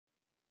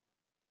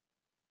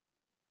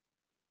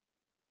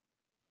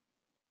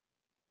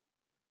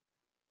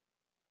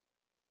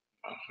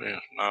Yeah,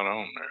 it's not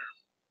on there.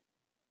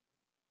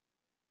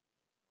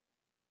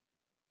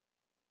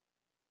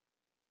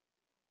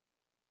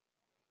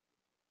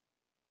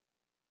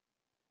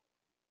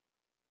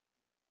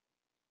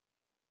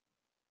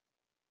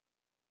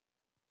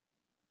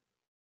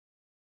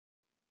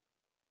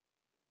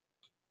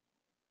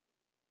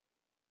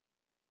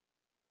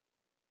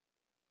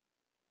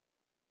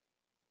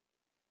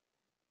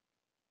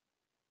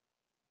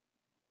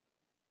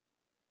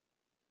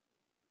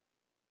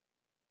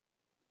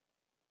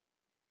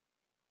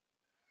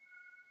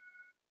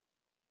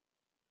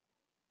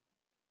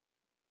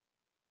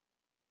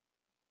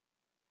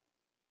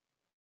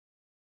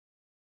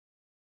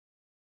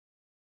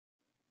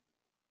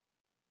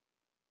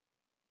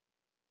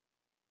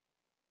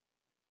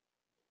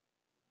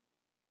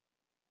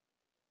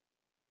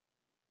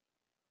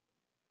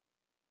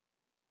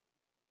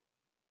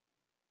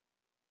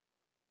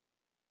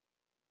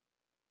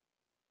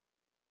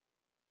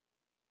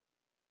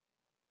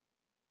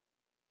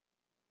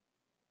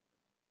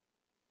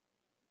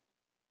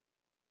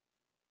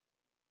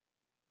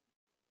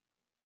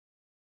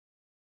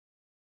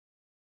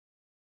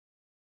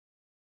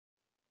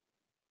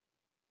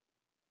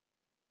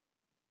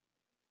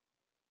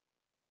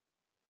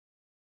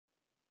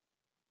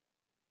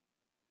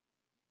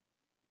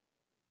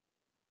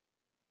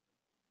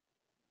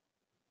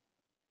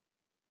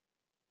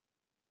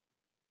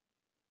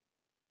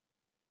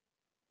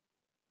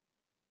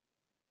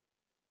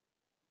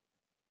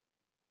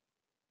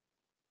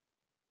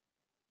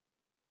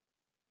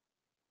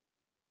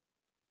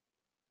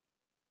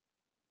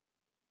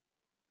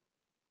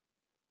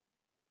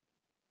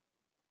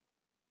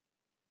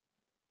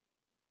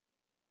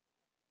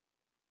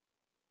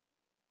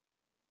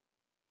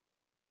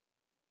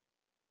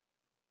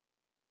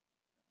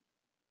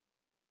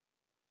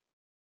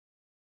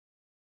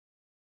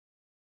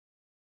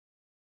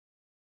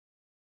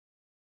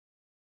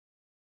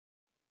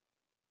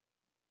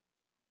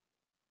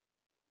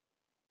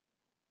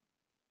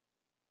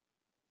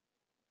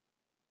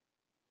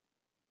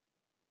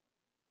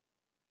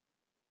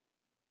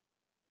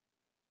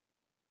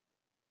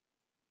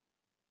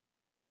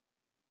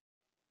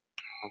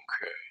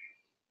 Okay.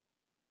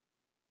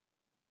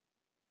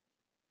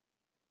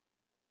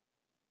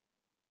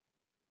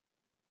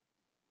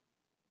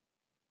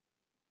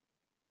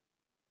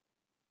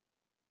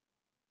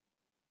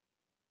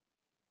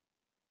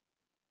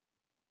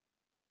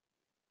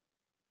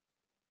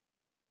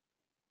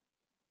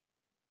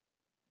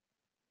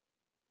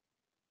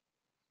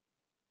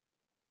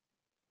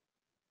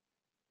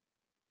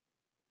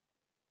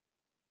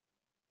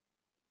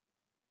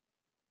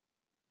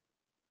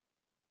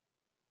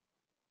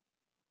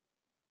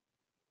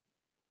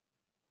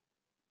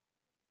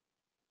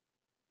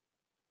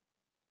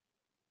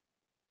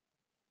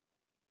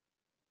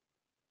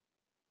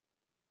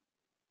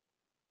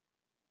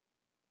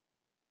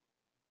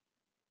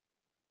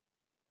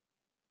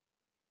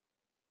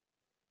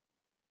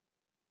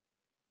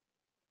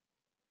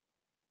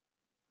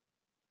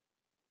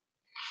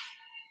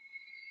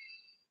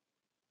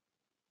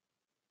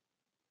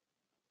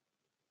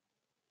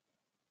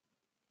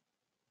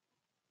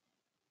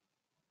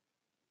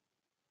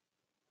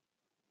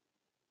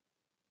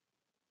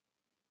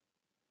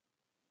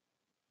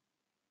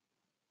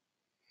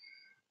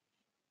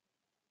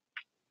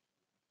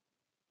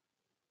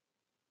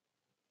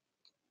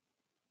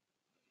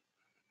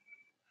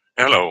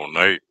 Hello,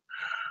 Nate.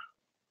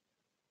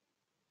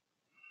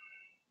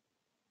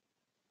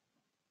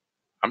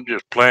 I'm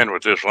just playing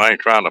with this thing,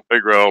 trying to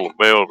figure all the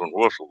bells and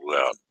whistles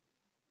out.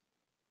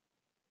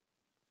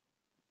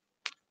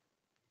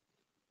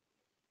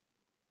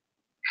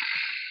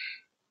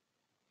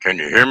 Can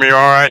you hear me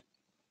all right?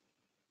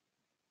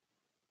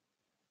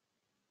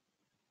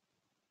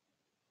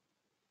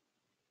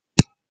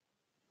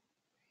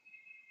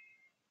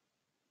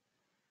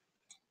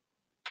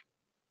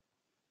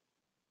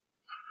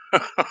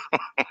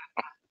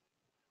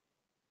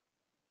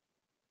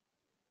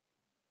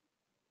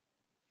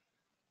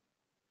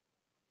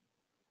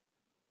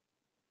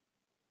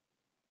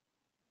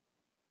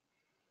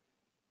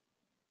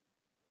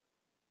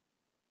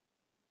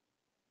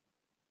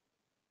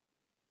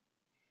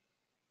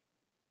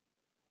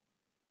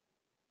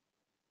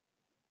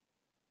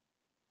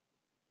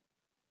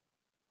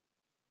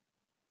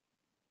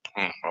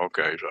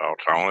 Okay, so I'll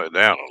tone it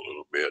down a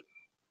little bit.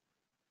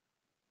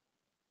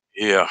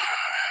 Yeah,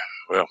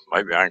 well,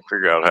 maybe I can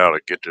figure out how to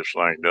get this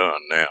thing done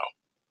now.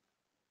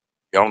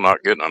 Y'all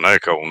not getting an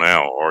echo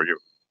now, are you?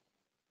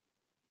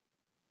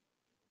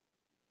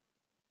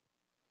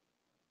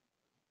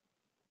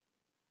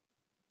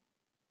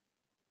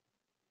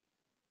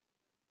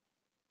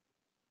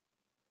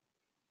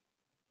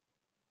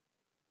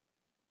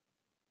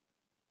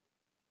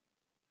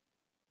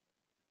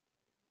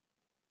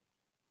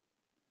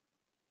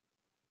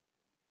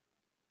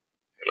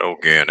 Hello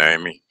again,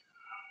 Amy.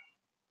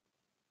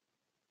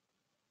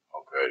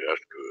 Okay,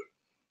 that's good.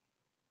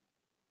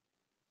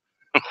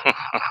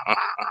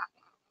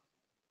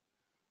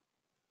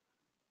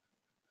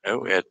 Oh,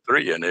 we had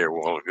three in there a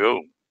while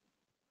ago.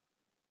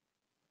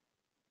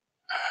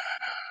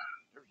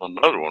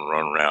 another one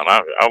running around.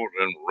 I was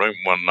in the room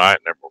one night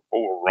and there were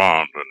 4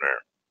 Rons in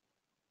there.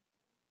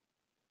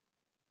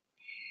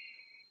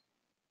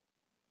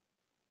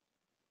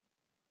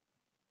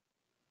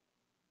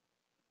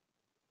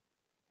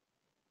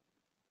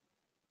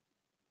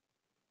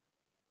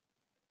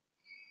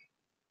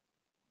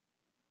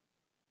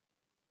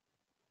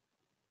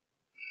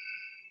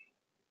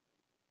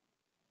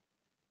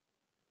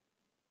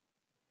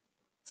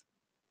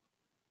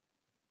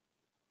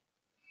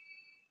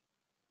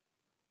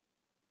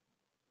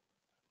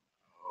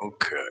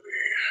 Okay.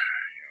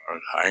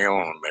 Hang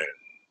on a minute.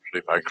 See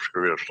if I can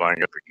screw this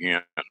thing up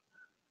again.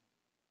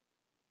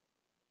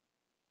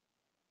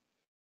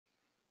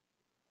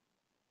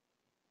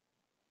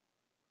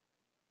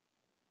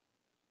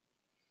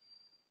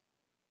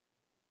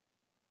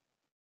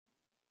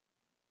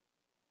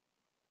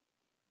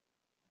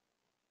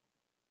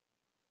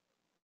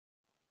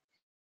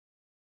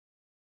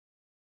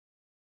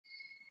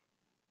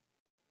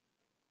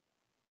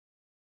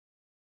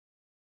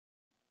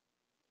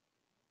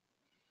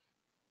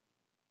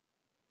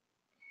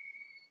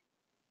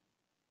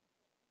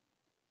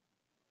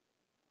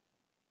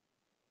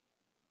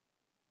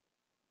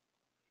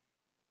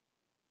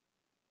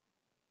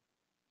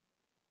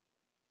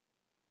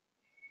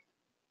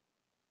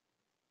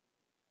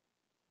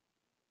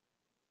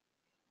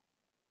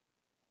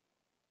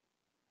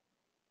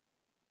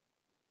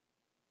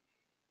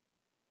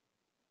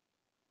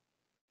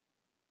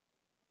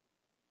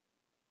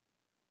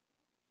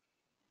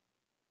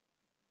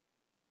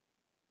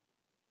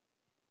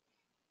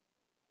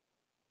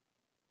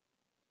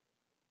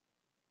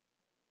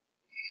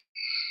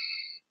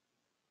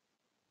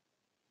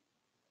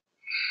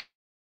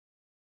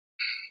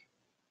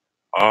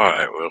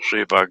 Alright, we'll see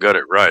if I got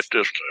it right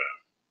this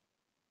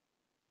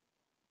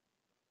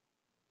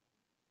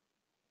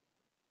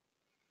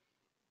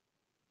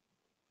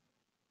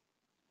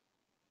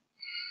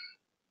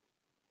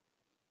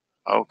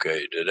time.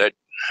 Okay, did that...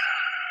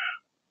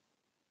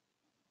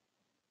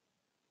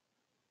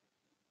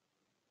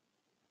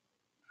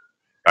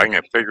 I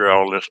can figure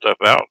all this stuff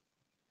out.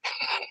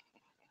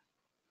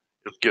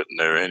 It's getting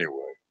there anyway.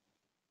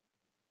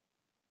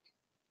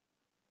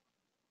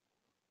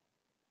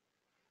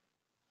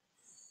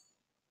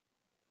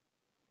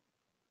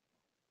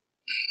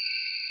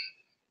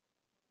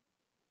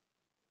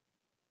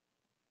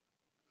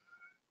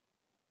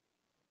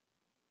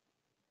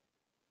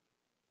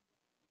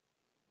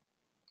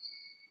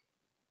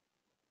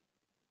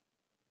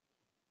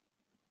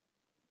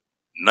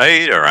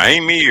 Nate or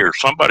Amy or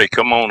somebody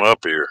come on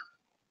up here.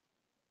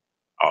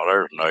 Oh,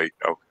 there's Nate.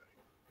 Okay.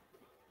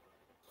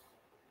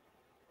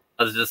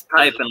 I was just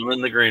typing. I'm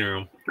in the green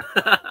room.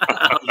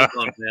 How's it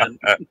going, man?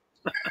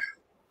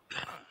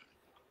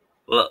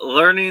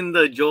 Learning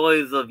the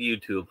joys of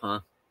YouTube,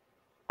 huh?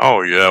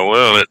 Oh, yeah,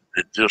 well, it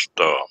just,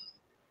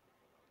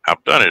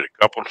 I've done it a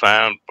couple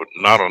times, but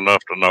not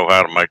enough to know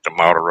how to make the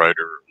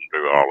moderator and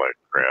do all that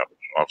crap.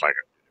 So I think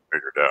I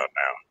figured it out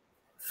now.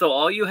 So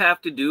all you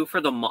have to do for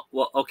the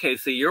well, okay.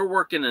 So you're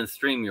working in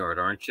StreamYard,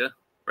 aren't you?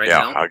 Right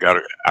now? I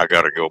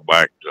gotta go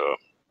back to.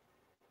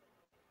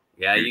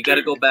 Yeah, YouTube. you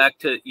gotta go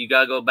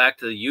back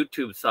to the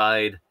YouTube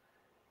side,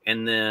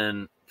 and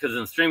then because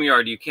in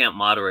StreamYard you can't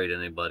moderate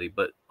anybody,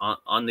 but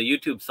on the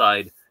YouTube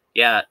side,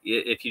 yeah,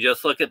 if you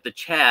just look at the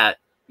chat,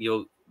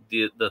 you'll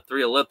the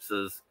 3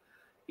 ellipses.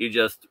 You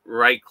just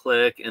right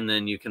click and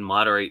then you can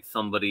moderate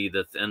somebody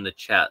that's in the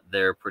chat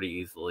there pretty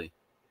easily.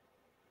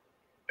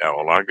 Yeah,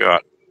 well, I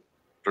got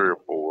 3 or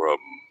 4 of them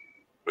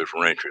with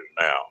wrenches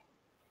now.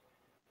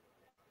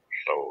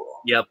 So.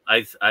 Yep,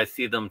 I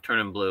see them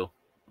turning blue.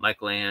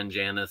 Michael and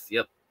Janice.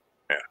 Yep.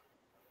 Yeah.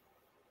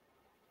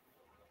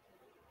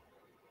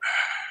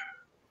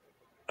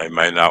 They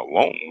may not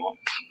want one.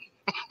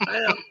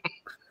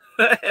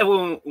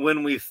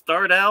 When we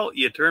start out,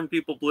 you turn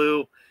people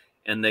blue,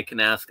 and they can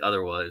ask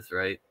otherwise,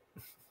 right?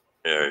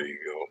 Yeah, there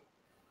you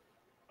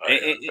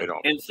go.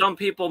 And some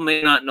people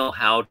may not know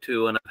how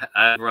to, and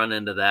I've run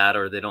into that,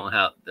 or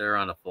they're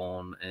on a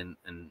phone, and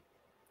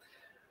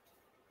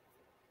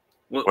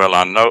well,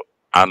 I know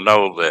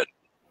that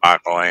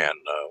Michael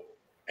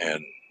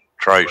and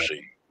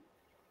Tracy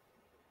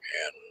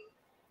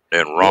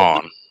and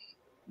Ron.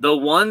 The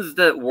ones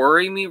that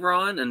worry me,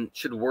 Ron, and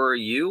should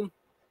worry you,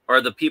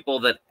 are the people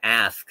that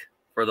ask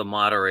for the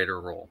moderator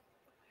role.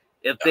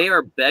 If they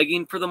are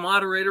begging for the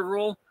moderator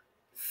role,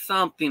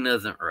 something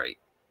isn't right.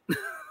 Yeah.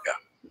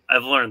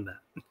 I've learned that.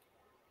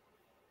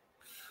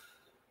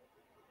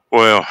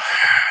 Well,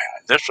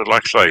 this is,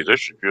 like I say,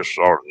 this is just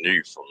sort of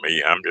new for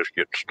me. I'm just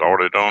getting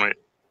started on it.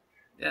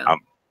 Yeah.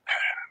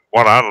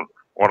 What I'm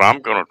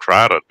going to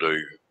try to do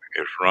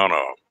is run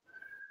a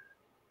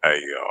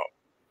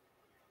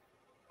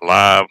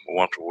live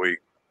once a week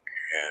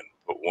and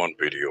put 1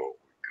 video a week.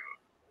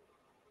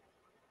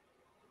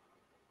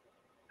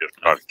 Just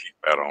try to keep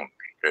that on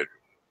schedule.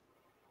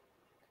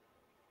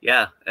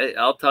 Yeah,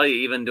 I'll tell you,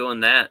 even doing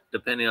that,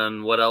 depending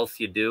on what else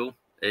you do,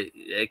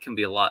 it can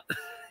be a lot.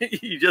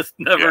 You just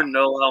never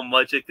know how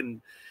much it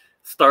can.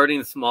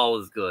 Starting small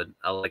is good.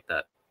 I like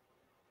that.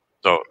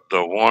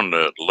 the one,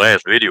 the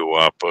last video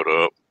I put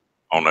up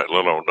on that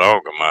little old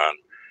dog of mine,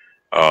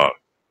 uh,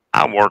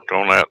 I worked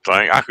on that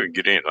thing. I couldn't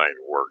get anything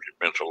to work. It's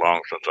been so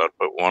long since I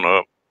put one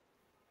up.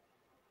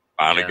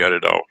 Finally Yeah. got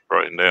it all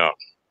straightened out.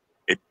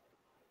 It,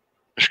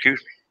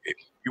 excuse me. If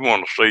you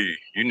want to see,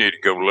 you need to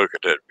go look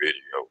at that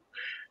video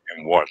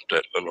and watch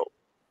that little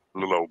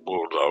old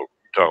bulldog.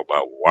 You talk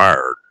about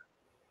wired.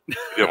 He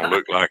don't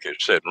look like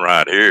it's sitting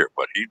right here,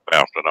 but he's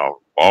bouncing off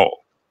the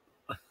ball.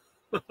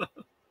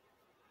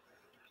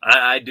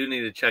 I do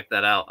need to check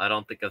that out. I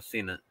don't think I've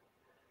seen it.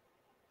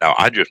 Now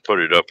I just put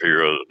it up here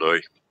the other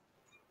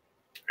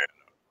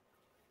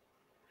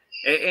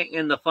day.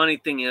 And the funny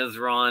thing is,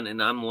 Ron,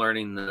 and I'm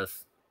learning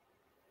this.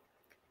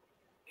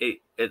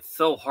 It's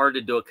so hard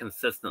to do it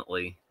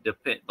consistently.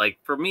 Like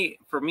for me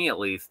at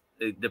least,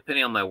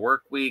 depending on my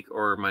work week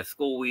or my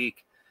school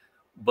week.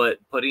 But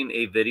putting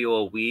a video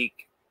a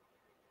week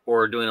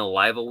or doing a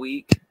live a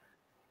week,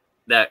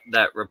 that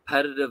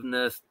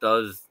repetitiveness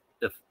does.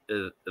 If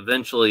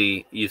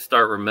eventually you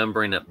start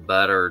remembering it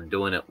better,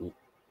 doing it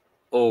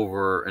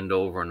over and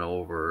over and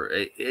over.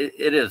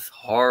 It is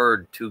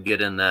hard to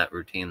get in that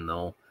routine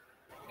though,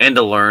 and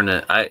to learn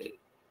it.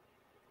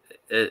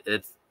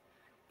 It's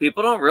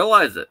people don't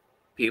realize it.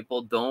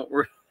 People don't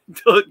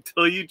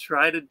until you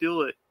try to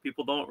do it.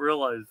 People don't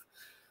realize.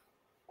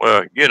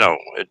 Well, you know,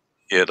 it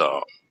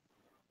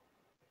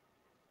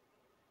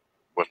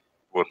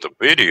with the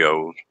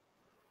videos,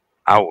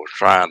 I was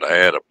trying to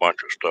add a bunch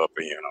of stuff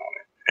in on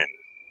it,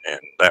 and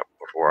that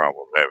was where I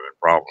was having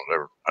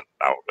problems.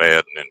 I was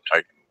adding and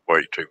taking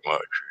way too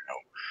much, you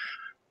know.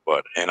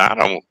 But and I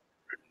don't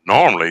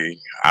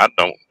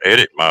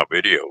edit my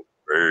video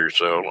very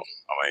seldom.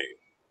 I mean,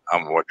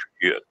 I'm what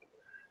you get,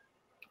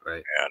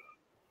 Right. and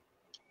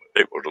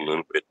it was a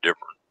little bit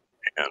different.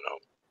 You know,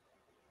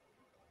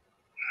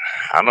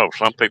 I know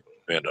some people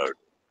spend a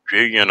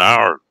jillion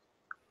hours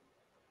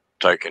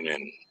taking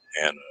in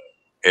and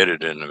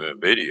editing a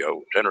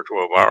video, 10 or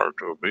 12 hours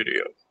to a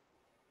video.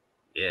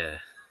 Yeah.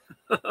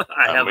 I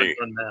Not haven't me,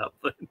 done that,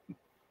 but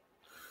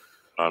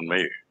not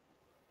me.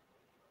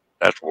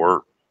 That's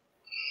work.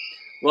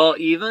 well,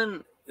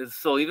 even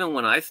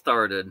when I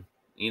started,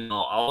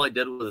 all I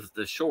did was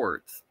the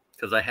shorts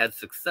because I had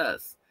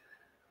success,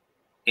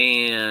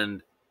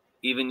 and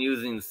even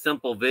using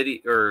simple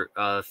video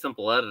or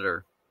simple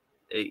editor,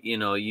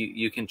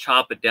 you can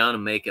chop it down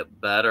and make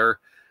it better.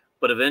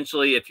 But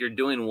eventually, if you're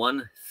doing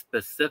one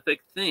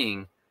specific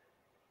thing,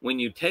 when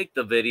you take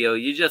the video,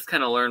 you just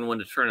kind of learn when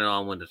to turn it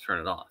on, when to turn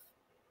it off.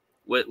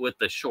 With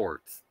the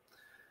shorts,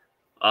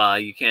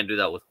 you can't do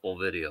that with full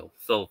video.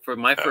 So for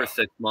my first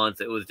 6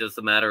 months, it was just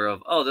a matter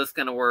of, oh, this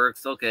kind of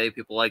works. Okay,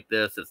 people like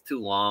this. It's too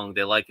long.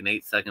 They like an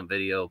 8-second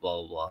video.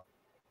 Blah blah blah.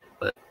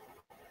 But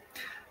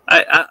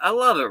I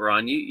love it,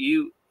 Ron.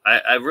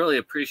 I really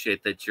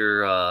appreciate that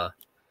you're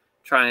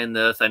trying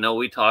this. I know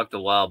we talked a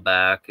while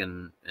back,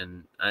 and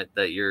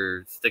that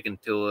you're sticking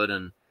to it,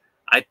 and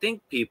I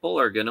think people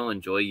are going to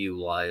enjoy you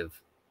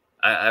live.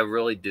 I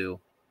really do.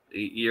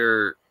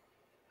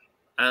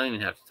 I don't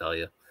even have to tell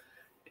you.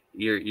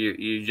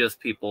 You're just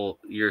people.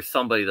 You're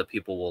somebody that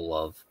people will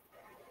love.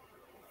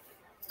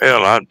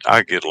 Well,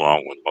 I get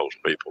along with most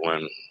people,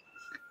 and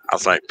I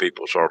think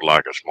people sort of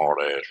like a smart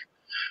ass.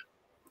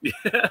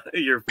 Yeah,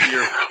 you're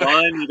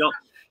fun.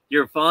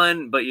 You're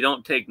fun, but you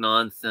don't take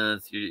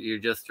nonsense. You're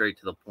just straight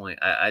to the point.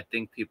 I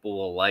think people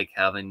will like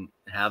having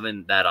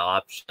that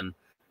option,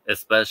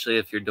 especially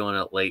if you're doing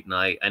it late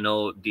night. I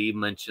know Dee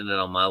mentioned it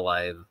on my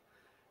live.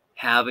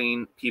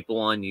 Having people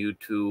on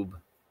YouTube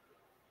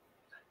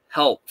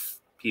helps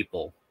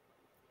people.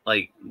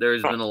 Like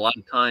there's been a lot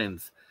of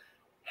times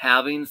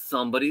having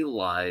somebody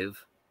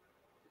live.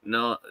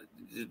 No,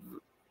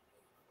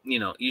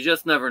 you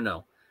just never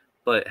know.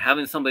 But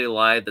having somebody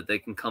live that they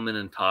can come in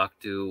and talk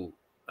to,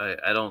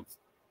 I don't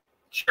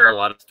share a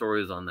lot of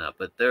stories on that,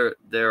 but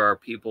there are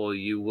people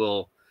you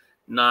will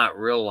not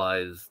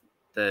realize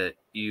that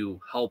you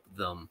help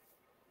them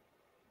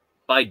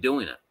by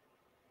doing it.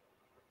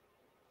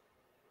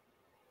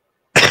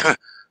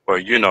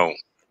 Well,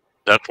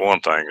 that's one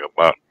thing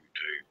about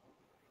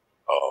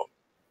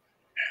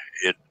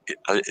YouTube.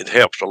 It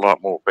helps a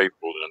lot more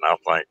people than I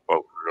think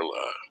folks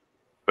realize,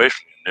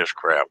 especially in this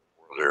crap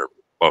where they're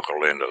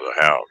buckled into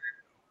the house.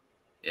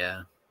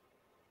 Yeah.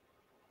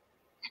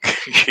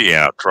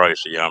 Yeah,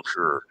 Tracy, I'm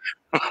sure.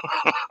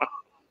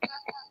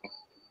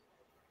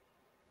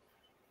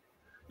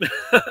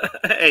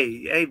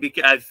 hey,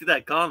 I see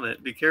that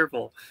comment. Be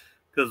careful,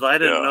 because I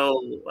didn't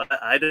know.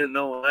 I didn't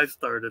know when I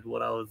started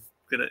what I was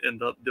gonna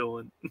end up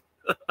doing.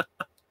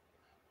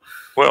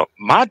 Well,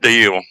 my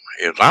deal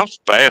is I'm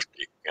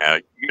spastic.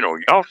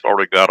 Y'all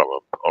sort of got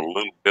a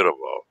little bit of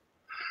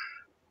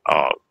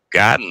a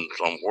guidance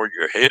on where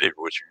you're headed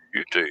with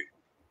your YouTube,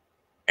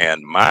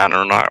 and mine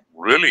are not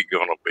really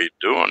going to be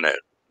doing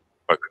that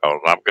because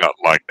I've got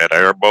like that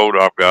airboat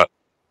I've got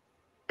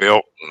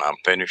built and I'm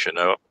finishing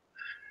up.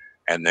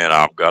 And then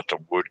I've got the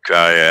wood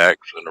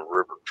kayaks and the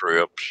river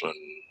trips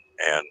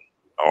and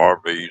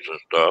RVs and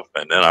stuff.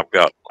 And then I've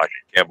got like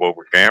a cab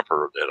over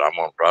camper that I'm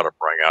going to try to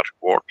bring out to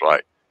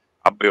quartzsite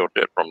I built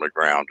it from the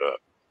ground up.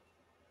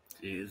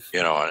 Jeez.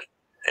 You know,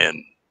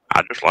 and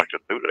I just like to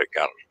do that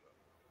kind of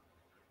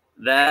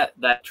stuff.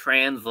 That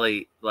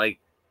translate, like,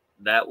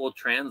 that will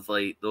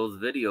translate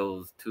those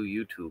videos to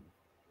YouTube.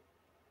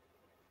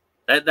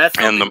 That's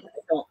something.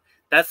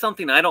 That's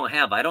something I don't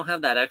have. I don't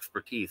have that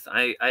expertise.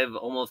 I've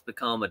almost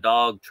become a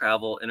dog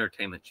travel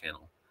entertainment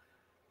channel.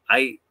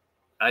 I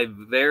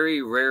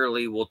very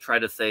rarely will try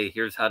to say,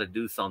 here's how to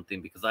do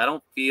something, because I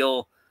don't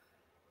feel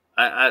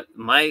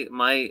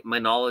my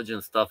knowledge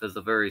and stuff is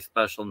a very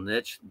special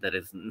niche that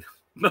is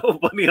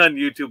nobody on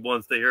YouTube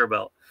wants to hear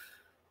about.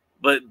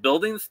 But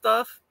building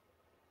stuff,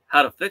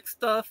 how to fix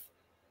stuff,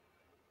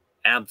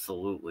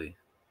 absolutely.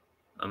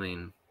 I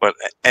mean,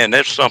 and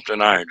that's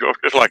something I enjoy.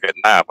 Just like that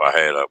knife I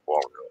had up a while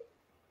ago.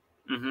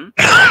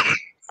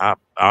 I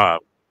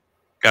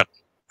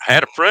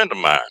had a friend of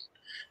mine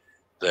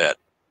that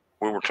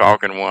we were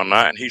talking one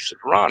night, and he said,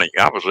 Ronnie,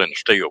 I was in the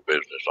steel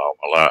business all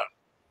my life.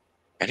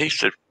 And he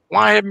said,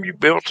 why haven't you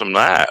built some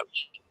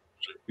knives?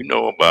 Said, you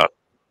know about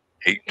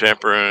heat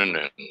tempering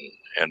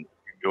and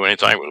do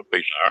anything with a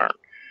piece of iron?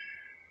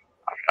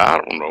 I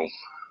don't know.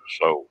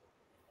 So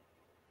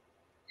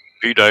a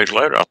few days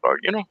later, I thought,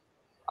 you know,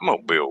 I'm going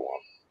to build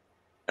one.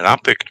 And I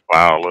picked the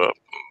file up,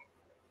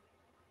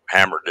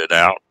 hammered it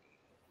out,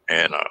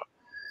 and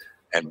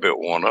built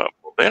one up.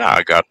 Well, then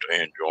I got to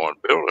enjoying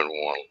building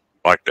one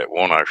like that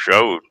one I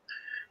showed.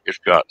 It's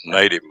got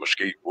native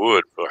mesquite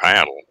wood for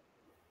handle,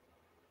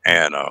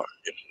 and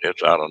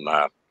it's out of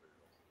knife.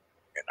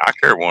 And I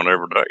carry one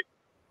every day.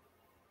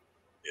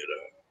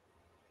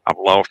 I've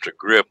lost a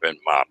grip in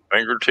my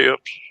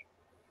fingertips.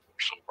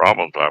 Some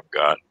problems I've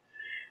got,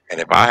 and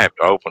if I have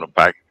to open a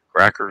packet of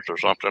crackers or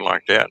something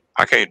like that,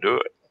 I can't do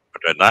it.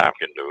 But that knife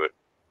can do it.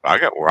 I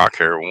got where I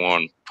carry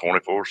one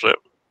 24/7,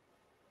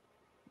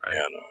 right.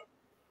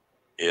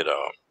 And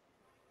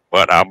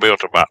but I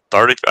built about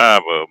 35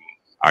 of them.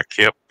 I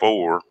kept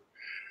 4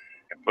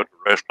 and put the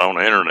rest on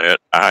the internet.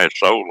 I had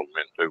sold them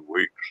in 2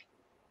 weeks.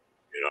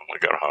 You know, I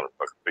got $100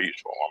 a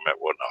piece for them. That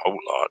wasn't a whole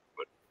lot,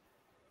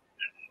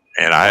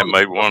 and I haven't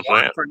made 1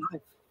 cent.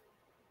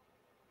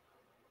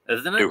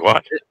 Isn't it? Do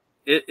what?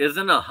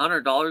 Isn't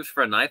 $100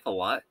 for a knife a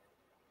lot?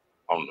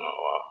 Oh no.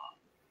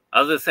 I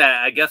was gonna say,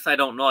 I guess I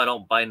don't know. I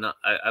don't buy.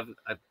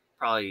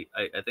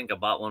 I think I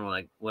bought one when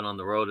I went on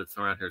the road. It's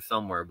around here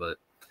somewhere, but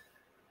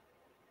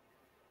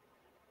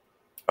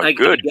a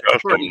good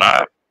custom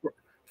knife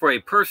for a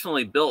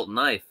personally built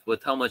knife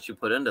with how much you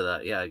put into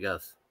that. Yeah, I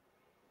guess.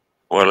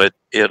 Well,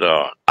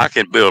 I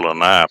can build a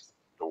knife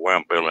the way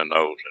I'm building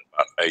those in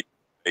about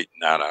 8,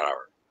 9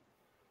 hours.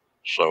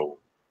 So,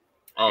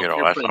 you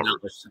know, that's not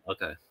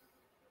okay.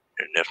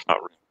 And that's not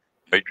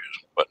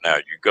outrageous. But now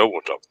you go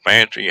with a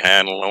fancy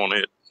handle on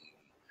it,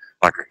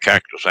 like a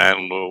cactus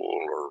handle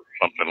or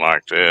something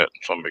like that,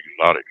 some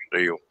exotic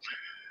steel.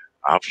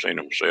 I've seen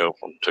them sell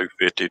from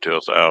 $250 to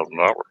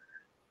 $1,000.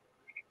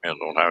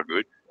 Depends on how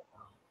good.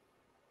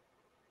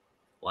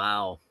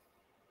 Wow,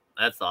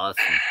 that's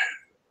awesome.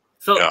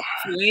 So, yeah.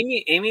 So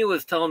Amy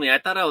was telling me, I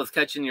thought I was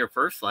catching your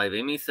first live.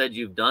 Amy said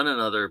you've done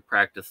another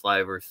practice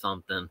live or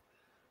something.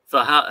 So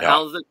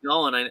how's it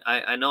going?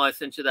 I know I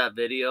sent you that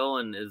video,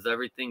 and is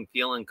everything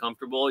feeling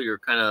comfortable? You're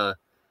kind of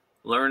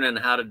learning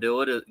how to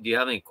do it. Do you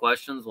have any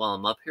questions while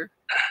I'm up here?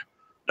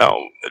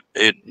 No,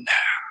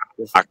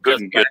 I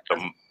couldn't get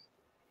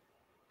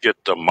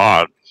the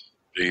mod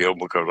deal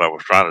because I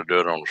was trying to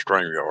do it on the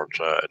StreamYard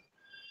side.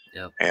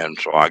 Yep. And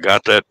so I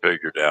got that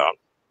figured out.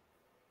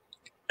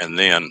 And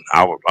then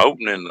I was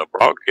opening the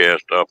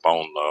broadcast up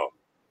on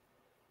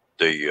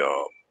the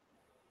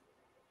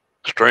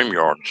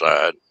StreamYard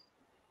side.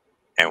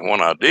 And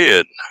when I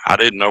did, I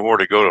didn't know where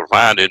to go to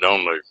find it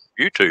on the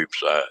YouTube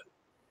side.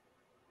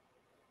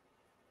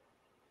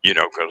 You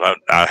know, because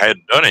I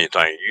hadn't done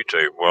anything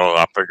YouTube. Well,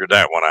 I figured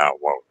that one out.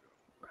 Well,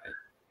 right.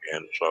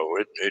 And so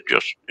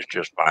it's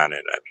just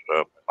finding that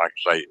stuff. Like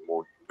I say, the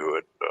more you do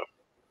it.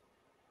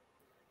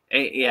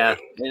 Yeah,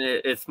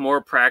 and it's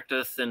more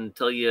practice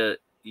until you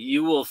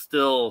will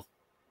still,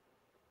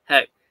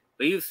 heck,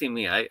 but you see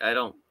me, I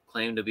don't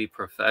claim to be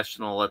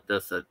professional at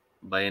this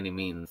by any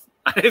means.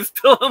 I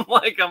still am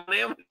like I'm an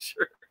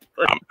amateur.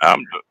 But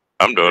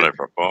I'm doing it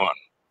for fun.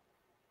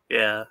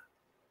 Yeah.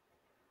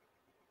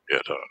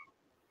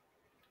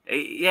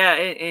 Yeah,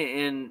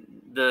 in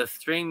the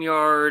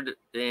StreamYard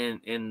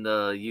in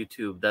the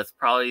YouTube, that's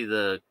probably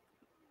the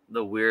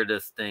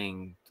weirdest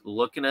thing.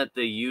 Looking at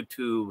the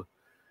YouTube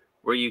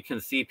where you can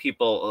see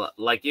people,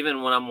 like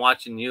even when I'm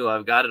watching you,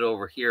 I've got it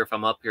over here if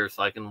I'm up here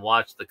so I can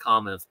watch the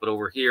comments. But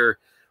over here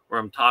where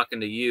I'm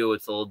talking to you,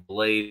 it's a little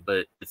delayed,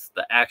 but it's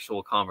the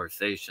actual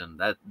conversation.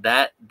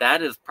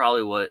 That is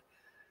probably what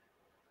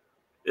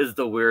is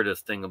the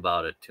weirdest thing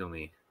about it to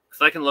me.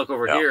 Because I can look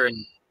over here and,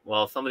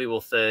 well, somebody will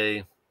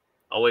say,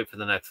 I'll wait for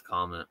the next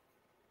comment.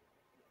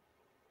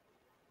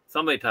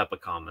 Somebody type a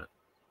comment.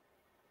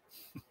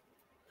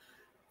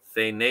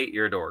 Say, Nate,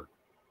 you're a dork.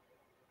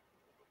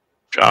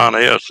 John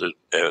S.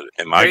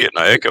 Am I getting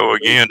an echo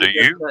again to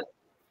you?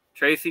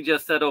 Tracy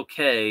just said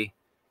okay.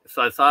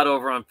 So I saw it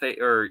over on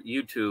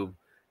YouTube,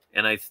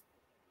 and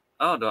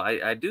Oh no,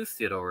 I do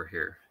see it over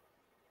here.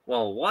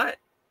 Well, what?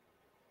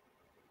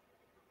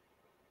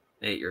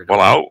 Hey, you're well,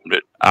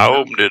 I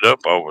opened it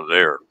up over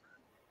there.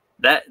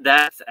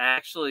 That's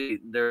actually,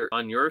 they're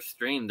on your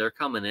stream. They're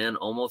coming in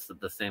almost at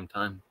the same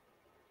time.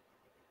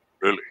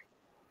 Really?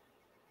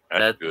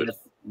 That's good.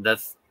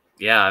 That's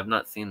yeah. I've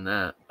not seen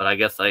that, but I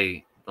guess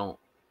I don't.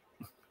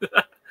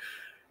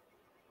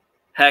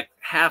 Heck,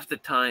 half the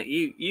time,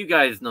 you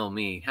guys know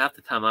me. Half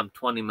the time, I'm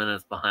 20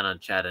 minutes behind on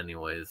chat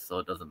anyways, so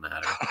it doesn't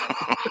matter.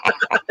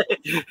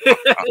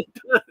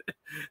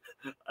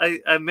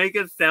 I make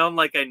it sound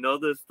like I know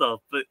this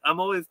stuff, but I'm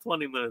always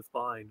 20 minutes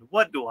behind.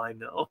 What do I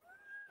know?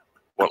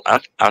 Well,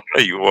 I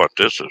tell you what,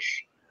 it's a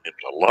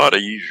lot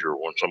easier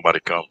when somebody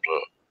comes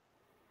up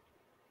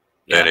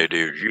than it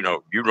is. You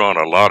know, you run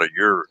a lot of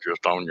yours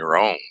just on your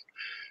own.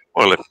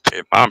 Well,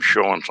 if I'm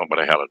showing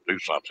somebody how to do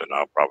something,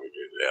 I'll probably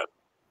do that.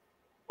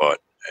 But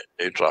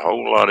it's a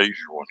whole lot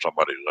easier when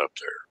somebody's up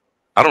there.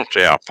 I don't see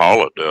how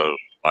Paula does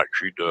like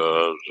she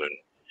does,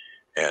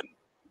 and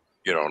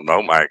you know,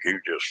 no, Mike, you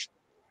just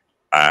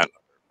fine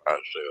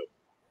myself,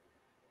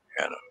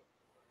 and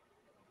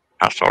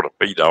I sort of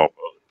feed off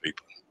other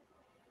people.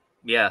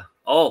 Yeah.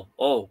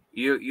 Oh,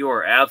 you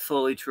are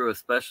absolutely true,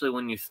 especially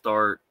when you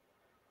start.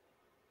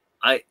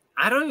 I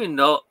don't even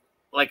know.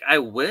 Like, I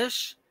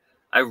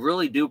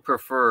really do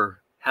prefer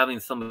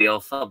having somebody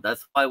else up.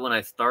 That's why when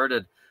I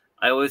started,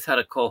 I always had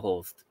a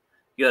co-host.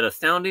 You had a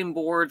sounding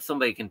board,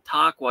 somebody can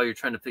talk while you're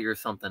trying to figure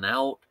something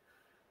out.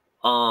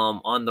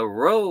 On the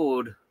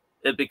road,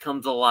 it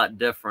becomes a lot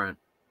different,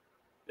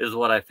 is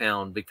what I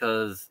found,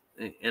 because,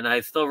 and I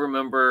still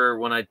remember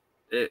when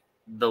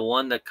the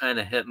one that kind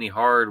of hit me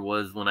hard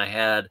was when I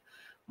had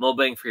Mo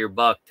Bang for Your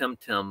Buck, Tim.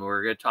 We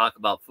were going to talk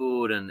about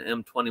food and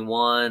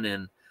M21,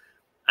 and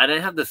I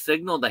didn't have the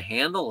signal to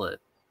handle it.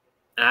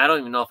 And I don't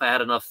even know if I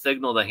had enough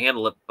signal to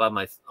handle it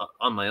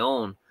on my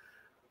own.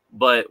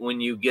 But when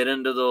you get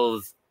into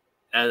those,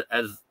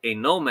 as a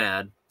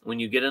nomad, when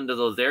you get into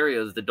those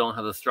areas that don't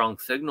have a strong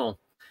signal,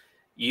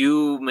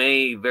 you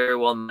may very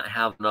well not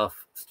have enough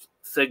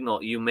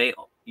signal.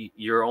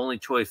 Your only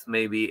choice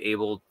may be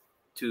able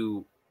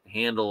to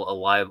handle a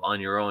live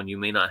on your own. You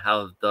may not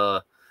have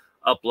the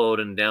upload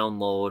and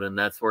download, and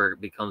that's where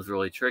it becomes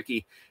really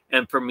tricky.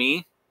 And for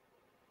me,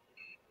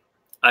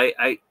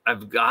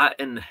 I've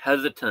gotten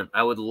hesitant.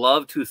 I would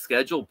love to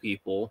schedule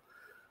people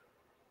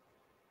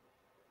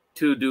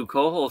to do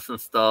co-hosts and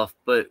stuff,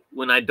 but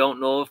when I don't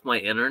know if my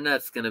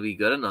internet's going to be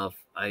good enough,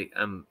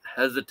 I'm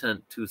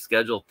hesitant to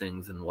schedule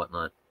things and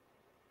whatnot.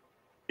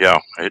 Yeah,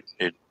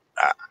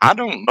 I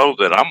don't know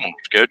that I'm going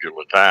to schedule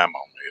a time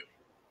on this.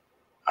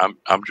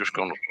 I'm just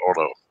going to sort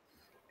of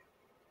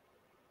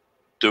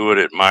do it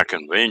at my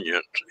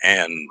convenience.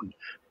 And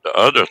the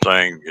other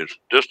thing is,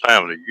 this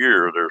time of the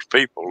year, there's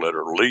people that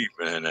are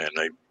leaving and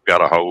they've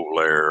got a hole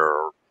there,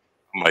 or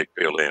may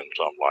fill in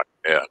something like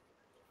that.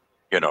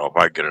 You know, if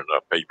I get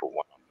enough people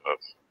wound up.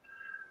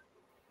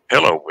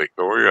 Hello,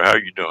 Victoria. How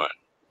you doing?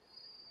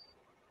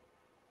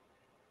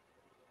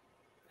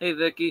 Hey,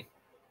 Vicky.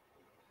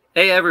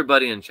 Hey,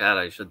 everybody in chat,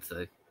 I should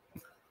say.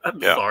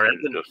 I'm sorry.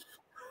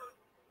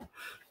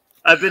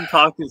 I've been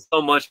talking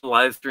so much in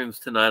live streams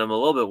tonight. I'm a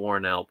little bit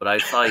worn out, but I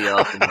saw you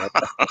up.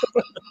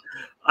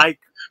 I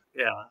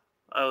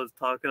was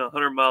talking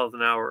 100 miles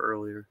an hour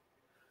earlier.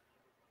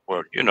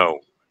 Well, you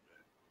know,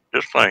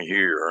 this thing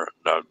here,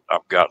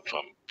 I've got some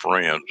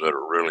friends that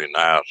are really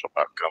nice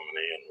about coming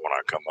in when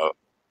I come up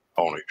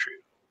on each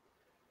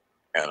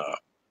other. And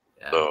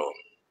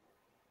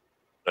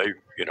they,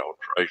 you know,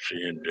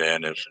 Tracy and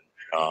Janice and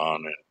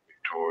John and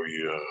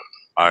Victoria,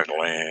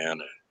 Michael Ann,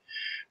 and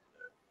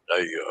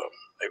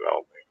they've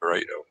all been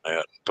great on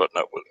that,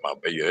 putting up with my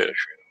BS, you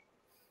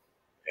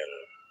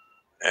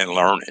know, and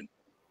learning.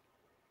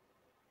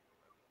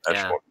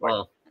 That's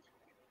what.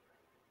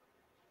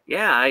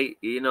 Yeah,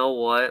 you know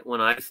what?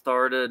 When I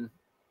started,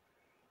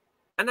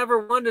 I never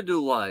wanted to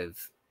do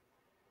lives.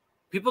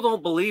 People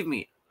don't believe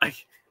me. I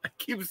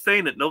keep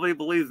saying it. Nobody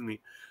believes me.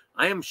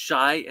 I am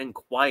shy and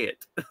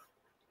quiet.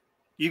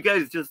 You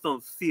guys just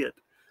don't see it,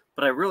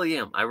 but I really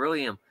am. I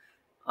really am.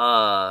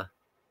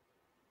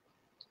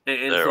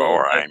 Amy.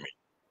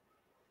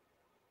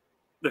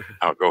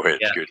 Oh, go ahead.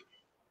 Excuse me.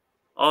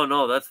 Oh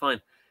no, that's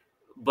fine.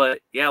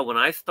 But yeah, when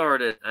I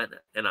started,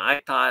 and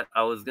I thought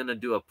I was gonna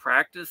do a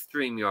practice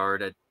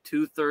StreamYard at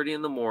 2:30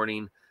 in the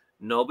morning.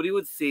 Nobody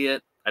would see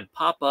it. I'd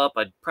pop up.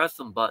 I'd press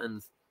some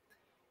buttons,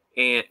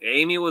 and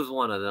Amy was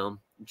one of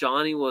them.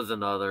 Johnny was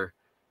another,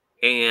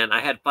 and I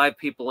had 5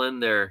 people in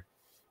there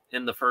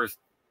in the first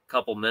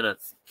couple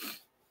minutes,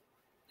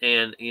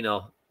 and you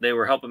know they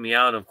were helping me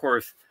out. And of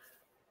course,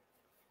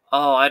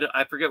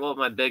 I forget what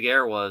my big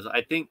air was.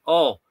 I think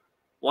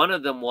one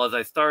of them was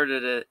I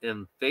started it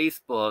in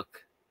Facebook.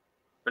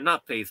 Or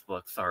not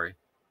Facebook, sorry.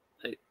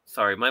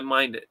 Sorry, my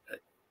mind,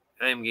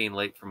 I am getting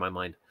late for my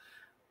mind.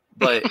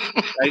 But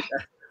I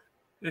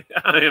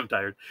am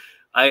tired.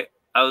 I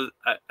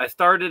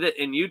started it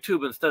in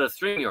YouTube instead of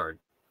StreamYard.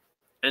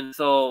 And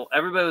so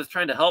everybody was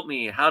trying to help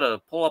me how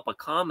to pull up a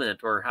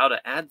comment or how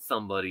to add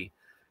somebody.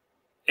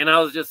 And I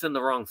was just in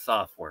the wrong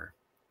software.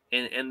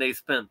 and they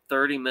spent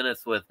 30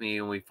 minutes with me,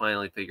 and we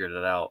finally figured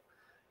it out.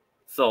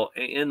 So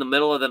in the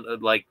middle of the,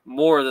 like,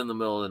 more than the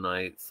middle of the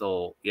night.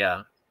 So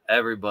yeah,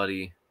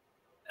 everybody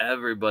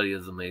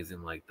is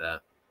amazing like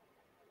that.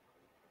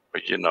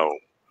 But you know,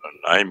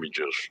 Amy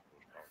just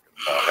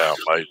about how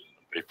amazing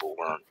the people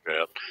were in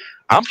chat.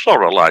 I'm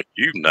sort of like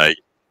you,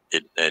 Nate,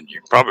 and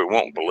you probably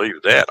won't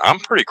believe that. I'm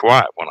pretty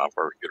quiet when I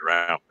first get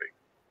around people,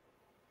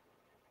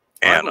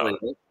 I and believe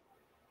it.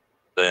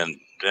 then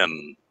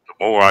the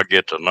more I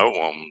get to know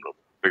them, the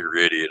bigger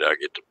idiot I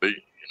get to be. You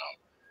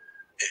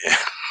know,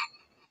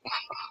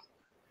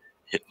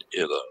 it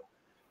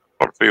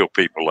sort of feel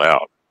people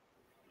out,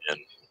 and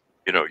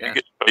you know, you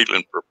get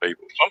feeling for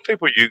people. Some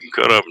people you can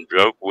cut up and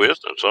joke with,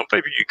 and some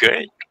people you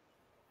can't.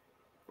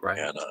 Right.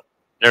 And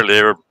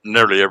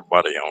nearly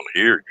everybody on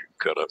here you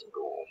can cut up and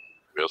go on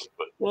with,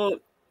 but well,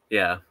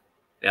 yeah,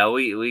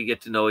 we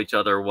get to know each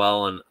other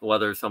well, and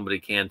whether somebody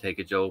can take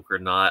a joke or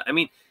not. I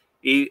mean,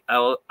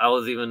 I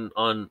was even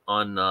on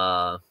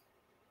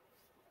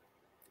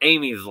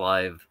Amy's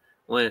live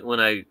when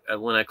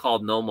I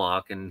called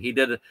Nomok, and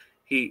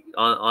he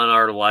on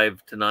our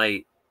live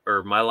tonight,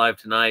 or my live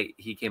tonight,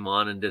 he came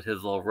on and did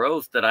his little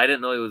roast that I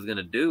didn't know he was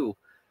gonna do,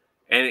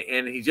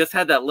 and he just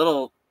had that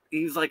little.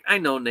 He's like, I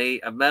know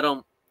Nate, I've met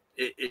him,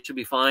 it should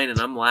be fine, and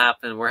I'm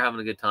laughing, we're having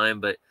a good time,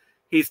 but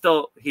he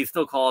still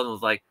called and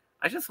was like,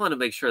 I just want to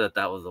make sure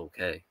that was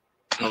okay.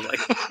 I was like,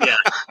 yeah.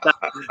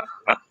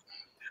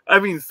 I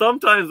mean,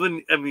 sometimes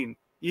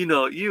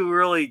you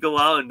really go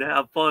out and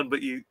have fun,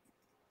 but you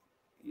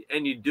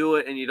do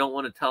it and you don't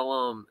want to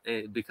tell them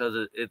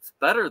because it's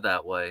better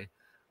that way,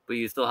 but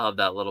you still have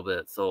that little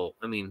bit. So,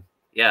 I mean,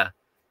 yeah,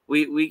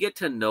 we get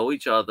to know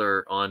each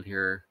other on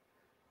here,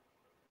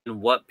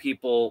 and what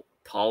people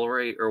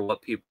tolerate or what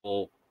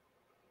people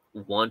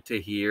want to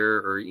hear,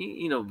 or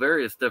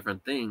various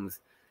different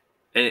things,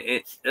 and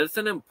it's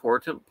an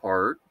important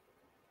part.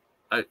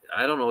 I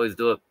don't always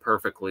do it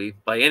perfectly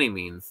by any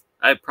means.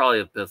 I probably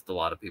have pissed a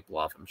lot of people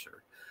off, I'm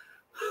sure.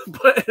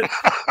 but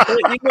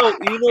you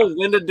know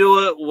when to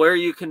do it, where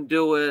you can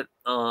do it,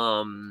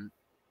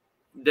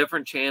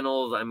 different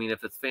channels. I mean,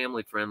 if it's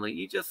family friendly,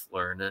 you just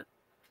learn it.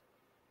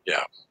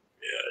 Yeah,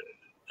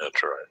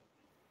 that's right.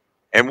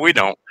 And we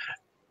don't.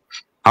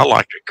 I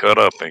like to cut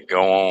up and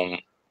go on,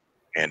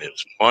 and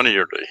it's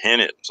funnier to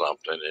hint at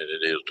something than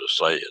it is to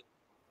say it.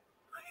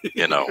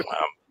 You know,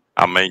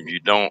 I mean,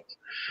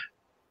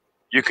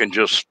 you can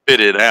just spit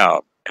it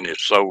out, and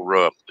it's so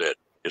rough that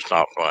it's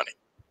not funny.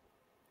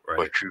 Right.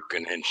 But you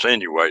can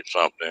insinuate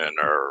something,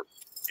 or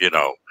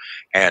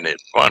and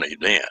it's funny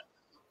then.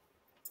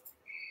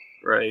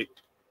 Right.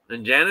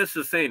 And Janice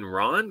is saying,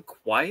 Ron,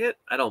 quiet?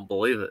 I don't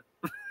believe it.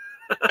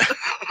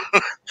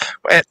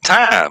 At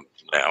times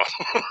now.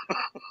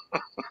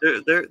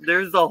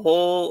 There's a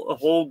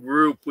whole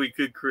group we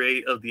could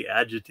create of the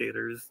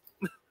agitators.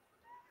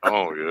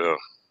 Oh yeah.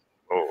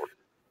 Oh,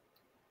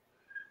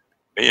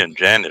 me and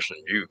Janice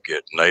and you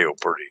get nailed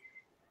pretty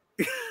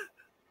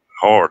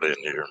hard in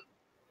here.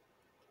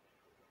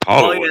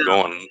 Paula was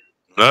going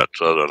nuts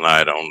the other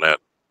night on that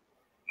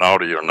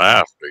naughty or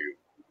nice deal.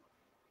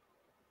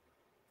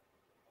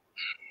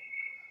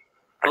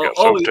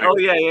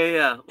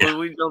 Yeah. When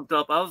we jumped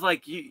up, I was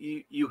like,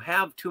 you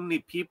have too many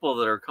people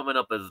that are coming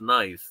up as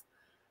nice,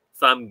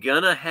 so I'm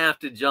gonna have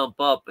to jump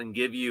up and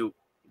give you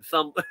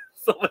something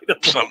to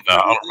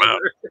holler about.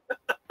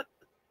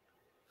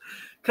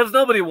 Because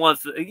nobody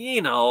wants to,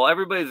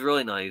 everybody's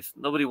really nice.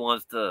 Nobody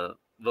wants to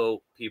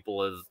vote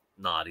people as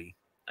naughty,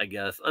 I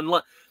guess,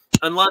 unless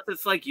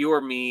it's like you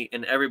or me,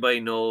 and everybody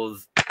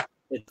knows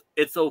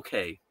it's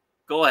okay.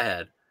 Go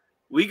ahead.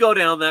 We go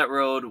down that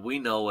road. We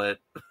know it.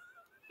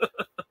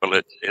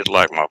 Well, it's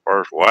like my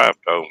first wife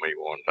told me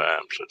one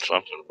time, said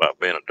something about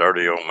being a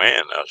dirty old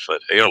man. I said,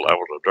 hell, I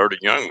was a dirty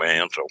young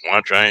man, so why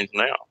change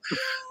now?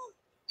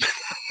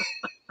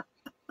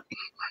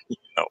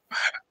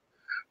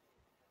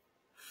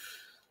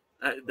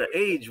 The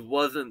age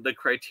wasn't the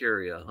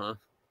criteria, huh?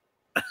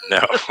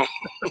 No.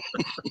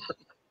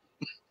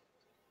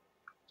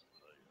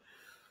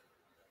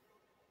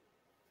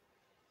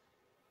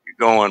 You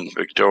going,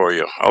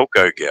 Victoria?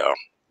 Okay, gal.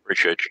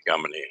 Appreciate you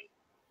coming in.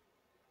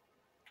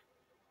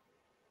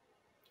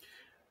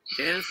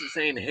 Janice is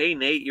saying, hey,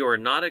 Nate, you are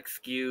not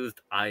excused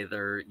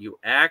either. You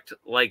act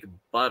like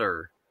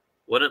butter.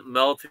 Wouldn't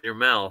melt in your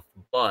mouth,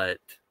 but...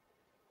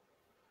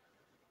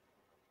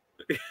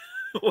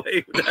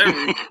 Wait,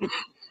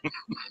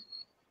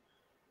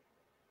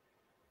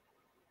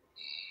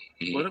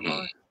 what am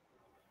I?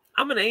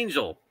 I'm an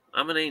angel.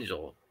 I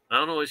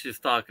don't know what she's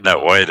talking about.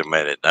 Now, wait a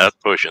minute. That's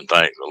pushing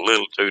things a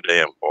little too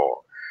damn far.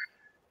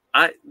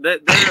 There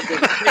are the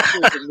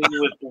pictures of me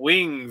with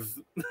wings.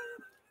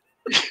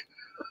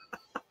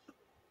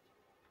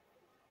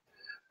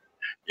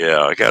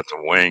 Yeah, I got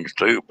some wings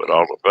too, but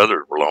all the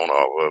feathers blown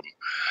off of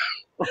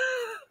them.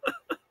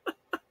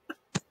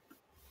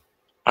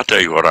 I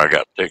tell you what, I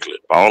got tickled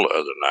at Paula the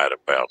other night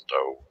about,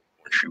 though,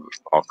 when she was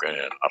talking, and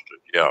I said,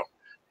 yeah,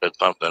 said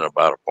something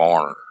about a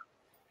foreigner.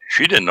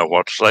 She didn't know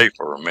what to say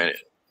for a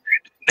minute.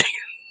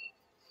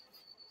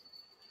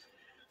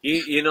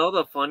 You know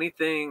the funny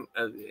thing,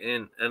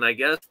 and I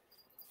guess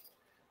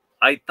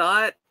I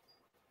thought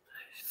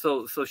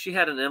so she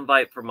had an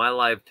invite for my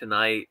live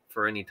tonight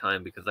for any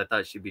time because I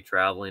thought she'd be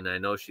traveling. I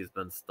know she's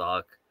been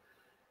stuck.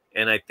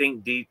 And I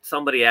think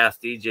somebody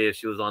asked DJ if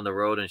she was on the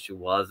road and she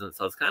wasn't.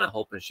 So I was kind of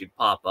hoping she'd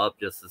pop up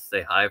just to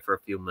say hi for a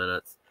few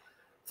minutes.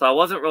 So I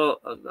wasn't real.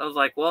 I was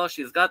like, well,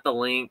 she's got the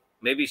link.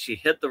 Maybe she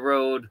hit the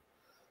road,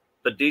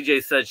 but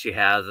DJ said she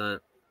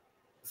hasn't.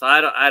 So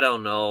I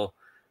don't know.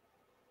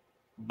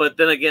 But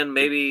then again,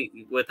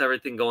 maybe with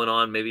everything going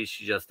on, maybe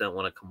she just didn't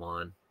want to come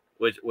on,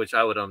 which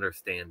I would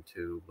understand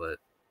too. But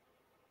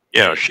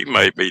yeah, she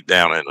may be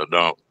down in the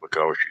dumps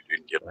because she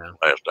didn't get yeah.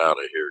 last out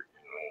of here,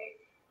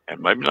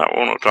 and maybe not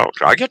want to talk.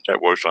 I get that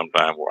way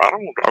sometimes where I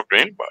don't want to talk to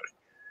anybody.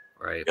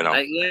 Right.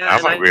 I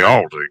think we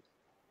all do.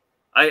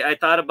 I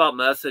thought about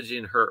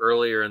messaging her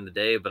earlier in the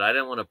day, but I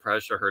didn't want to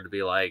pressure her to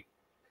be like,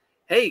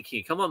 hey, can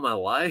you come on my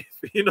live?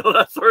 You know,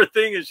 that sort of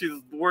thing. And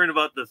she's worrying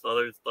about this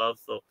other stuff.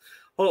 So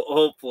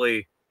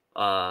hopefully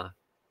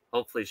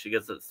she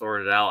gets it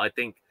sorted out. I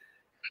think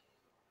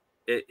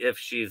if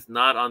she's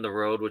not on the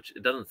road, which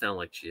it doesn't sound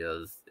like she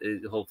is,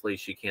 hopefully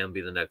she can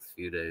be the next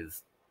few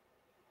days.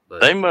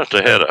 But they must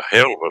have had a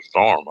hell of a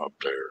storm up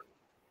there.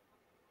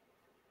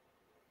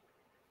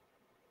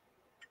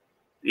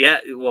 Yeah,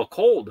 well,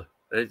 cold.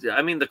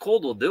 I mean, the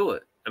cold will do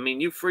it. I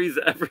mean, you freeze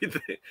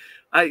everything.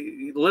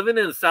 Living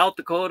in South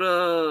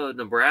Dakota,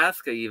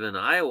 Nebraska, even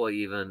Iowa,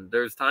 even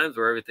there's times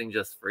where everything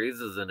just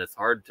freezes and it's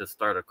hard to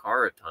start a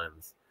car at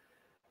times.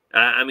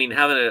 I mean,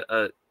 having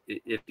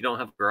if you don't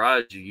have a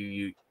garage,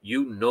 you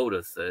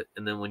notice it,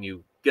 and then when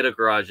you get a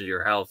garage at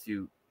your house,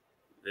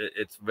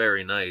 it's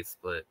very nice.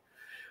 But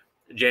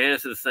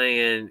Janice is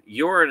saying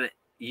you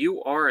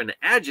are an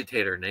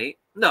agitator, Nate.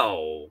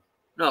 No.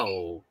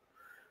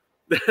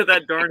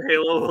 That darn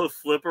halo will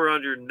slip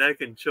around your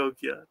neck and choke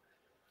you.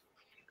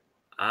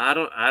 I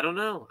don't know. I don't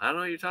know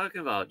what you're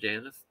talking about,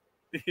 Janice.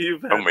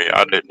 You've Told me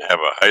I didn't have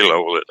a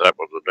halo. That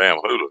was a damn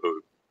hula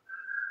hoop.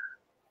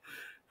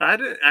 I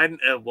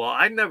didn't. Well,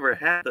 I never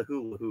had the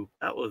hula hoop.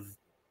 That was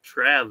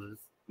Travis.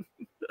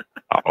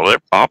 Oh, they're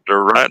popped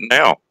there right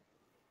now.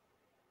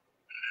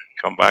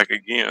 Come back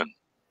again.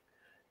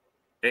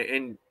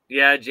 And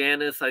yeah,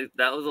 Janice.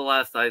 That was the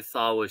last I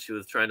saw was she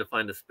was trying to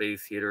find a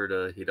space heater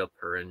to heat up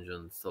her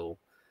engine. So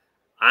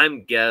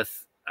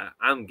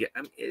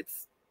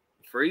it's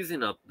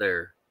freezing up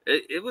there.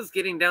 It was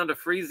getting down to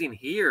freezing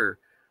here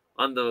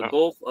on the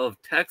Gulf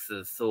of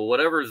Texas. So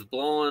whatever's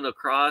blowing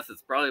across,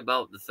 it's probably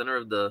about the center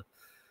of the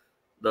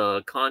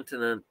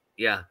continent.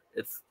 Yeah,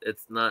 it's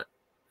not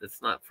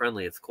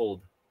friendly. It's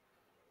cold.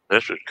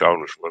 This is the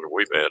coldest winter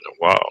we've had in a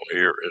while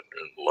here in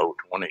the low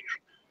 20s.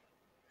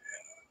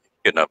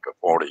 Getting up to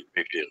 40,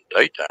 50 in the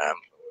daytime,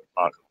 so it's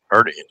not going to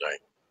hurt anything.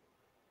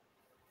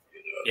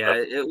 Yeah,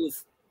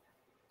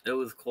 it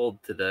was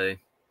cold today.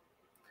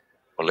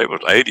 Well, it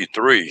was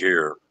 83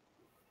 here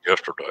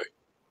yesterday,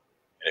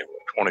 and it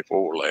was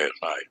 24 last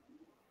night.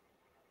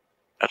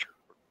 That's a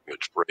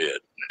good spread.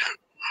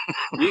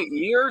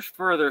 You're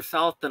further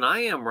south than I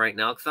am right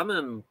now because I'm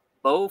in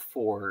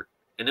Beaufort,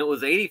 and it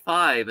was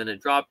 85, and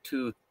it dropped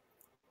to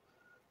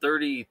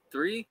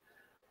 33.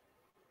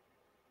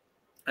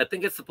 I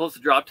think it's supposed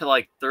to drop to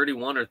like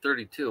 31 or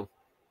 32.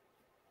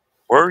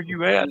 Where are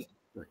you at?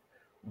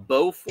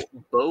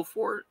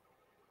 Beaufort,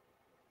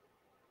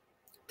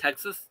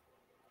 Texas.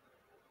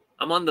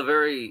 I'm on the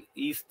very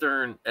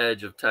eastern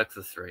edge of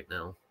Texas right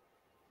now.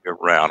 You're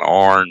around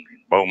Orange,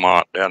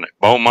 Beaumont, down at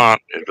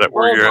Beaumont. Is that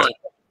where you're at?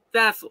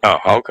 That's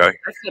okay.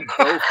 I said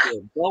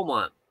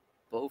Beaufort,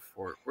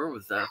 Beaufort. Where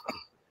was that from?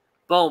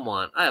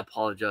 Beaumont. I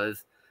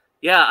apologize.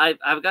 Yeah,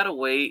 I've got to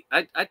wait.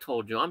 I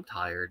told you I'm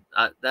tired.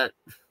 That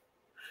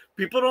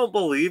people don't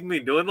believe me.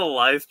 Doing the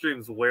live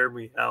streams wear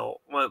me out.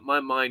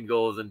 My mind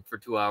goes in for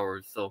 2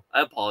 hours, so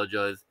I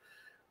apologize.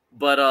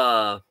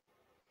 But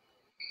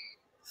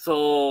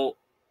so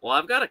well,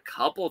 I've got a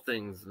couple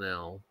things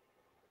now.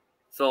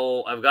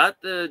 So I've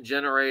got the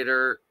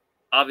generator.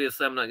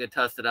 Obviously, I'm not gonna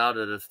test it out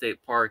at a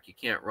state park. You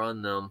can't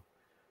run them.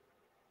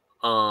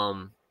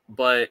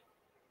 But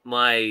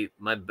my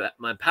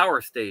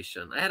power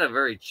station, I had a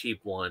very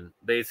cheap one.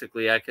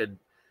 Basically, I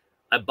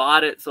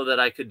bought it so that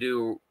I could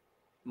do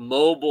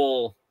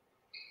mobile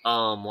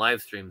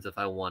live streams if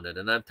I wanted,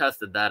 and I've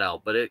tested that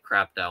out, but it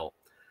crapped out.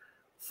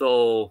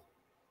 So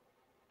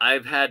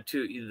I've had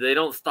to. They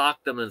don't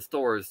stock them in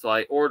stores, so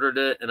I ordered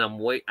it, and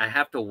I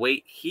have to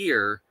wait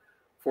here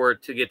for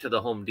it to get to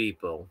the Home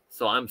Depot.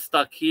 So I'm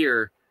stuck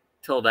here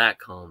till that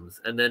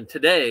comes. And then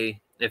today,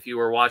 if you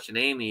were watching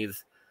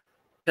Amy's,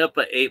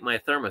 Pippa ate my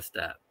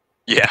thermostat.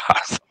 Yeah.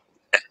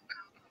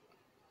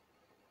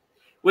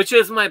 Which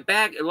is my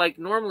back. Like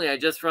normally I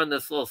just run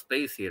this little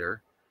space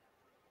heater,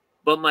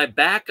 but my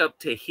backup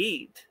to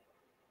heat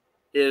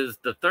is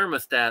the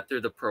thermostat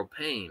through the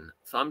propane.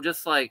 So I'm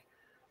just like,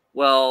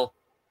 well,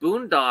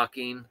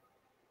 boondocking,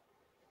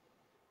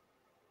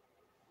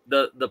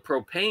 the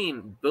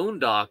propane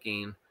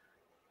boondocking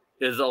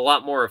is a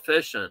lot more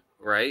efficient,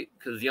 right?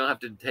 Because you don't have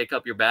to take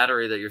up your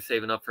battery that you're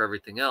saving up for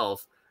everything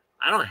else.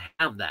 I don't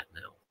have that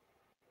now.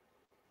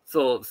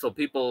 So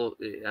people,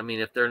 I mean,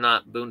 if they're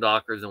not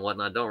boondockers and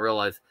whatnot, don't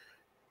realize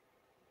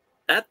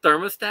that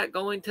thermostat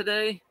going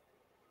today,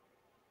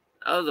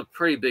 that was a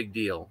pretty big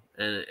deal.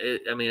 And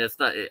I mean, it's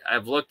not,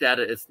 I've looked at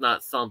it. It's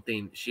not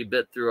something she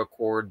bit through a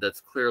cord that's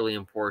clearly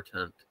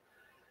important.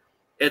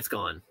 It's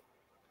gone.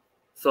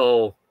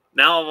 So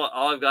now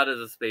all I've got is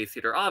a space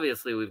heater.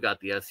 Obviously, we've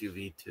got the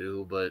SUV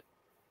too, but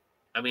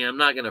I mean, I'm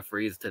not going to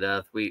freeze to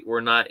death.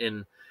 We're not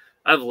in,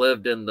 I've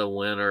lived in the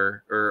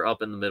winter or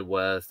up in the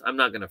Midwest. I'm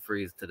not going to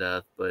freeze to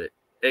death, but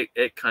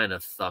it kind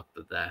of sucked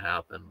that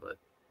happened. But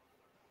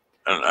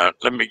And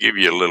let me give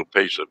you a little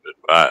piece of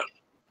advice.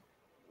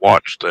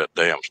 Watch that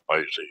damn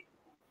space heater.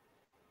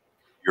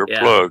 Your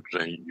plugs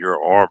in your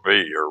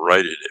RV are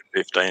rated at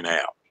 15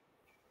 amps.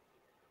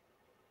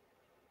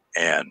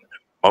 And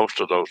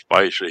most of those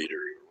space heaters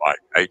are like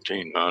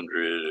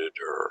 1800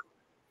 or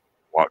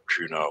what,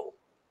 you know.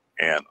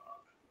 And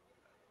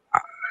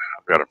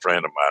I've got a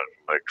friend of mine,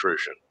 an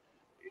electrician.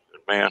 He said,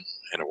 man,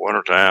 in the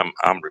wintertime,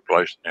 I'm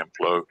replacing them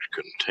plugs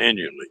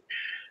continually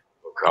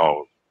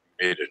because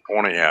you need a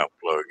 20 amp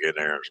plug in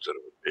there instead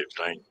of a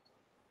 15.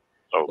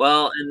 So,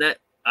 well, and that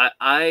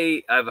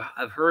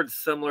I've heard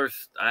similar.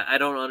 I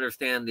don't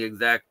understand the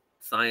exact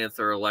science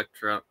or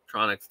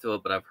electronics to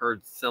it, but I've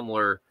heard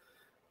similar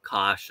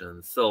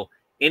cautions. So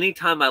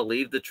anytime I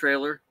leave the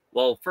trailer,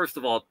 well, first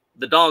of all,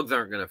 the dogs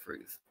aren't going to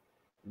freeze.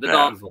 The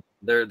dogs won't.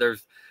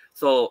 There's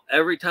so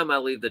every time I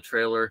leave the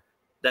trailer,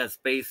 that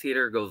space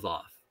heater goes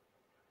off.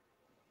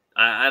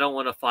 I don't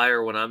want to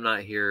fire when I'm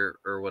not here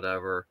or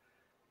whatever.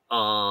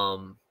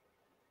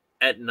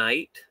 At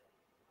night,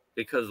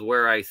 because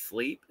where I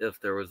sleep, if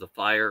there was a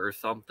fire or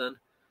something,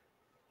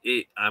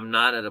 I'm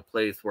not at a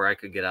place where I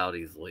could get out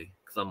easily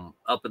because I'm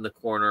up in the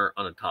corner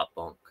on a top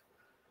bunk.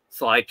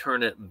 So I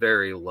turn it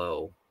very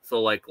low.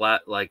 So like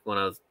when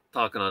I was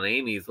talking on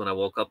Amy's, when I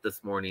woke up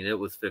this morning, it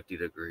was 50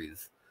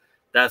 degrees.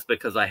 That's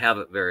because I have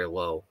it very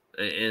low,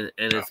 and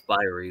it's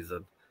by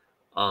reason.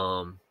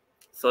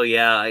 So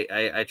yeah,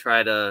 I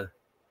try to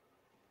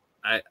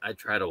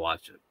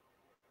watch it,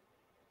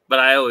 but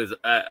I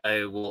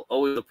will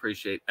always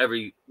appreciate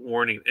every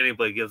warning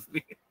anybody gives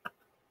me.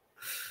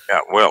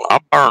 yeah, well, I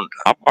burned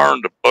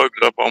the plugs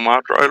up on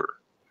my trailer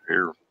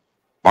here,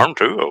 burned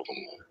 2 of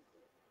them,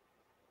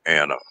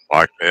 and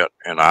like that,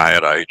 and I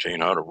had a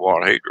 1800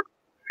 watt heater,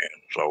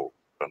 and so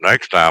the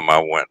next time I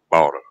went and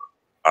bought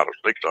about a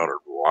 600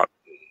 watt,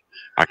 and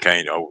I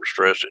can't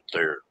overstress it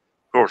there.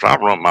 Of course, I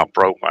run my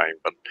propane,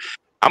 but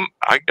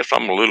I guess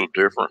I'm a little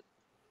different.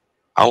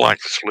 I like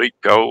to sleep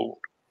cold,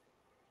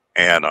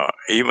 and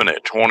even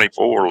at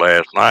 24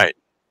 last night,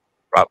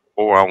 right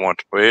before I went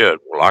to bed,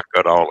 well, I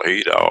cut all the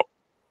heat off,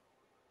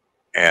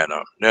 and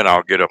then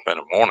I'll get up in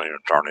the morning and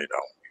turn it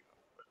on.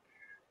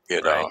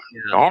 Right.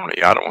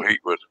 Normally I don't heat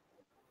with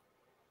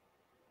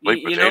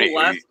sleep with any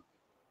heat.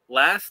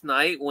 Last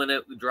night when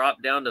it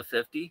dropped down to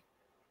 50,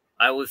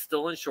 I was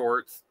still in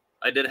shorts.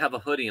 I did have a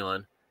hoodie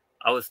on.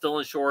 I was still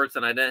in shorts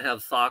and I didn't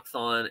have socks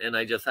on, and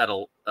I just had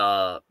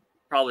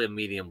probably a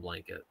medium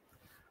blanket.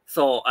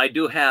 So I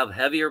do have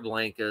heavier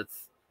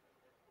blankets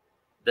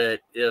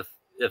that if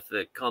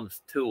it comes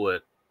to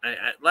it,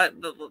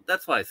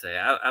 that's why I say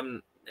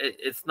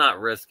it's not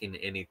risking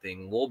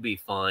anything. We'll be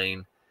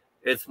fine.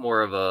 It's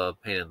more of a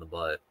pain in the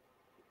butt.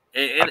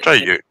 I'll tell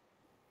you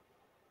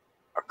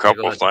a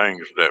couple of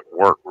things that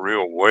work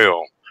real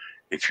well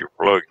if you're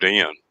plugged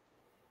in.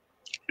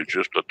 It's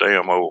just a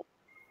damn old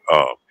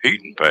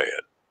heating pad.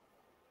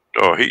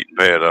 Throw a heating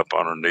pad up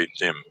underneath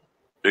them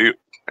deals,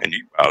 and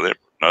you buy them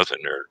for nothing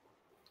there.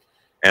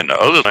 And the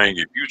other thing,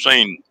 if you've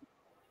seen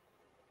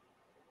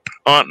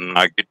hunting,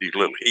 I get these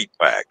little heat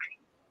packs,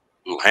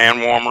 little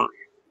hand warmers.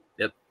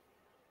 Yep.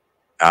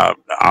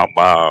 I'll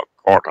buy a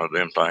carton of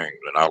them things,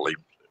 and I'll leave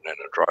them in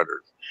the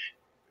trailer.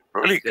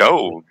 Really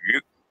cold,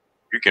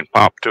 you can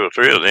pop 2 or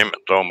 3 of them and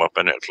throw them up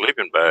in that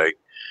sleeping bag.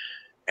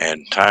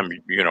 And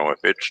if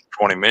it's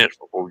 20 minutes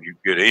before you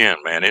get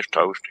in, man, it's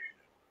toasty.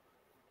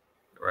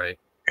 Right.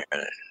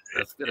 And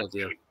that's a good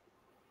idea.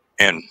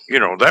 And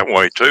that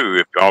way too,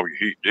 if all your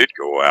heat did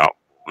go out,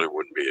 there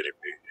wouldn't be any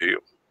big deal.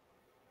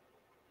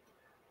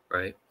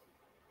 Right.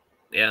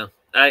 Yeah.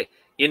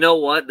 You know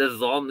what? This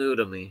is all new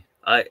to me.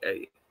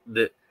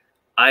 When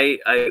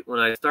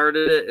I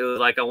started it, it was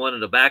like I wanted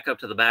to back up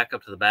to the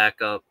backup to the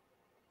backup.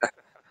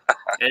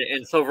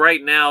 and so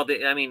right now,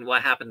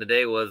 what happened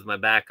today was my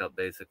backup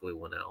basically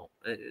went out.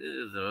 It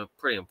is a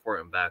pretty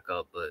important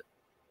backup, but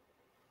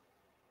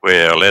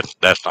well,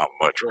 that's not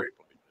much.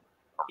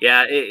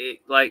 Yeah,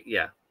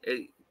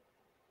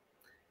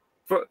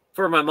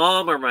 for my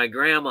mom or my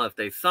grandma, if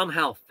they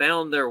somehow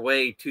found their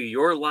way to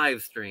your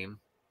live stream,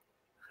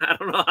 I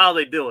don't know how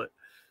they do it.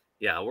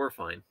 Yeah, we're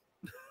fine.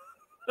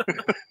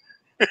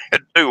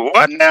 Do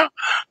what now?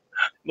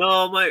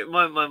 No, my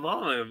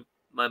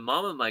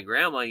mom and my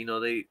grandma,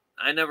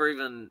 I never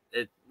even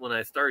when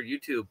I started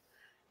YouTube,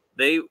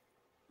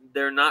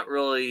 they're not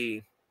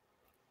really,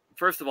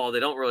 first of all, they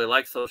don't really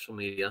like social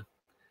media,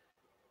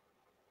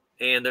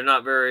 and they're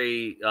not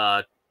very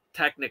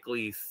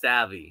technically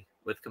savvy.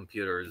 with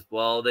computers.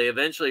 Well, they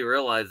eventually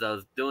realized I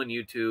was doing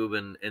YouTube,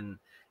 and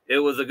it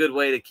was a good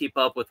way to keep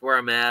up with where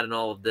I'm at and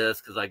all of this,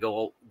 because I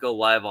go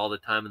live all the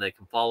time and they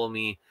can follow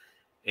me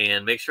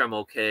and make sure I'm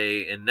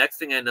okay. And next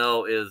thing I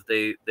know is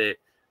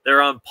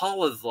they're on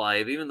Paula's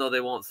live, even though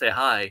they won't say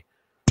hi.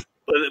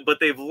 But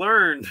they've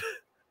learned,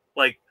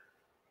 like,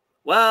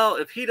 well,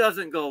 if he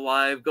doesn't go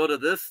live, go to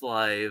this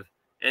live.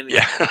 And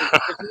Yeah.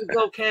 if he's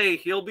okay,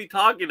 he'll be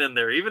talking in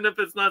there, even if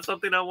it's not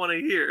something I want to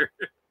hear.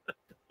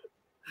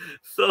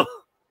 So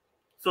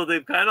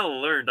they've kind of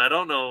learned. I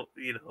don't know,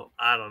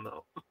 I don't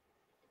know.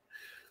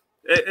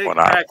 It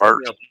cracks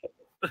me up.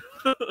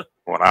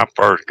 When I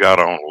first got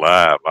on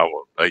live, I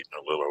was dating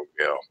a little old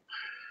gal,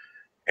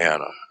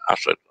 and I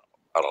said,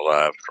 "Got a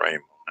live stream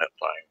on that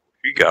thing."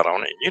 She got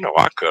on it.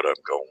 I cut up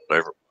going with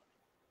everybody,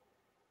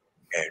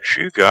 and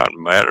she got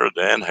madder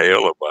than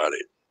hell about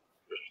it.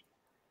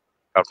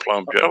 Got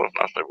plumb jealous.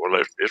 And I said, "Well,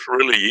 it's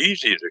really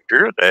easy to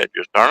cure that.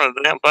 Just turn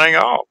the damn thing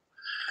off."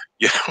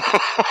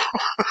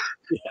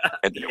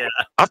 And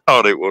I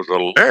thought it was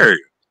hilarious.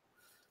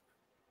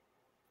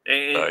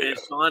 And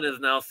Sean is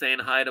now saying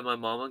hi to my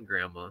mom and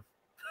grandma.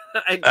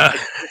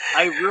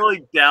 I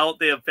really doubt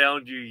they have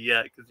found you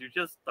yet, because you're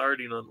just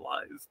starting on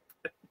lives.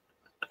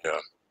 Yeah.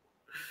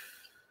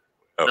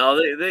 No,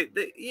 they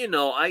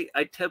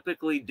I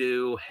typically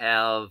do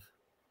have.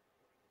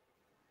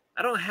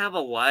 I don't have a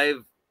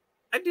live.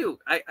 I do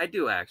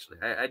actually.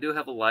 I do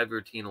have a live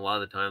routine a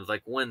lot of the times,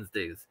 like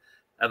Wednesdays.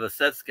 I have a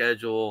set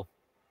schedule.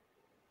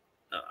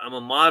 I'm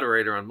a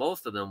moderator on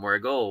most of them, where I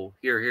go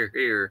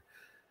here,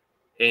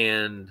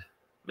 and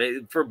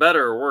maybe, for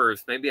better or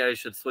worse, maybe I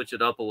should switch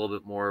it up a little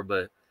bit more.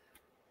 But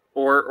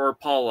or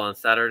Paula on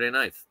Saturday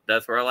nights.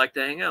 That's where I like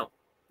to hang out,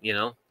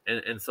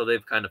 and so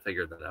they've kind of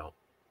figured that out.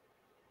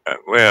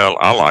 Well,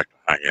 I like to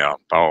hang out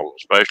and talk,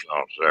 especially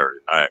on Saturday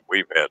night.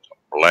 We've had some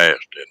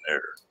blast in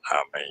there.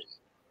 I mean,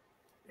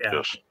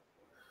 just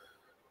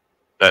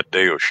that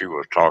deal she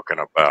was talking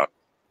about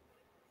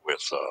with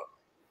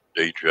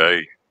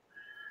DJ.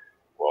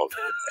 Well,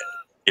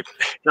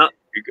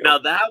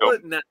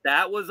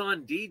 that was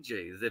on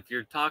DJs. If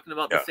you're talking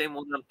about the same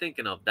one I'm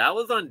thinking of, that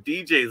was on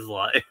DJ's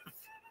live.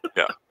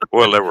 Yeah.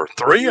 Well, there were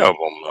 3 of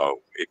them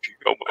though. If you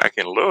go back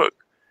and look,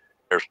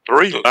 there's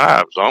 3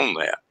 lives on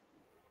that.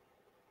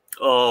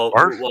 Oh,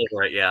 well,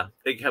 right, yeah.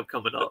 They kept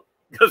coming up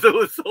because it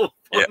was so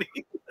funny.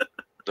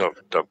 Yeah.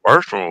 The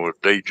first one was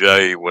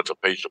DJ with a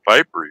piece of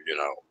paper,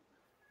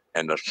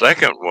 and the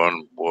second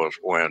one was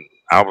when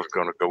I was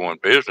going to go in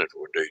business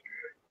with DJ.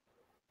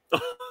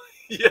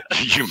 Yeah.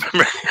 You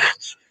remember?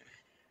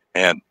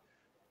 And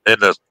then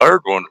the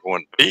third one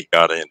when V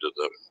got into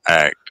the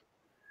act,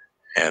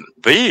 and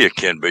V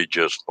can be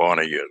just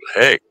funny as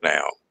heck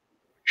now.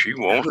 She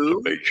wants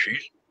to be.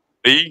 She's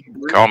V.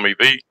 Call me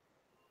V.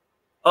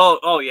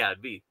 Oh yeah,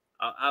 V.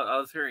 I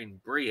was hearing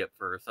Bree at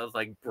first. I was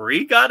like,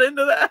 Bree got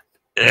into that?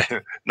 Yeah.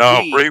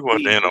 No, Bree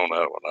wasn't in on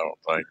that one, I don't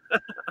think.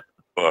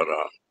 But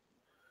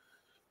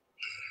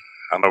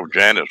I know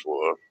Janice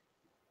was.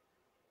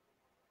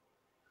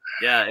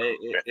 Yeah,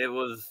 it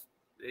was.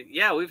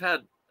 Yeah, we've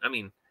had. I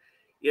mean,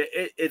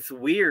 it's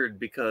weird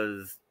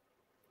because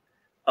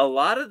a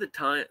lot of the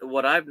time,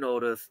 what I've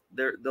noticed,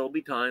 there'll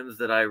be times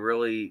that I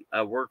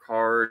work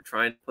hard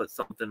trying to put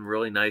something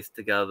really nice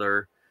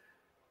together,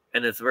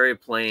 and it's very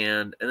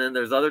planned. And then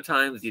there's other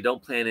times you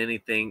don't plan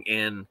anything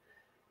and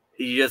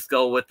you just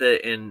go with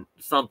it, and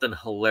something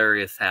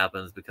hilarious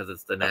happens because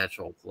it's the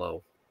natural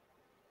flow.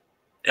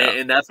 Yeah.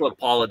 And that's what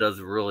Paula does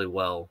really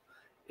well.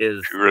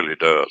 She really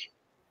does.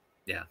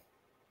 Yeah.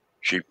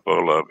 She's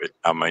full of it.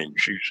 I mean,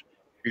 she's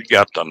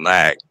got the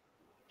knack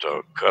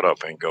to cut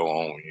up and go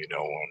on,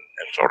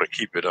 and sort of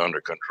keep it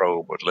under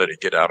control, but let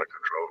it get out of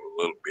control a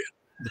little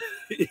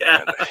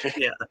bit.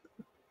 Yeah.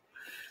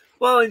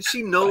 Well, and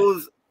she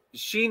knows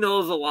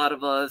a lot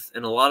of us,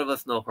 and a lot of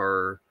us know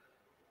her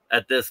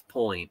at this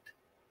point.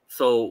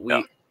 So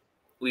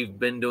we've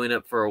been doing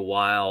it for a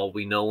while.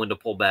 We know when to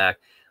pull back.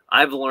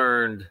 I've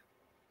learned,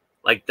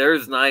 like,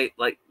 there's night,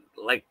 like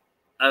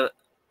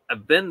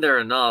I've been there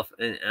enough,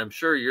 and I'm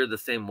sure you're the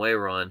same way,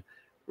 Ron,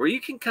 where you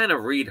can kind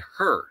of read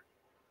her.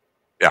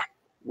 Yeah.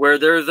 Where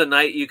there's a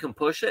night you can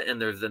push it,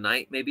 and there's a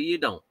night maybe you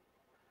don't.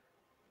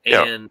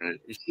 And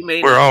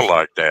we're all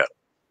like that.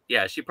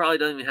 Yeah, she probably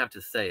doesn't even have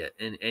to say it,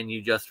 and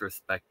you just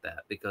respect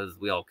that because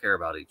we all care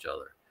about each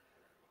other.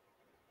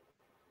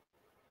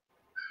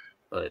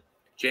 But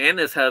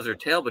Janice has her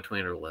tail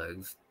between her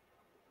legs.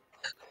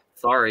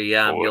 Sorry,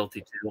 I'm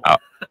guilty too.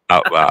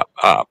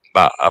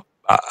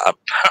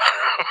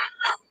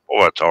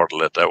 Boy, it's hard to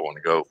let that one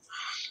go.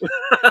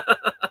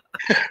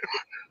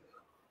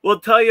 Well,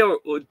 tell you,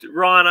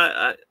 Ron,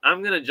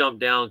 I'm going to jump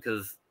down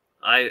because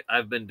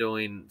I've been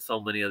doing so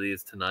many of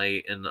these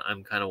tonight, and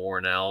I'm kind of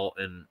worn out,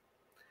 and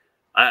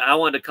I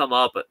wanted to come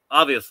up, but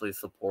obviously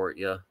support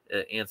you,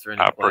 answer any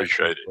questions. I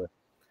appreciate it.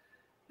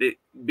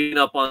 Being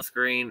up on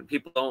screen,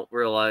 people don't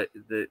realize,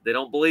 they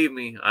don't believe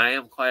me. I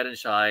am quiet and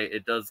shy.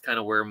 It does kind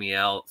of wear me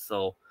out,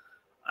 so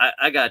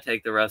I got to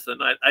take the rest of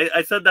the night.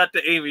 I said that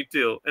to Amy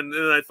too, and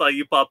then I saw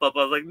you pop up.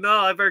 I was like,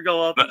 no, I better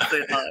go up and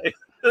say hi.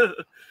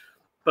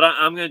 But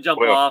I'm going to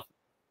jump off.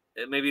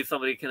 Maybe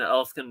somebody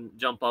else can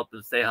jump up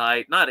and say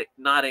hi.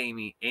 Not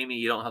Amy. Amy,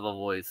 you don't have a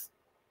voice.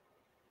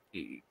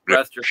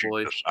 Rest your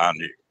voice. I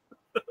knew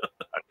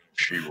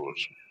she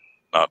was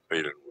not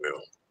feeling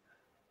well.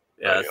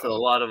 Yeah, so a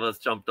lot of us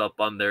jumped up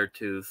on there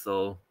too.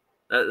 So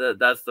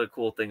that's the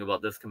cool thing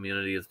about this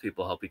community is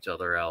people help each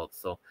other out.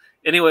 So,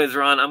 anyways,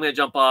 Ron, I'm going to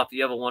jump off.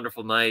 You have a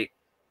wonderful night.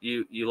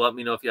 You let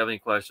me know if you have any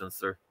questions,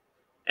 sir.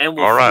 And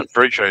we'll all right,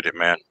 appreciate it,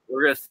 man.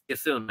 We're going to see you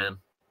soon, man.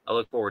 I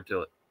look forward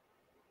to it.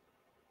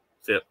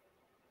 See ya.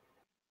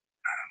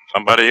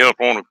 Somebody else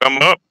want to come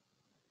up?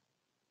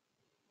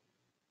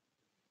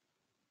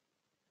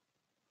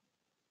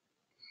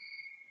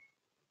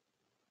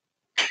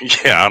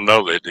 Yeah, I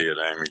know they did,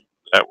 Amy.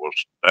 That was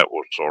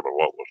sort of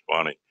what was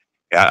funny.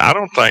 I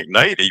don't think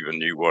Nate even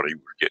knew what he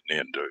was getting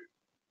into.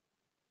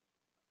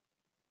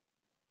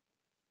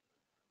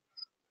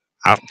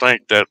 I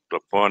think that's the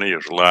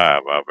funniest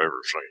live I've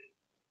ever seen.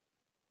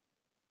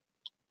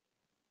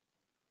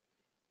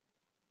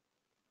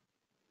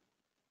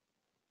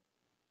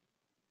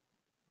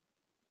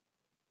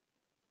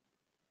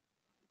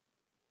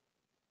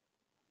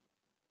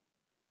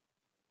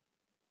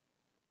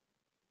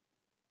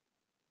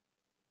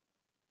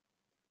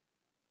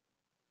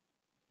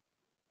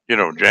 You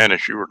know,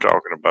 Janice, you were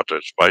talking about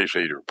that space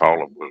heater.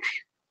 Paula was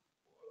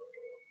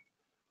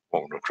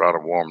wanting to try to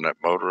warm that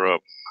motor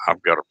up.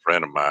 I've got a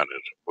friend of mine that's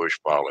a bush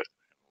pilot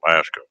in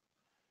Alaska,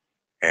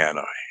 and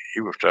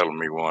he was telling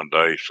me one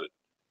day, said,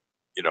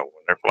 you know,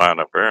 when they're flying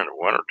up there in the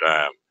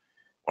wintertime,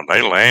 when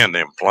they land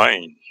them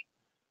planes,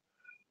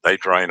 they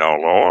drain all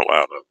the oil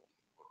out of them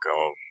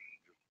because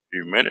in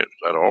a few minutes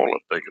that oil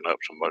is taking up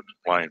so much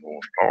the plane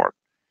won't start.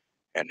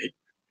 And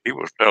he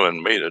was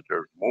telling me that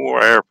there's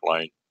more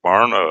airplanes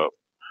burn up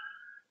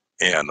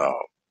in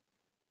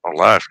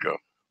Alaska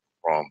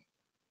from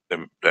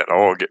them, that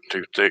oil getting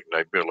too thick.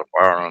 They build a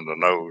fire on the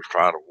nose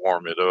trying to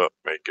warm it up.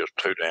 It gets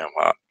too damn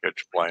hot,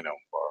 gets the plane on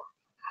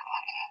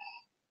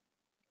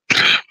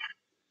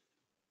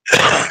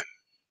fire.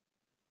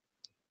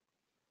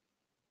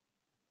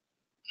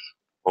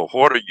 Well,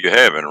 what are you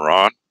having,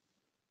 Ron?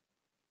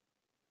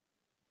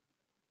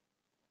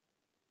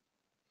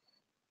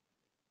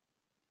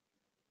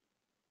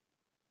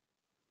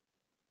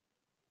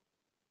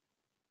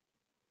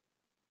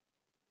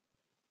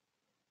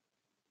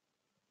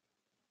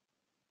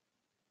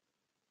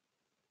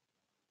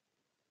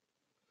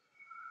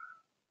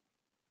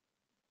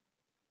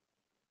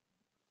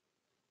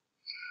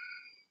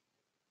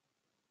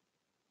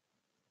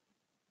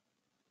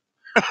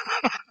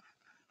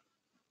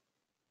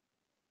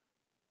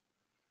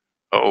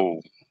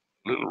 Oh,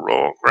 little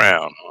Royal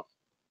Crown, huh?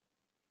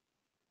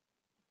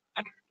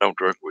 I don't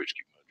drink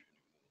whiskey much.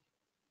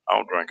 I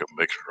don't drink a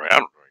mixed drink. I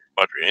don't drink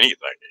much of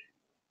anything.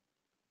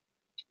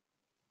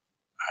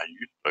 I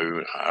used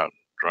to. I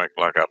drank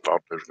like I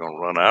thought they was going to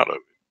run out of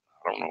it.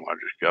 I don't know. I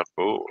just got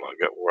full. I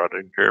got where I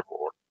didn't care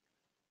for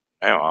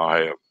it. Now I'll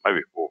have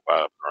maybe 4 or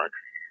 5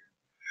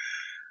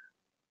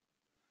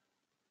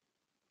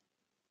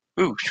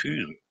 drinks. Ooh,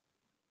 excuse me.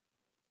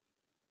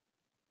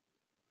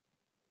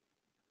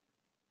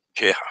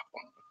 Yeah.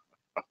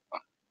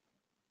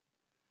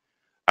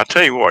 I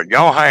tell you what,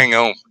 y'all hang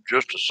on for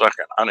just a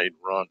second. I need to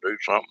run do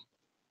something,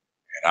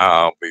 and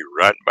I'll be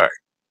right back.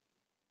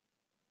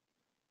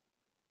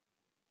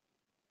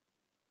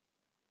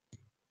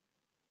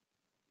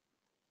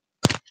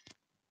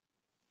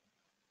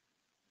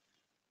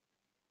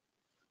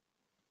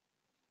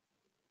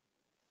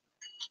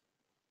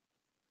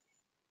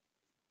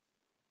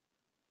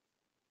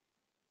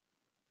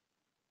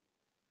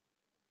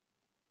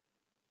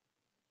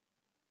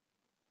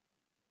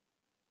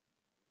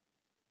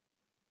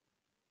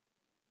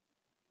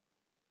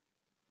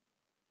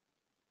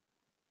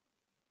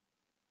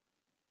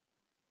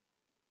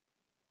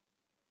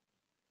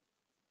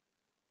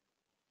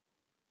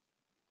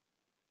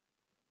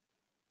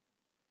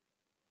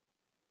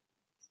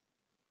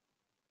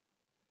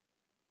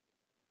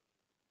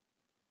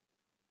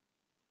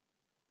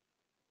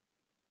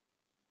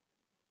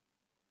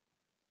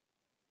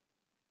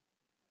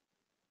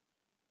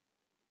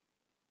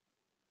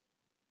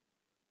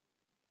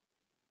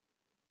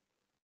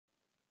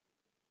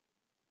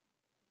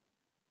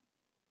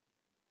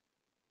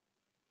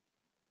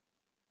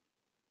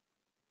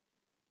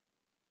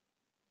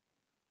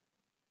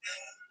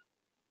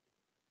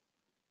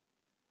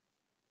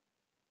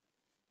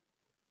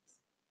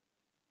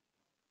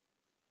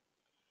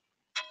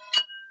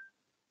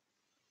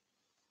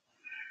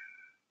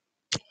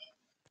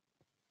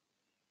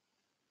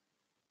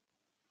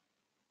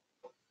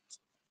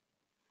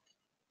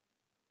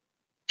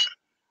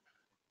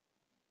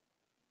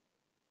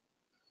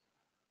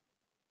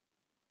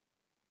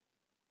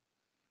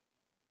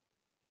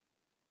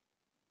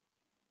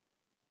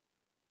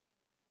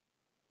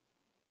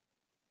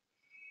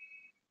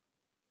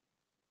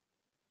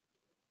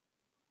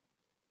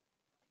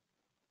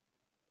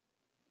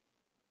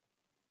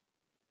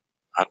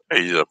 I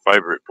tell you the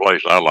favorite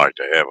place I like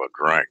to have a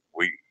drink.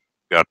 We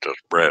got this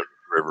Brazos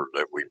River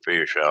that we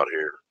fish out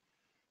here.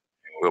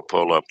 And we'll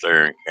pull up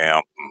there and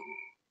camp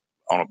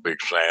on a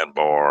big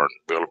sandbar and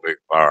build a big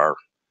fire.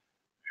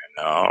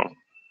 And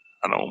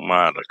I don't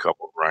mind a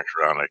couple of drinks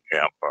around that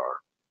campfire.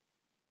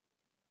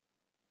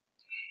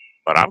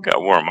 But I've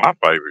got one of my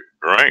favorite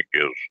drink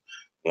is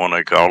one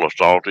they call a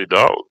salty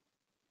dog.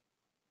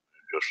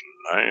 Just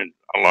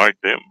I like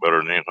them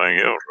better than anything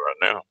else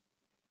right now.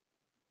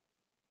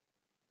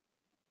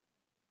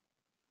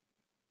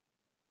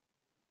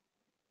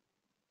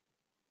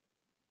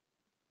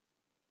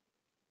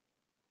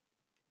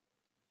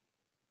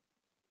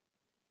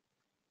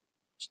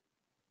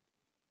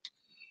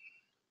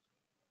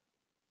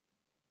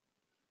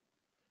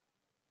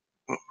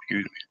 Oh,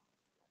 excuse me.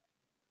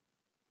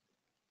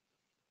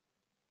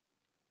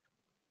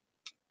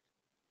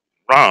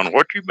 Ron,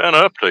 what you been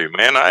up to,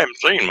 man? I haven't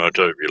seen much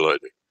of you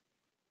lately.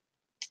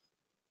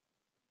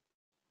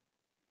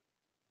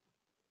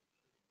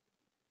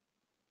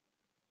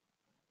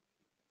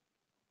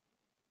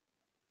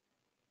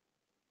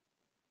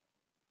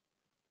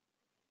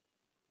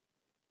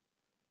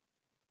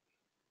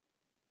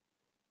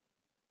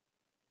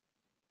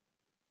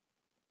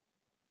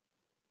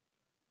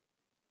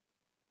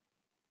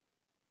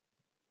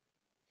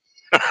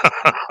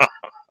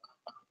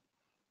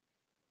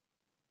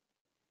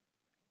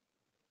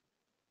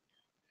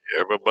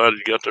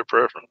 Everybody's got their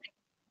preference.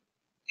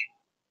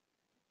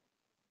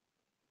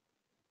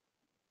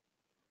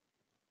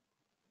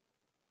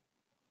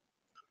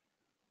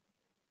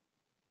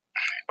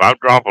 If I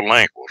drop a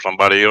link, will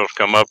somebody else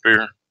come up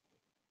here?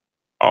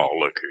 Oh,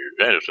 look here.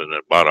 That's in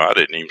the bottom. I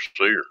didn't even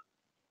see her.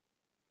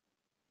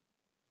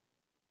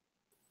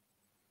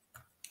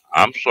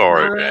 I'm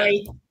sorry,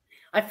 man.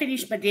 I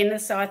finished my dinner,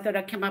 so I thought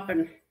I'd come up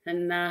and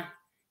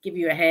give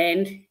you a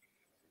hand.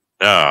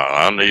 No,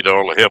 I need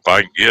all the help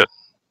I can get.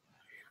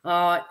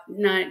 No,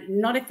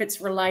 not if it's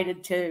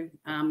related to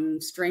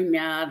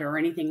StreamYard or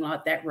anything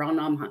like that, Ron.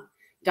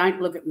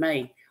 Don't look at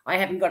me. I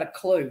haven't got a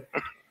clue.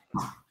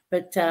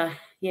 But,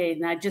 yeah,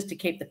 no, just to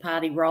keep the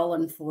party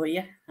rolling for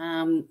you.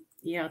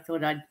 Yeah, I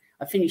thought I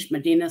finished my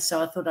dinner,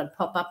 so I thought I'd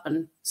pop up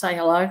and say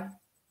hello.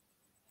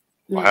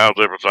 Well,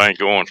 how's everything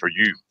going for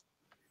you?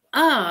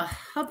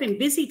 I've been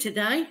busy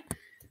today.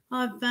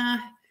 I've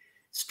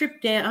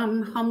stripped out.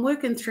 I'm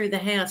working through the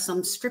house.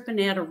 I'm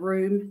stripping out a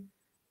room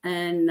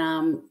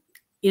and,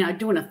 you know,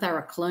 doing a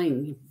thorough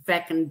clean,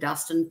 vacuum,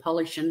 dusting,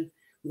 polishing,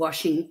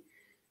 washing,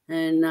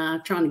 and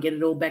trying to get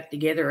it all back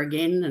together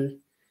again.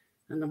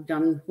 And I've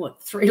done,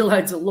 3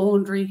 loads of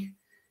laundry,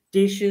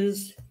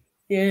 dishes.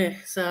 Yeah,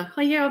 so,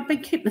 yeah, I've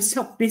been keeping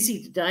myself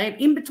busy today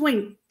in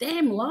between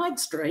damn live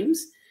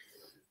streams.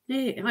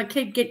 Yeah, I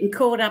keep getting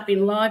caught up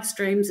in live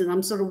streams and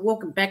I'm sort of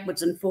walking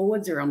backwards and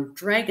forwards, or I'm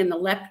dragging the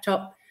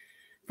laptop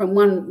from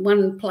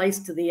one place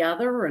to the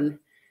other, and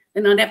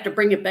then I'd have to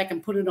bring it back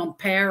and put it on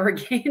power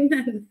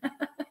again.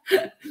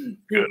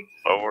 Good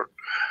Lord.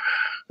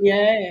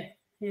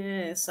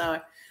 Yeah.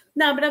 So,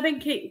 no, but I've been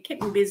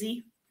keeping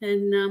busy,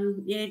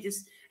 and yeah,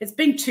 just it's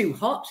been too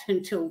hot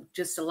until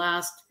just the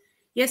last.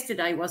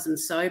 Yesterday wasn't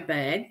so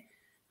bad,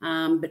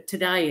 but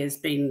today has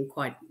been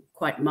quite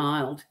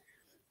mild.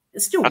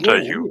 It's still warm,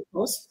 of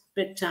course,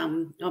 but I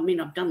mean,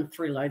 I've done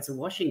 3 loads of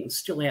washing. It's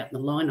still out in the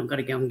line. I've got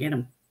to go and get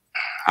them.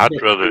 I'd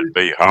rather it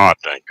be hot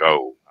than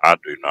cold. I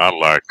do not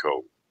like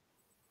cold.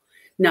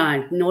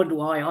 No, nor do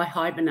I. I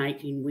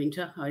hibernate in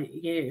winter.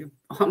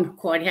 I'm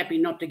quite happy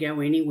not to go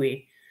anywhere.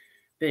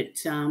 But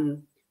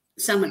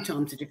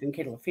summertime's a different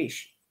kettle of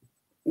fish.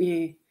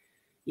 Yeah,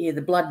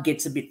 the blood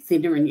gets a bit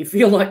thinner and you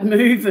feel like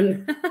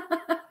moving.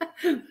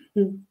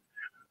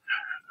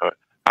 I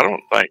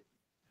don't think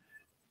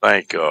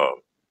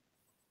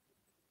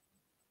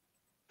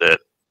that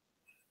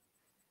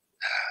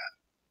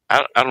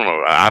I don't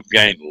know. I've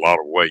gained a lot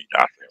of weight.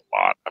 I feel a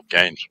lot. I've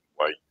gained some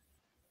weight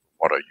from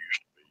what I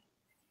used to be,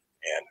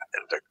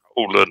 and the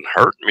cold doesn't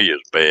hurt me as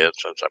bad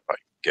since I've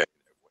gained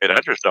that weight.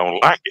 I just don't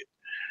like it.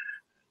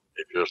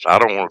 It just I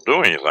don't want to do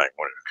anything when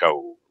it's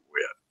cold or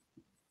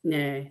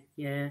wet.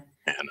 Yeah.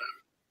 And,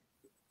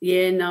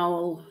 yeah,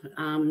 no.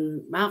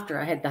 After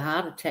I had the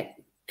heart attack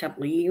a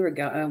couple of years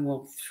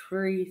ago,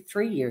 three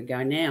years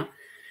ago now,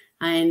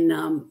 and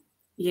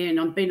yeah, and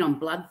I've been on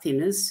blood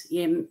thinners.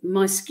 Yeah,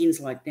 my skin's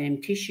like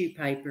damn tissue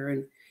paper,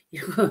 and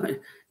you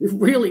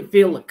really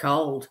feel the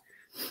cold.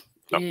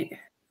 Yeah.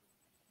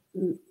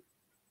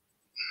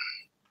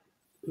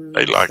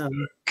 They like.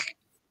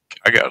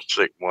 I got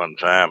sick one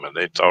time, and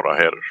they thought I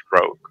had a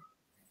stroke,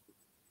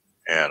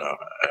 and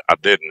I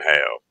didn't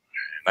have.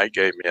 And they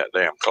gave me that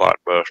damn clot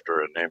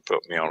buster, and then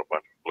put me on a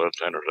bunch of blood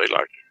thinners. They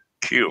like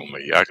to kill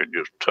me. I could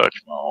just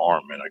touch my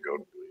arm, and I go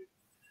to sleep.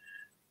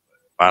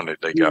 Finally,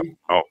 they got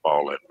off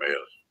all that mess.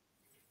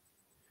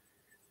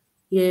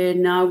 Yeah,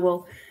 no,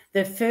 well,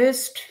 the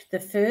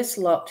first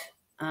lot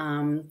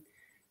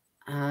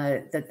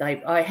that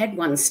I had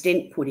one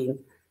stent put in,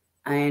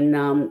 and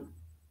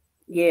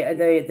yeah,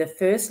 the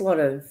first lot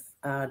of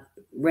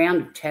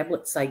round of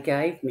tablets they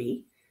gave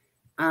me,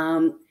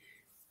 I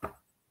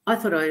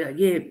thought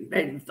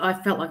I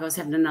felt like I was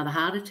having another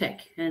heart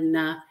attack, and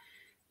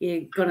yeah,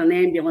 got an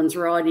ambulance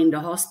ride into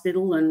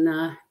hospital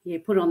and yeah,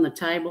 put on the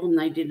table, and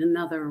they did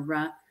another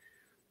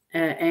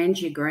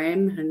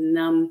angiogram, and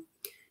no,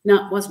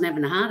 it wasn't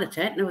having a heart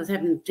attack. No, it was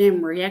having a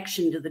damn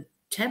reaction to the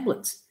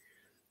tablets.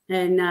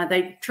 And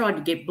they tried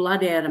to get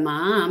blood out of my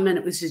arm, and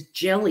it was just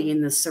jelly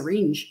in the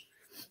syringe.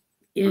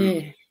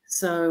 Yeah.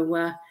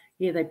 So,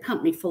 yeah, they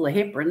pumped me full of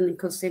heparin,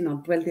 because then I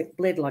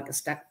bled like a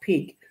stuck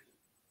pig.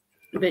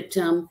 But,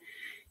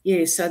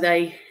 yeah, so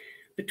they,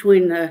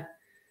 between the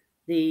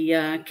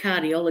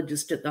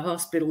cardiologist at the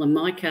hospital and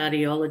my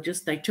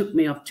cardiologist, they took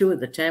me off 2 of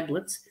the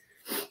tablets.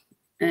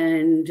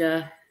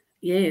 And,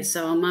 yeah,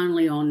 so I'm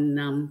only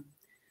on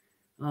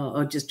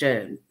just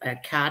a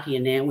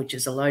Cardia now, which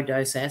is a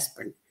low-dose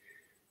aspirin.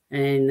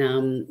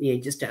 And, yeah,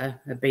 just a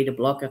beta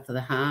blocker for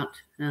the heart,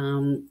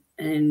 and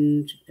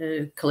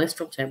a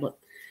cholesterol tablet.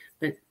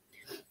 But,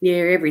 yeah,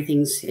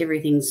 everything's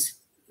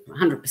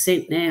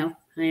 100% now.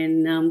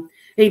 And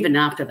even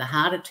after the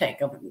heart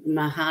attack,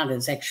 my heart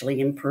has actually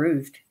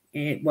improved.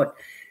 Yeah,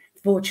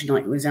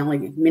 fortunately, it was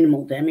only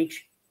minimal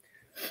damage.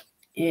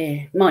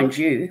 Yeah, mind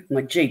you,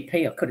 my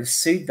GP, I could have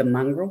sued the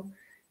mongrel.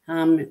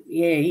 Yeah,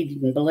 he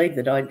didn't believe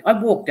that I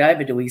walked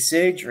over to his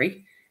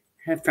surgery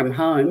from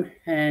home,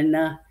 and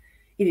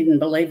he didn't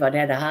believe I'd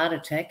had a heart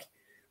attack.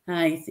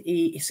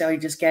 So he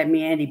just gave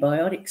me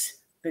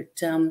antibiotics.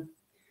 But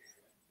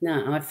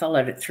no, I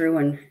followed it through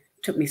and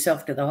took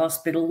myself to the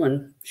hospital,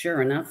 and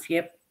sure enough,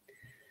 yep.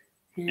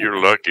 Yeah.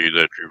 You're lucky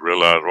that you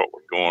realized what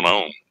was going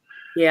on.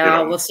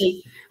 Yeah, well,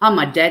 see, on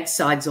my dad's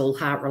side's all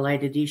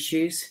heart-related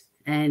issues,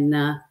 and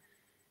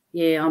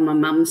yeah, on my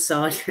mum's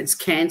side, it's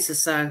cancer.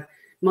 So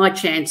my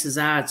chances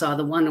are it's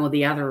either one or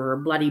the other, or a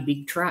bloody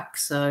big truck.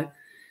 So,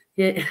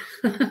 yeah.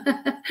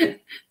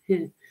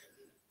 Yeah.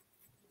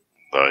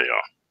 They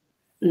are.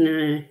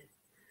 No.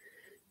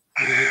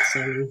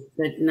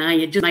 But no,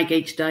 you just make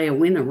each day a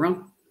winner,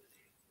 Ron.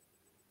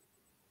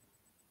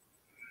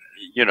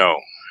 You know,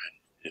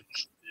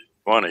 it's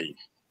funny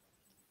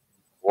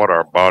what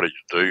our bodies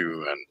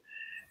do, and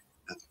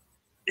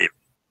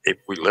if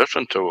we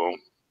listen to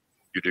them,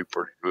 you do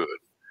pretty good.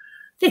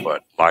 Yeah.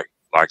 But like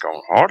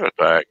on heart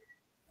attack,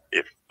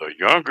 if the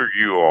younger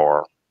you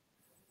are,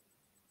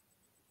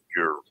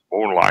 you're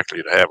more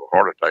likely to have a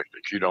heart attack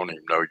that you don't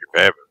even know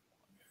you're having.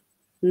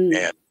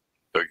 And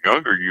the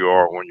younger you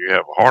are when you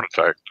have a heart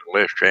attack, the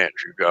less chance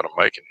you've got of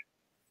making it.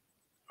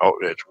 Oh,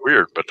 it's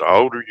weird, but the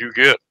older you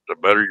get, the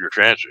better your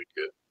chances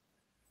get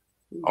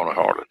on a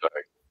heart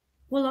attack.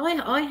 Well,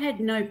 I had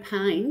no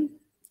pain.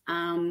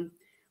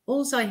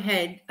 All I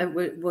had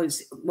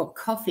was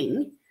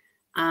coughing,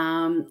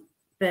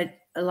 but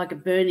like a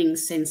burning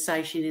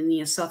sensation in the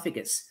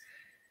esophagus,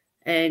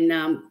 and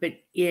but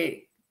yeah,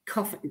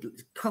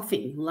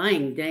 coughing,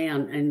 laying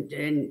down,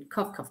 and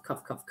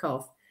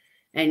cough,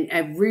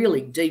 and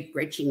really deep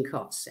retching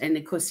coughs, and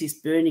of course this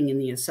burning in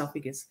the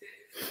esophagus.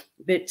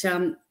 But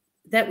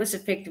that was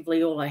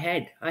effectively all I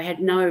had. I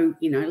had no,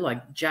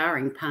 like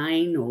jarring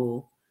pain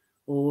or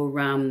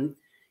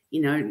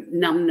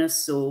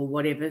numbness or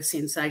whatever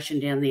sensation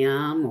down the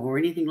arm or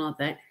anything like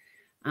that.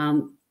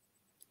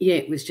 Yeah,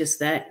 it was just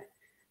that.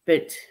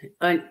 But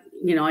I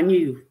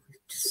knew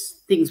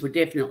things were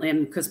definitely,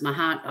 because my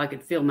heart, I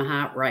could feel my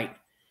heart rate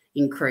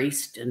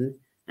increased and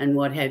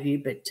what have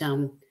you. But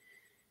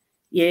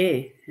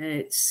yeah,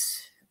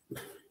 it's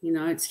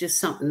it's just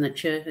something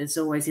that is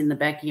always in the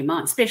back of your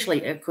mind,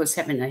 especially of course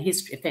having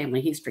a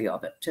family history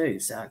of it too.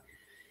 So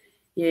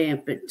yeah,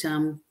 but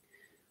I'd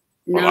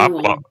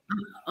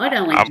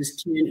only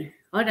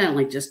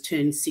just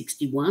turned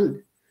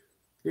 61,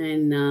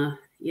 and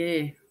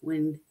yeah,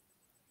 when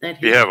that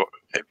hit.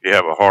 If you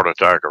have a heart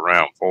attack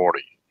around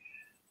 40,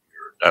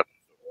 that's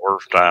the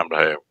worst time to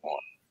have one.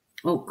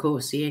 Oh, of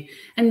course, yeah.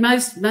 And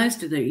most of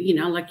the,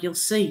 like you'll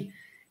see,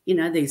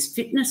 these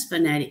fitness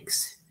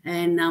fanatics,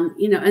 and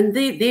and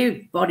their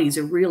bodies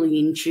are really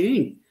in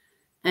tune,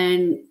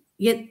 and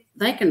yet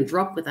they can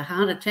drop with a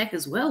heart attack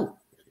as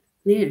well.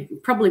 Yeah,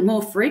 probably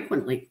more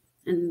frequently.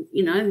 And,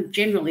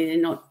 generally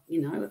they're not,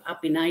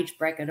 up in age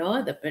bracket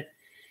either, but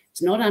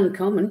it's not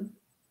uncommon.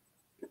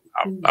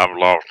 I've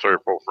lost 3 or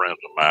 4 friends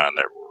of mine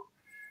that were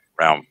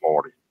around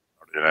 40.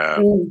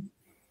 And,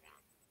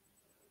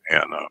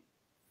 and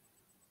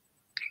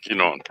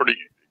pretty,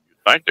 you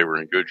think they were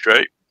in good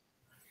shape.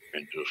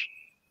 And just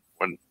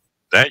when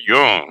that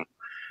young,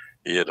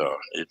 you don't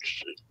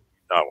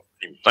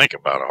even think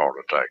about a heart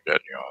attack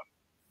that young.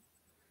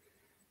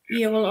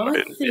 Yeah, well,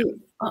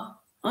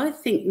 I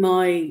think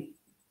my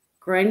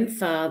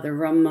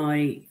grandfather on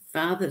my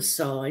father's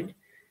side,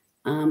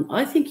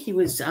 I think he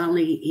was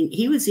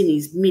in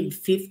his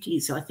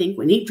mid-50s, I think,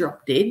 when he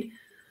dropped dead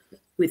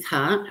with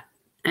heart.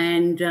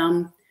 And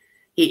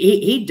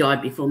he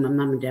died before my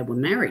mum and dad were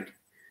married.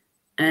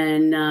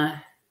 And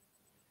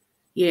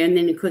yeah, and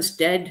then of course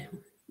dad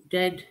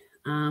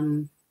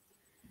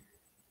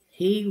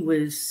he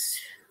was,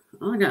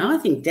 I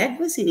think dad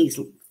was in his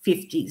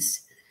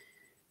 50s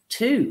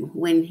too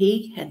when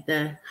he had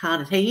the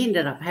heart attack. He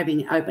ended up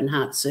having open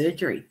heart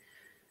surgery,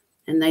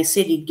 and they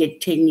said he'd get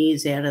 10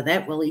 years out of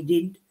that. Well, he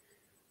did.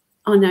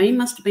 Oh, no, he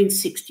must have been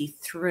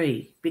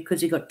 63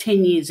 because he got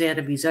 10 years out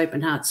of his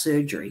open heart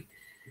surgery.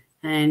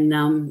 And,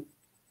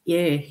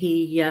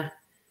 yeah,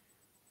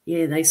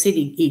 yeah, they said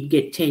he'd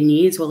get 10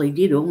 years. Well, he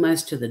did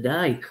almost to the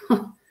day.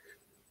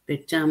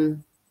 But,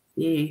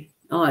 yeah.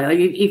 Oh,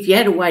 if you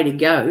had a way to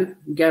go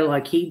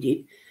like he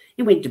did,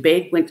 he went to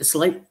bed, went to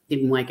sleep,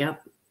 didn't wake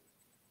up.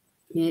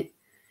 Yeah,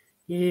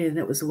 yeah,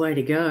 that was the way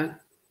to go.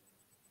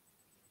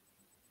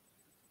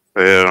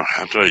 Well,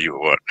 I'll tell you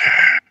what,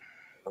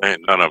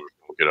 ain't none of us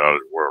gonna get out of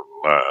the world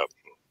alive.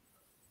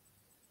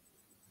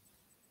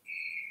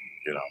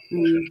 You know,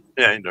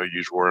 yeah, ain't no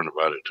use worrying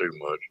about it too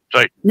much.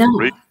 Take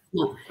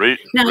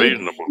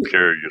reasonable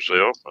care of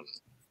yourself, and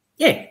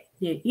yeah,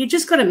 you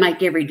just got to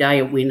make every day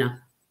a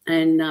winner,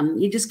 and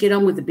you just get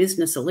on with the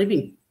business of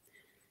living.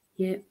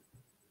 Yeah.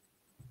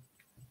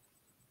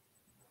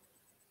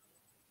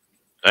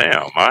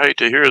 Damn, I hate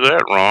to hear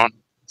that, Ron.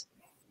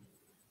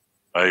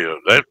 Hey,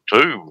 that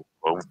too.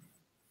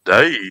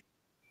 Dave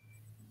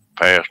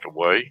passed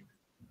away,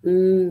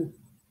 Mm.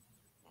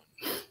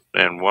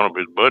 and one of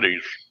his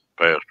buddies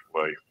passed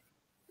away.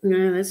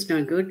 No, that's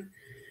no good.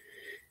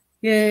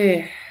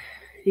 Yeah,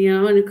 you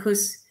know, and of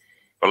course.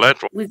 Well,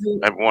 that's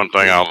one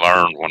thing I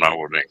learned when I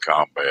was in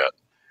combat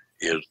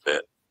is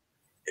that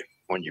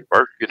when you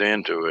first get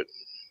into it,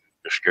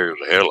 it scares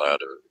the hell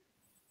out of it,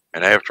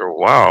 and after a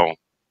while,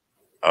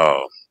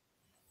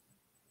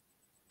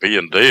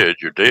 being dead,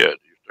 you're dead.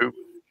 You're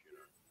stupid.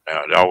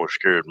 Now, it always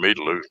scared me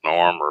to lose an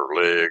arm or a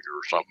leg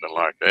or something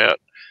like that,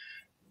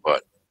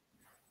 but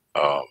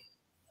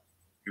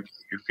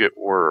you get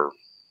where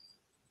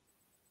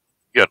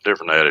you got a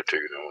different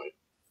attitude on it.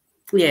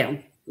 Yeah,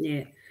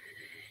 yeah.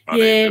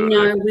 Yeah,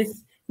 no,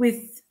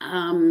 with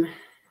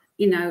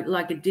you know,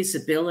 like a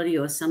disability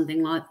or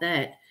something like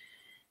that,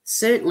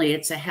 certainly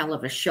it's a hell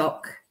of a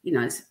shock, you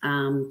know,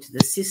 to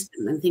the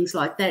system and things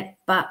like that.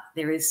 But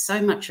there is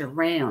so much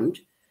around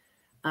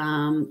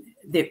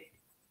that,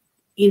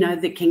 you know,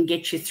 that can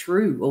get you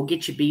through or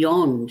get you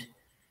beyond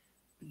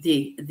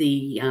the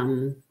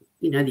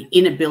you know, the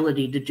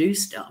inability to do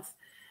stuff.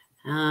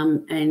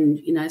 And,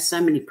 you know,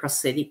 so many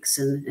prosthetics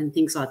and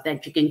things like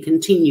that, you can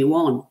continue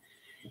on,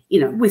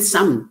 you know, with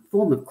some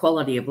form of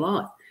quality of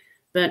life.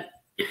 But,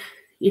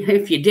 you know,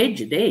 if you're dead,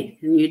 you're dead.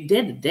 And you're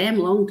dead a damn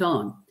long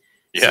time.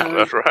 Yeah, so,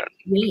 that's right.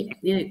 Yeah,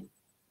 yeah.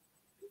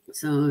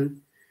 So,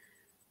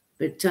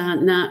 but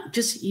no,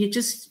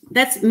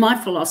 that's my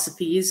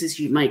philosophy is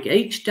you make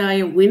each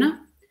day a winner,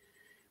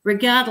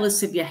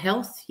 regardless of your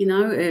health, you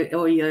know,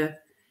 or you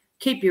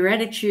keep your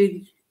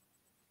attitude,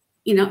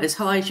 you know, as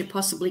high as you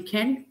possibly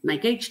can.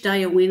 Make each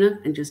day a winner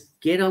and just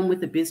get on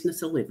with the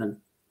business of living.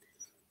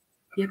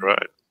 Yep. That's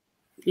right.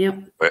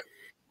 Yep. Well,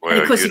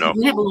 and of course, you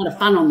can have a lot of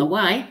fun on the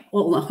way.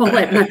 All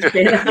that much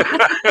better.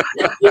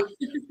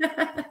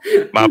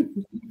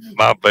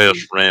 my best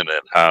friend in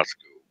high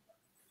school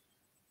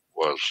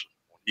was,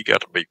 when he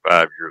got to be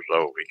 5 years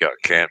old, he got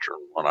cancer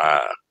in one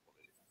eye.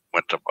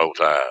 Went to both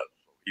eyes.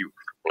 He was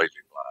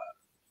completely blind.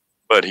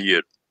 But he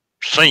had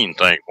seen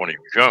things when he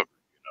was younger,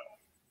 you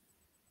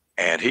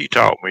know. And he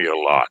taught me a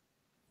lot.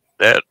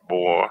 That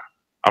boy,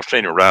 I've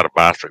seen him ride a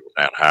bicycle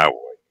down the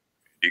highway.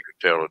 You could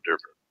tell the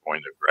difference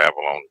between the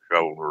gravel on the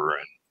shoulder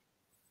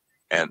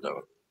and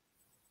the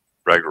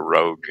regular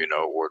road, you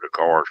know, where the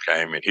cars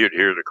came, and he'd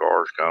hear the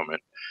cars coming.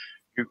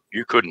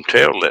 You couldn't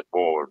tell that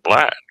boy was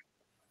blind.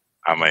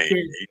 I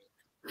mean,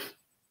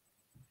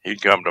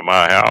 he'd come to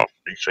my house.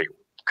 He'd say,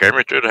 "Carry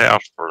me to the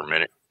house for a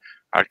minute."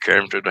 I'd carry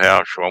him to the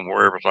house, show him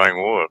where everything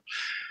was,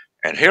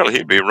 and hell,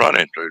 he'd be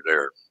running through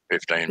there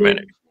 15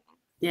 minutes.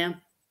 Yeah.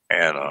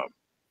 And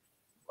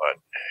but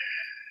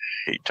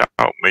he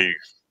taught me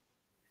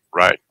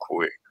right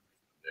quick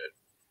that,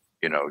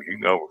 you know, you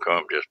can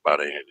overcome just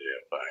about any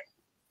damn thing.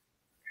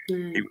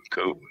 He was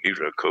cool. He was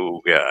a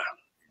cool guy.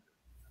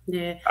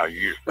 Yeah.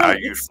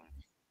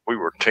 We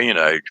were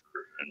teenagers,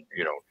 and,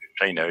 you know,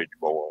 teenage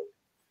boys,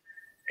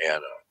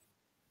 and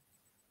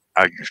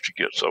I used to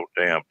get so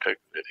damn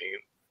tickled at him.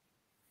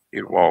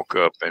 He'd walk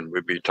up and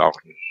we'd be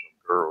talking to some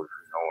girls,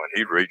 you know, and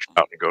he'd reach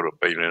out and go to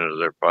feeling into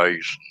their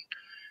face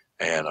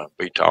and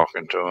be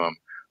talking to them.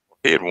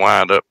 He'd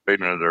wind up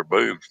feeling into their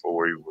boobs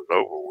before he was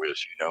over with,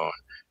 you know.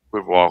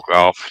 We'd walk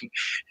off and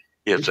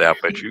he'd say, "I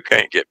bet you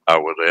can't get by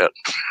with that."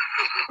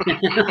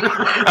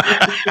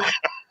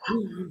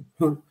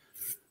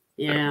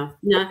 Yeah.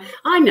 No,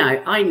 I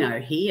know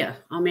here.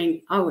 I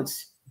mean, I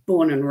was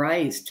born and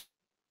raised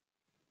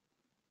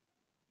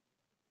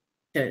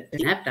to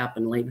snapped up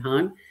and leave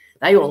home.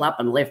 They all up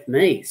and left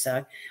me.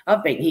 So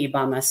I've been here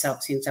by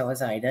myself since I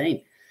was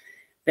 18.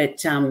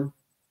 But, you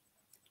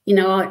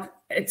know,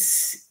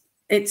 it's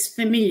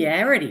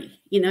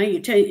familiarity. You know, you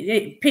turn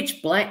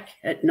pitch black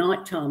at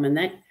night time and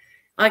that.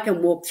 I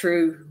can walk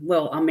through,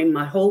 well, I mean,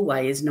 my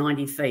hallway is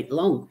 90 feet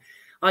long.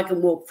 I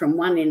can walk from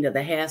one end of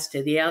the house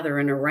to the other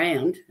and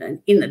around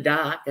and in the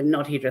dark and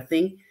not hit a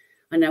thing.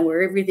 I know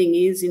where everything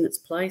is in its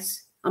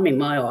place. I mean,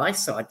 my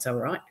eyesight's all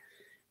right.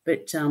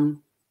 But,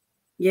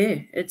 yeah,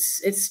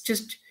 it's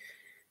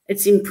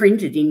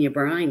imprinted in your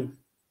brain.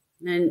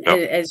 And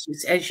Yep.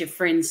 as your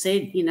friend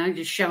said,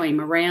 just show him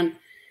around,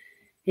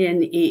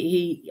 and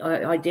he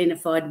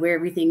identified where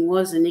everything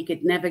was, and he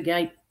could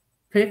navigate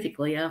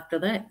perfectly after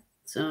that.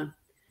 So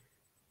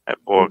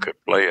that boy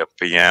could play a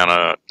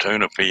piano,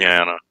 tune a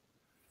piano.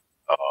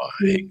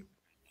 He could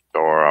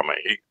guitar. I mean,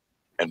 he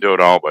and do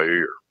it all by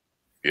ear.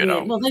 You yeah,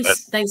 know. well,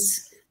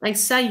 they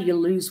say you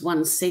lose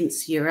one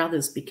sense, your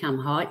others become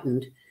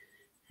heightened,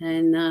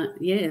 and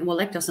yeah, well,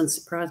 that doesn't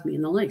surprise me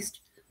in the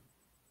least.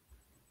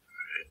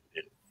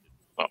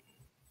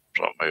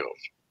 Something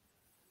else.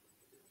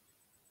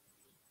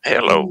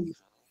 Hello.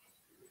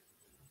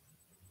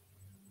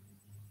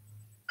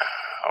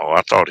 Oh,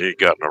 I thought he'd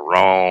gotten the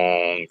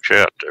wrong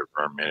chat there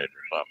for a minute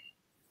or something.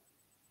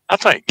 I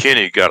think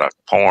Kenny got a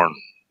porn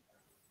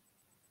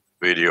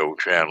video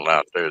channel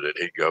out there that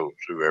he goes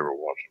to every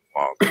once in a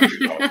while. 'Cause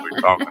he's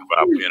always talking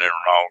about being in the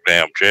wrong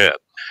damn chat.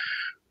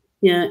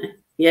 Yeah,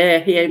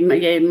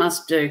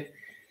 must do.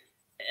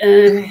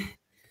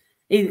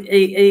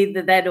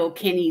 Either that or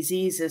Kenny's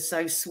ears are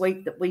so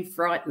sweet that we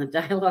frighten the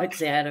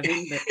daylights out of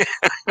him. But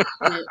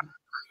yeah,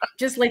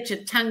 just let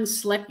your tongue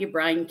slap your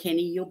brain,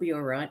 Kenny. You'll be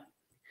all right.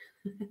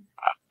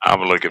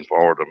 I'm looking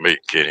forward to meet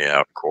Kenny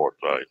out in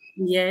courtside.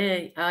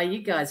 Yeah. Oh,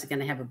 you guys are going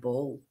to have a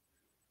ball.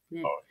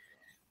 Yeah. Oh.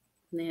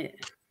 Yeah.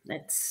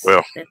 That's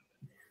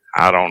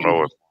I don't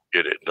know if we'll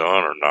get it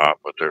done or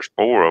not, but there's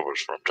 4 of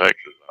us from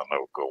Texas I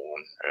know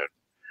going, and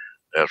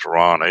that's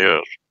Ron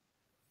S.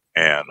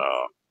 and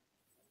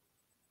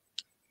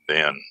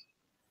then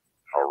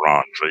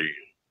Ron C.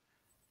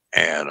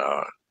 and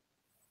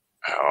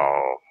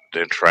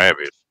then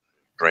Travis,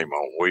 Dream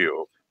on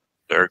Wheels.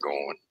 They're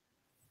going,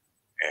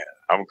 and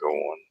I'm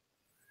going,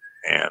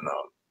 and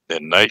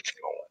then Nate's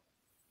going.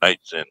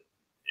 Nate's in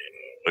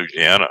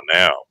Louisiana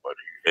now, but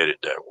he's headed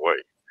that way.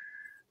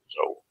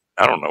 So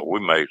I don't know. We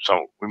may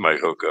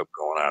hook up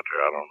going out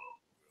there. I don't know.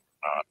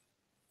 Not.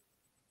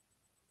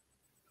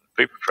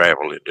 People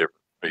travel at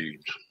different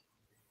speeds.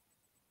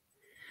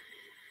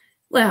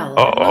 Well,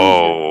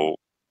 Oh, as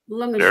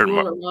long as you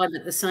all arrive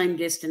at the same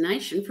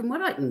destination, from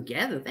what I can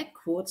gather, that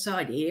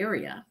Quartzsite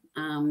area,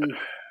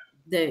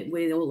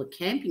 where all the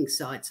camping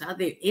sites are,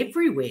 they're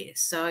everywhere.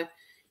 So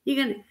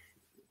you're going to,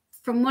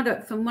 from what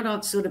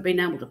I've sort of been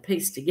able to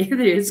piece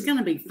together, it's going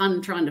to be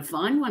fun trying to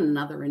find one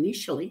another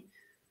initially.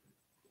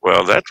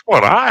 Well, that's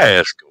what I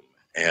asked them,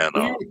 and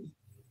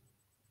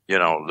you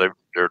know,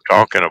 they're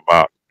talking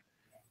about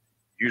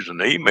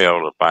using email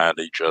to find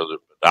each other.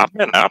 But I've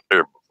been out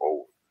there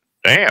before.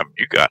 Damn,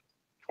 you got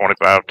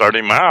 25,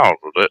 30 miles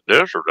of that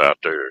desert out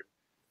there.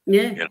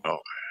 Yeah. You know,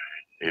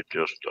 it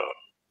just,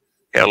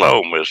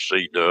 hello, Miss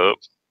C Dub.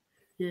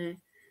 Yeah.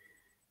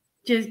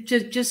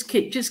 Just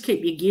keep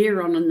your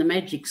gear on in the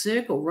magic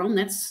circle, Ron.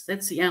 That's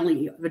the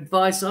only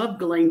advice I've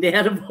gleaned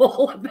out of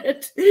all of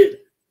it.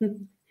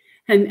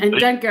 and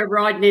don't go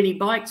riding any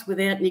bikes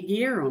without any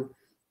gear on.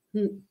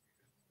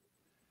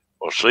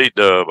 Well, C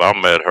Dub, I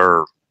met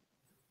her.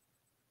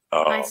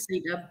 Hi,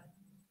 C Dub.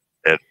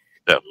 At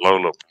that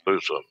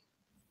Lollapalooza.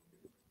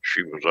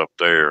 She was up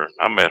there.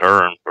 I met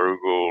her and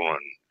Frugal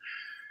and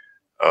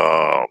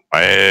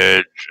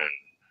Madge, and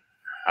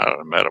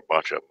I met a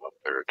bunch of them up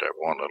there at that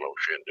one little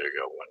shindig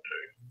I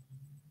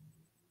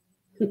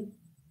went to.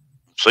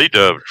 C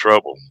Dub's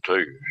trouble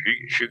too.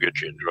 She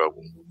gets you in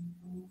trouble.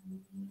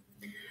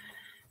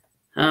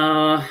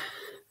 I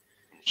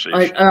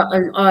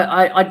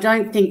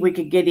don't think we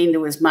could get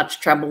into as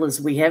much trouble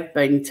as we have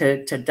been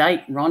to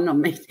date, Ron. I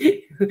mean,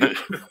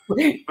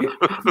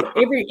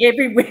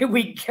 everywhere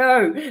we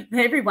go,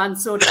 everyone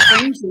sort of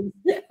cringes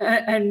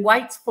and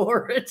waits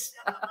for it.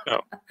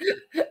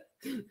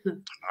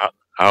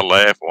 I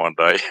laughed one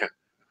day.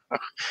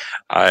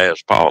 I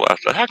asked Paul, I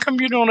said, how come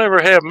you don't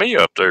ever have me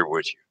up there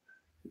with you?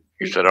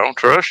 He said, I don't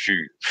trust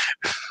you.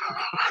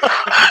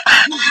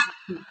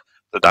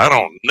 That I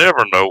don't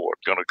never know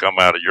what's going to come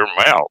out of your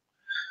mouth.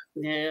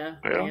 Yeah,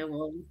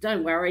 well,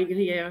 don't worry.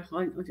 Yeah,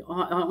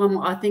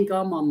 I think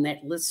I'm on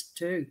that list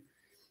too.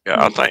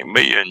 Yeah, I think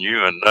me and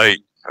you and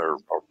Nate are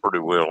pretty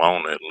well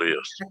on that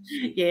list.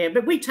 Yeah,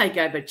 but we take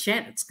over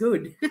chat. It's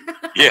good.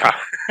 Yeah.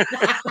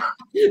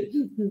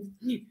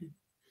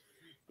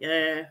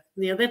 Yeah.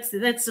 That's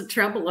the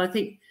trouble. I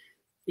think.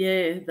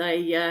 Yeah,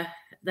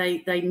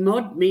 they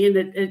mod me,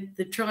 and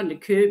they're trying to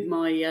curb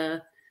my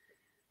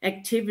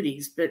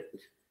activities, but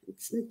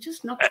it's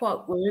just not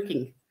quite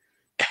working.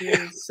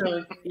 Yeah,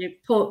 so yeah,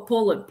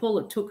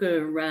 Paula took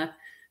her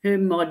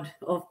mod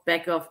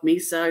back off me,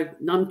 so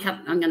I'm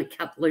going to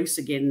cut loose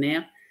again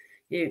now.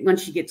 Yeah,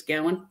 once she gets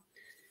going.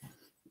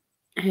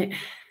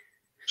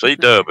 C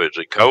Dub, is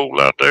it cold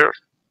out there?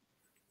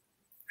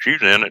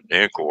 She's in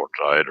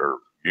Quartzsite or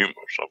Yuma,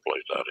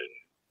 someplace out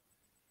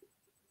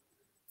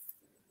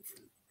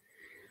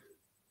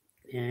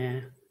in.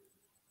 Yeah.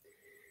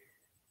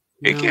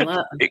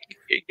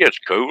 It gets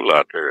cool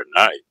out there at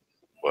night.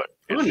 But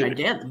no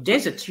doubt. The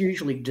deserts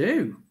usually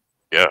do.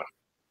 Yeah.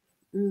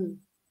 Mm.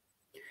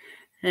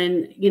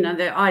 And,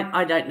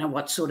 I don't know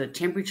what sort of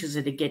temperatures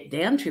it'd get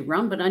down to,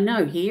 Ron, but I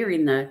know here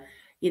in the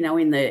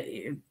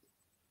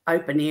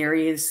open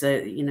areas,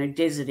 you know,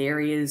 desert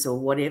areas or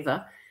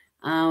whatever,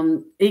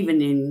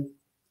 even in,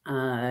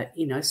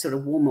 you know, sort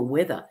of warmer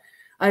weather.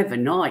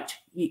 Overnight,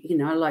 you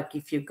know, like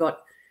if you've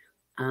got,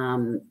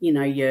 you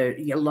know,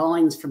 your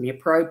lines from your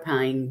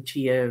propane to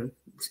your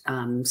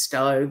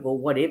stove or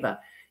whatever,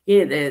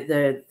 yeah,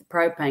 the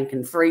propane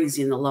can freeze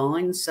in the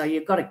lines, so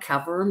you've got to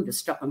cover them to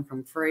stop them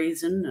from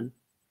freezing,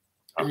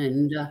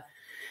 and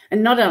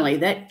not only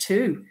that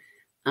too,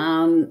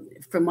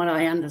 from what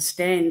I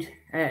understand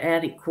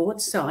out at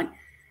Quartzsite,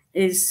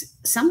 is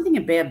something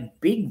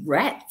about big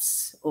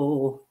rats,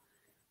 or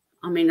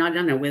I mean, I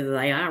don't know whether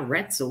they are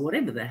rats or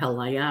whatever the hell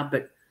they are,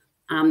 but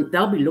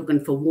they'll be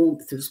looking for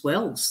warmth as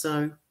well.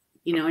 So,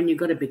 you know, and you've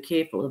got to be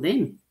careful of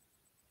them.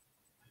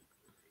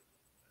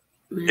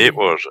 It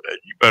was,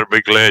 you better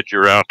be glad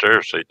you're out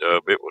there,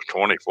 C-Dub. It was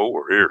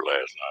 24 here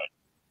last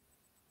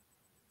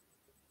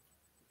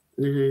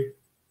night. Mm-hmm.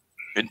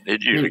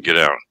 It usually get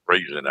out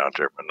freezing out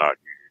there, but not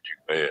usually too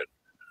bad.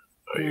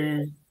 So,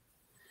 yeah.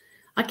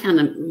 I can't,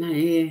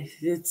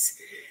 it's,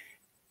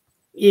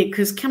 yeah,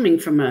 because coming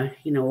from a,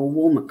 you know, a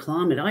warmer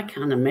climate, I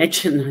can't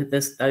imagine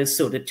those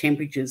sort of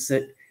temperatures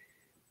that,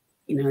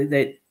 you know,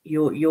 that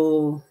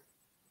your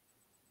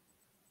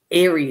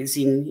areas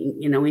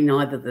in, you know, in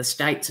either the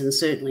States and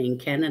certainly in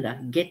Canada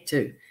get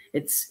to.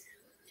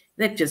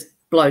 That just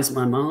blows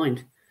my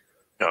mind.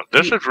 now,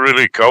 this is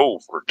really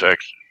cold for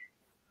Texas.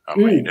 I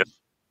mean,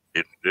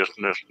 it's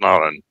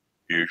not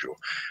unusual.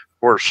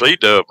 Where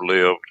C-Dub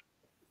lived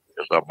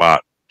is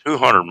about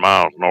 200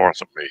 miles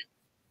north of me.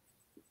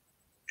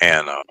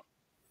 And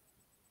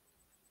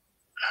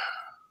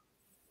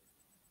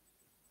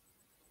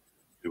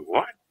do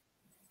what?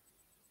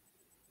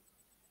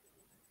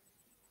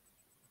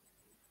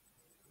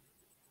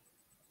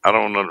 I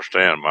don't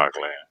understand,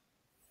 Michael Ann.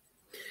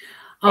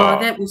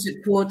 Oh, that was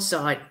at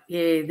Quartzsite.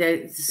 Yeah,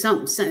 there's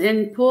something,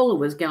 and Paula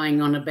was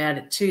going on about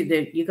it too,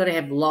 that you've got to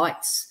have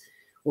lights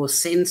or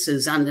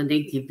sensors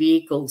underneath your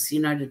vehicles, you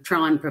know, to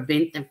try and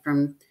prevent them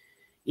from,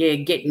 yeah,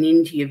 getting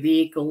into your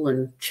vehicle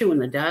and chewing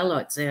the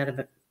daylights out of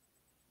it.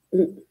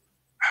 When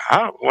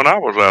I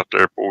was out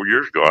there 4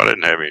 years ago, I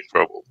didn't have any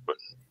trouble, but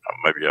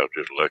maybe I was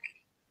just lucky.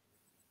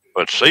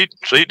 But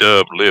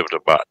C-Dub lived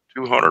about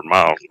 200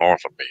 miles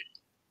north of me.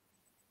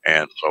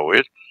 And so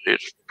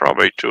it's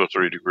probably 2 or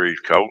 3 degrees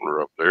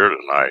colder up there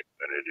tonight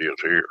than it is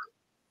here.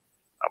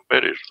 I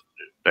bet it's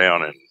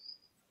down in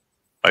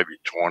maybe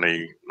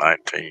 20,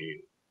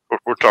 19.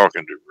 We're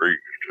talking degrees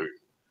too.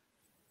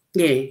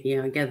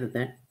 Yeah, I gathered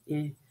that.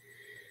 Yeah.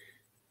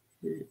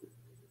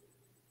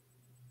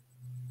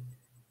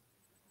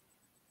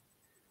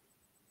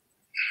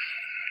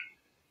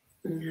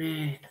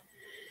 Yeah.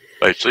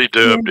 Hey,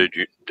 C-Dub, did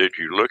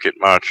you look at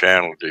my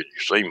channel? Did you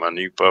see my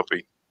new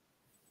puppy?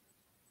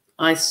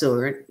 I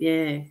saw it.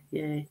 Yeah.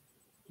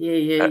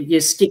 You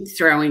stick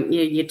throwing.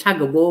 Yeah, you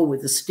tug a wall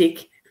with a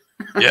stick.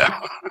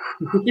 Yeah.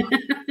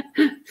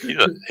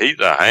 he's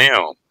a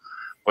ham,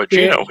 but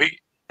you know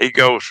he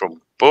goes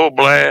from full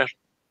blast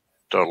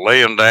to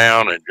laying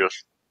down and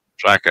just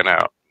sacking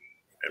out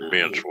and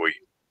being sweet.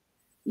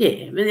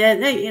 Yeah, but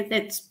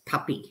that's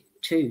puppy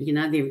too. You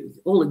know, they're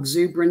all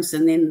exuberance,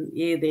 and then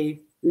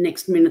the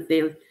next minute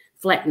they're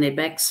flat on their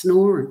back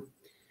snoring.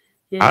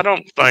 Yeah. I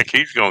don't think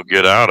he's going to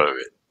get out of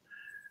it.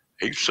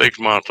 He's 6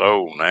 months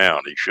old now,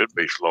 and he should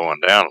be slowing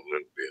down a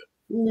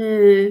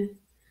little bit.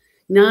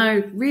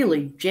 No,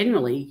 really,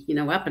 generally, you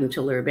know, up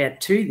until they're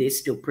about 2, they're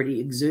still pretty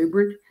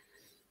exuberant.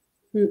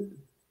 He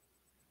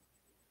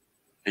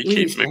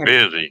keeps me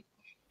busy.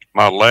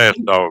 My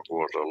last dog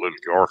was a little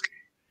Yorkie,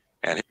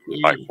 and he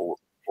was like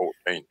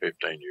 14,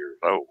 15 years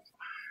old.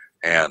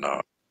 And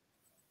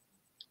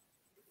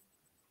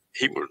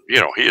he was,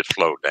 you know, he had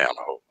slowed down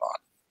a whole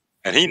lot.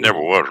 And he never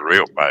was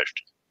real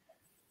feisty.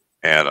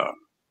 And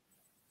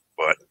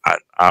but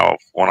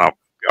when I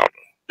got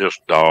this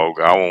dog,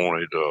 I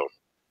wanted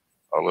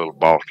a little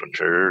Boston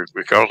Terrier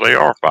because they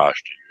are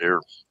feisty.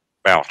 They're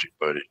bouncy,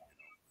 buddy.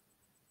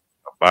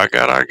 By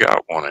God, I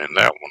got one, and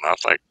that one, I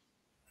think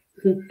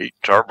he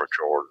turbocharged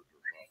or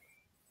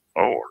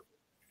something. Lord.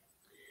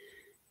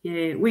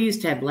 Yeah, we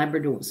used to have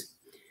Labradors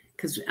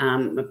because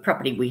a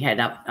property we had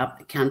up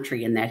the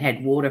country, and that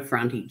had water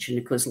frontage, and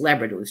of course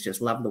Labradors just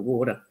love the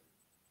water.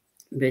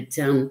 But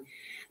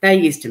they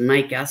used to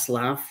make us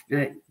laugh.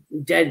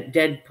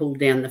 Dad pulled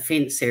down the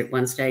fence there at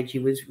one stage. He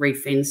was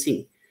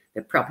refencing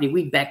the property.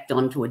 We backed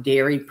onto a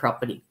dairy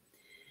property.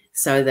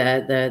 So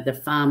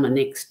the farmer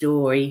next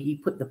door,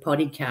 he put the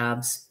potty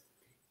calves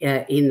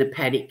in the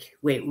paddock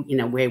where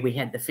we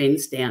had the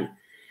fence down.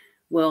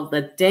 Well,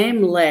 the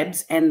damn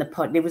labs and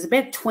there was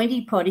about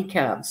 20 potty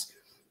calves,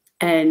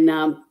 and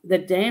the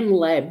damn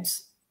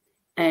labs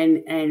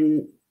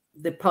and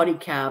the potty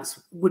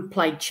calves would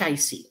play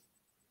chasey.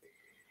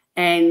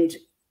 And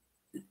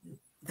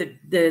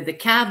the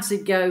calves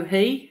would go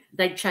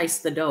they'd chase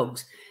the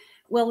dogs.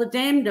 Well, the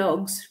damn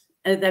dogs,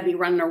 they'd be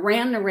running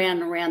around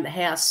the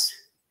house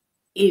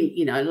in,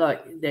 you know,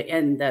 like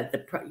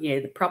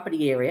the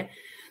property area.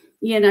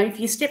 You know, if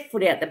you step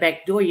foot out the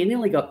back door, you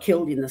nearly got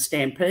killed in the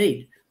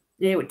stampede.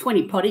 There were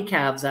 20 potty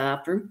calves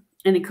after him,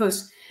 And of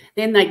course,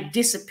 then they'd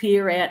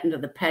disappear out into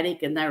the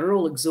paddock and they were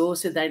all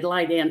exhausted. They'd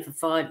lay down for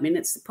 5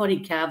 minutes. The potty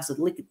calves would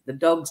lick the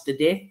dogs to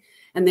death,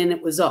 and then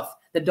it was off.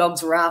 The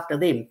dogs were after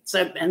them.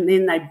 So, and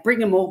then they'd bring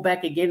them all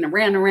back again,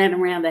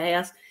 around the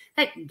house.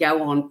 That could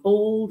go on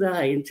all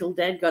day until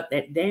Dad got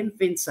that damn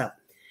fence up.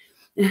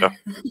 Yeah.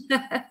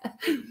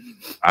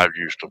 I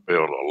used to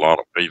build a lot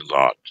of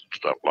feedlots and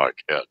stuff like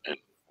that, and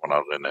when I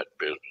was in that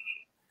business,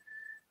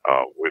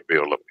 we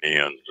built the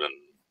pens and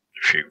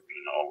the chutes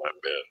and all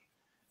that bit.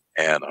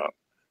 And a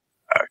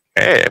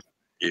calf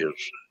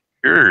is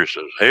curious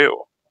as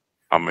hell.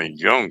 I mean,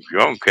 young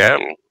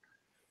cattle,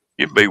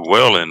 you'd be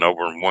welling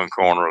over in one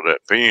corner of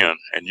that pen,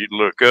 and you'd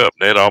look up,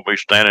 and they'd all be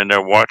standing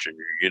there watching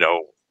you. You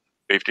know,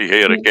 50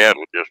 head of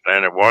cattle just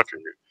standing there watching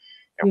you.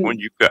 And when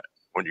you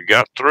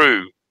got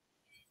through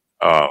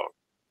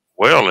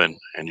welling,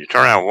 and you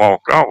turn around and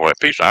walk off, well, that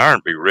piece of iron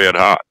would be red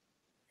hot.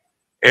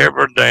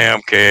 Every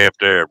damn calf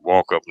there would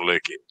walk up and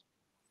lick it.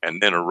 And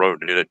then a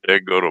road,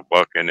 they'd go to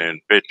bucking and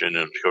pitching,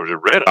 and because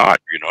it's red hot,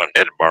 you know, it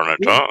had to burn their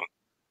tongue.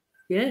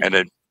 Yeah. And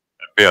then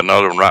there'd be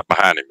another one right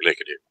behind him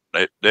licking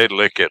it. They'd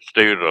lick it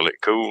steel till it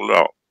cooled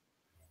off.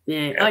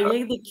 Yeah. Oh,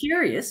 yeah, they're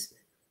curious.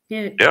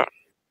 Yeah. Yeah.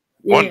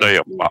 One day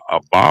a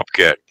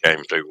bobcat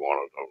came through one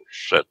of those.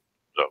 Set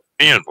the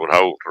pens would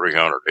hold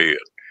 300 head,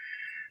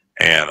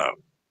 and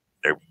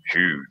they were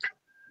huge.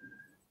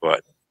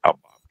 But a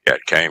bobcat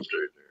came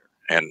through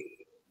there, and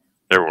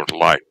there was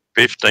like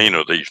 15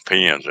 of these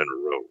pens in a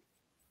row.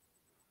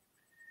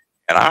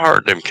 And I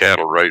heard them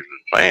cattle raising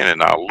saying,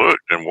 and I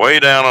looked, and way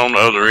down on the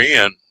other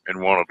end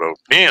in one of those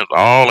pens,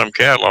 all them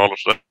cattle all of a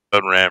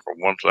sudden ran from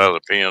one side of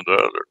the pen to the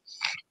other.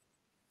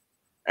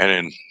 And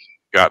then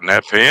got in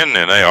that pen,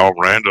 and they all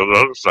ran to the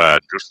other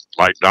side, just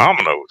like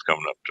dominoes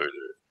coming up through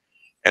there.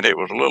 And it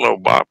was a little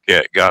old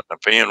bobcat got in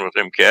the pen with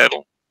them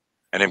cattle,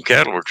 and them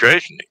cattle were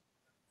chasing him.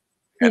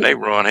 And they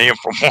run him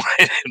from one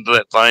end of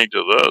that thing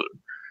to the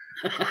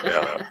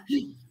other.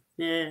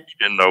 Yeah. He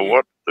didn't know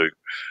what to do.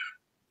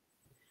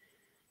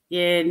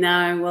 Yeah,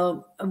 no,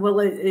 well,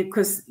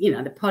 because, you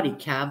know, the potty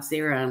calves,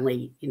 they're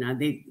only, you know,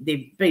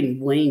 they've been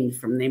weaned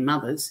from their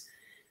mothers,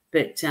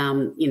 but,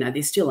 you know,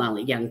 they're still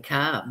only young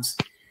calves,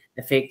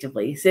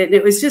 effectively. So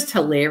it was just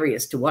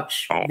hilarious to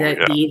watch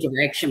the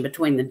interaction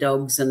between the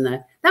dogs and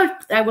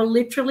they were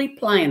literally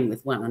playing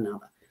with one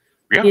another.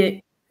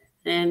 Yeah.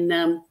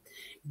 And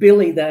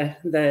Billy,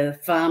 the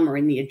farmer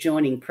in the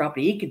adjoining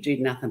property, he could do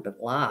nothing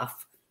but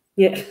laugh.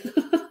 Yeah.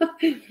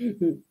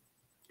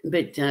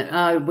 But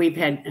we've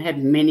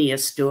had many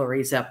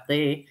stories up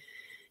there.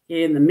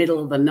 Yeah, in the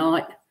middle of the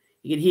night,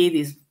 you could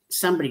hear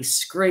somebody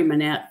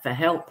screaming out for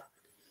help,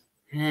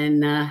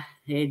 and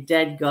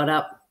Dad got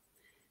up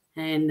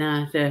and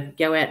to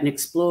go out and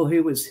explore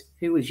who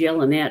was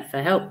yelling out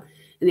for help,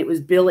 and it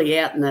was Billy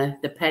out in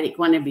the paddock.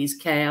 One of his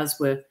cows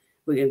were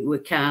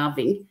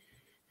calving,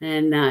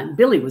 and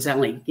Billy was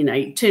only, you know,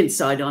 he turned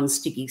side on,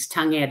 stick his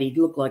tongue out, he'd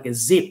look like a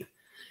zip.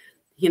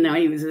 You know,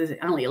 he was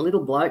only a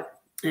little bloke,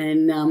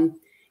 and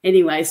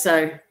anyway,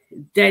 so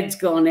Dad's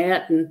gone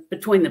out, and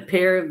between the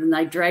pair of them,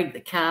 they dragged the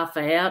calf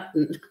out.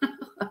 And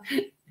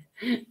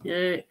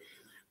yeah,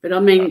 but I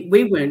mean,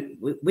 we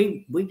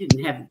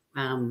didn't have,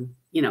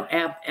 you know,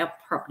 our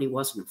property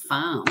wasn't a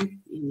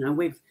farm. You know,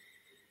 we've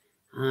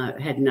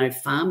had no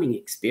farming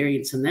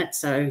experience in that.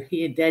 So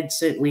yeah, Dad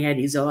certainly had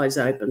his eyes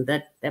open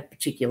that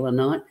particular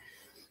night.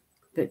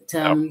 But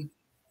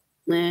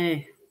yeah.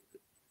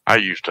 I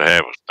used to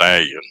have a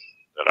stallion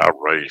that I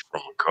raised from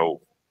a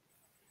colt.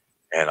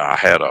 And I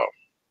had a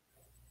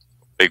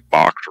big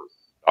boxer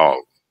dog,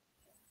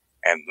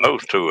 and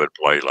those two would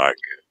play like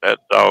it. That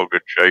dog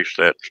would chase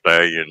that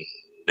stallion,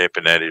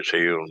 nipping at his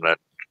heels, and that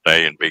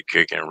stallion be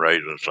kicking and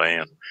raising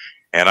sand.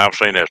 And I've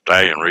seen that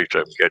stallion reach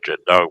up and catch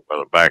that dog by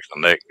the back of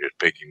the neck and just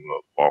pick him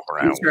up, walk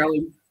around with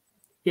him.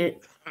 Yeah.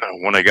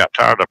 When they got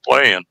tired of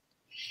playing,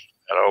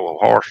 that old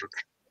horse would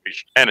be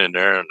standing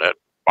there, and that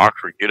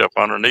boxer would get up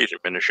underneath him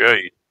in the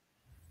shade.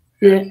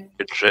 Yeah.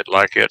 It'd sit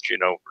like that, you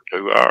know, for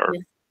 2 hours.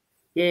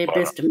 Yeah,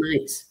 best of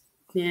mates.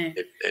 Yeah.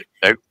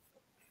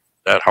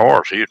 That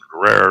horse, he'd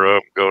rear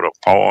up, go to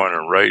pawing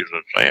and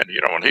raising sand. You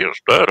know, when he's a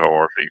stud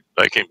horse,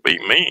 they can be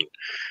mean.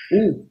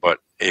 Mm. But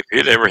if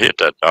he'd ever hit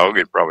that dog,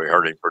 it'd probably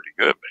hurt him pretty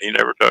good. But he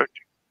never touched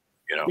him.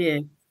 You know.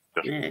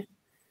 Yeah.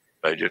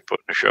 They just put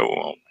the show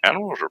on.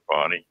 Animals are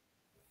funny.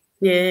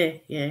 Yeah.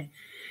 Yeah.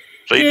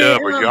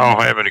 C-Dub, are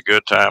y'all having a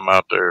good time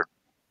out there?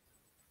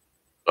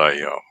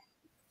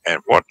 And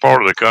what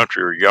part of the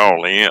country are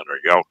y'all in? Are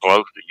y'all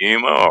close to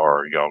Yuma, or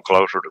are y'all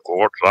closer to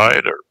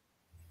Quartzsite? Or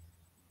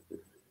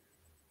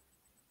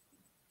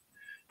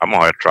I'm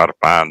gonna have to try to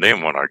find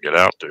them when I get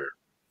out there.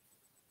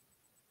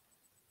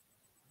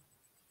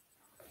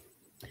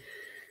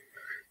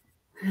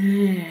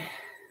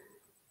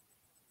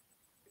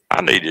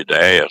 I needed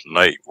to ask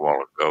Nate a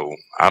while ago.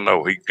 I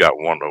know he's got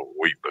one of those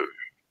weeboos.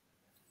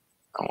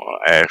 I'm gonna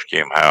ask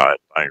him how that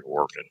thing's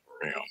working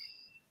for him.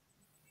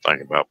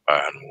 Think about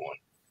buying one.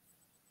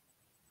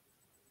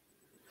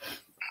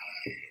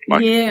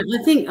 Yeah,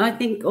 I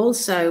think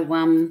also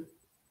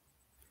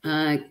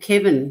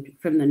Kevin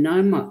from the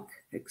NOMOC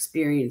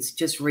experience.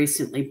 Just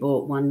recently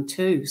bought one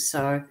too.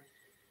 So,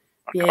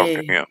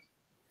 Yeah.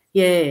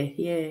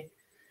 yeah.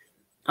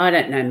 I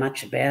don't know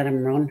much about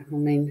them, Ron. I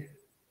mean,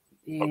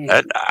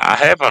 yeah. I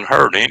haven't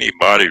heard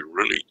anybody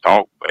really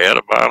talk bad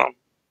about them,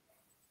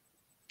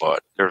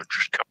 but there's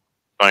just a couple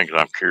of things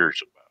I'm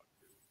curious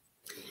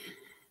about.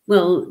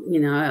 Well, you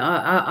know,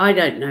 I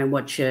don't know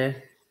what you're,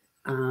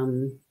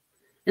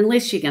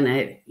 unless you're going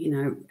to, you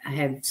know,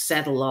 have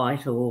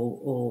satellite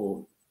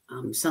or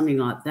something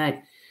like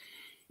that,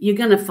 you're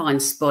going to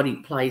find spotty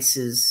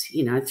places,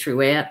 you know,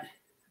 throughout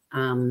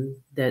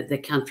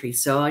the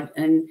countryside,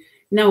 and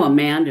no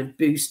amount of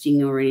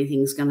boosting or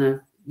anything is going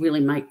to really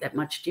make that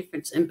much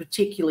difference. And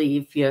particularly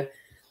if you're,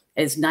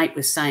 as Nate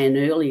was saying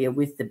earlier,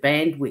 with the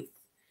bandwidth,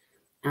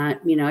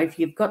 you know, if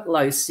you've got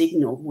low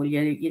signal, well,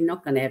 you're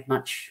not going to have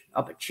much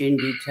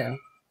opportunity to,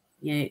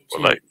 yeah.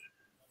 Well,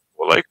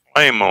 they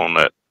claim on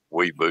that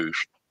We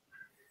Boost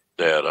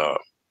that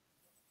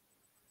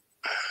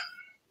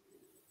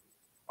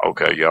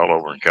okay, y'all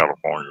over in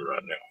California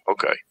right now.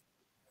 Okay,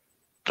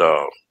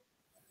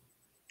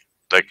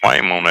 they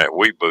claim on that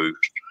We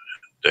Boost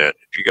that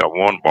if you got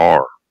one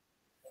bar,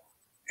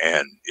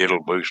 and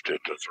it'll boost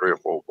it to 3 or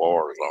 4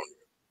 bars on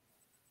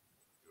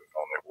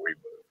that We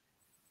Boost.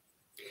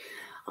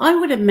 I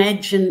would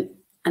imagine,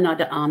 and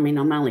I mean,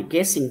 I'm only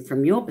guessing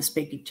from your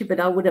perspective too, but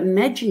I would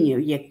imagine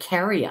your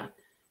carrier.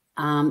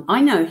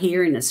 I know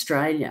here in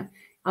Australia,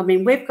 I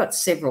mean, we've got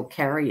several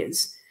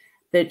carriers,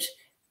 but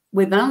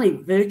we've only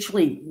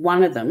virtually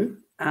one of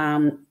them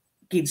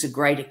gives a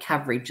greater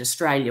coverage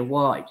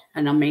Australia-wide.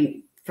 And I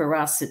mean, for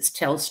us, it's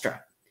Telstra.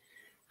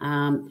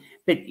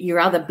 But your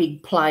other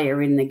big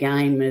player in the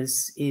game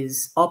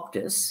is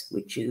Optus,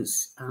 which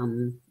is,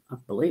 I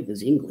believe,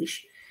 is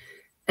English.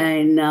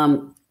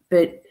 And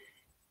but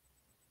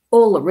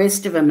all the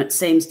rest of them, it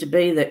seems to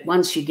be that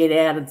once you get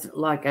out of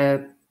like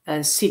a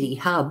city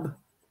hub,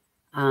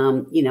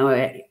 you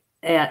know,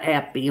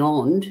 out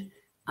beyond,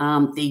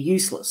 they're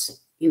useless.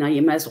 You know,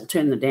 you may as well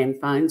turn the damn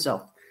phones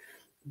off.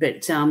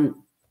 But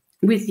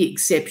with the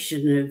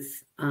exception of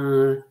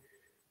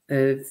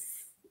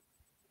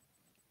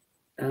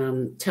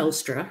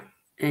Telstra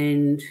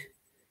and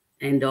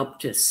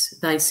Optus,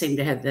 they seem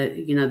to have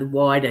the, you know, the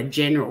wider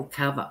general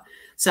cover.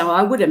 So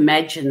I would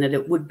imagine that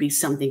it would be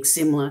something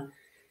similar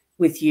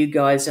with you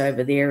guys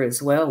over there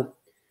as well.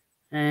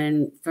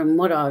 And from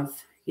what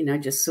I've, you know,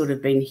 just sort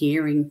of been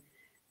hearing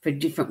for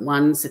different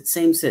ones, it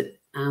seems that,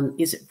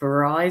 is it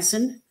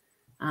Verizon,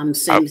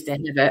 seems to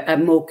have a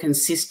more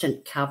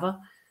consistent cover.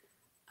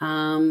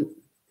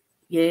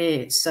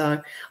 Yeah,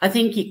 so I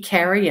think your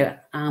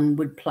carrier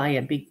would play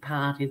a big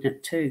part in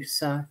it too.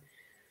 So,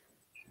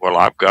 well,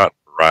 I've got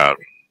Verizon.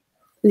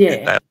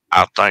 Yeah. And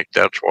I think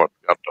that's what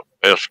got the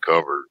best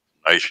coverage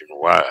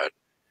nationwide.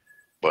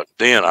 But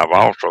then I've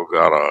also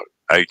got a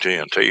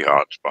AT&T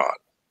hotspot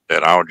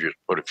that I'll just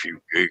put a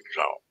few gigs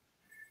on.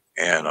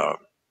 And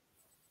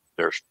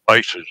there's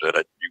places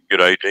that you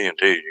get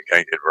AT&T, you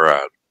can't get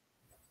Verizon.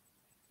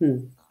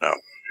 No,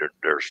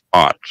 there's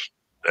spots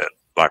that,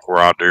 like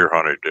where I deer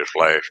hunted this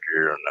last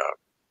year, and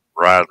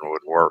Verizon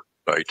would work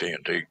with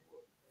AT&T.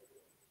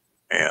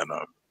 And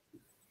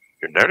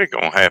you're nearly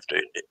going to have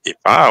to, if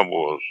I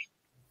was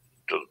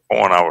to the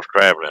point I was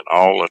traveling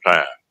all the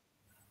time,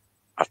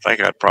 I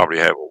think I'd probably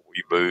have a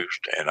We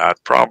Boost, and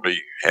I'd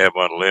probably have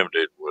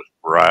unlimited with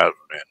Verizon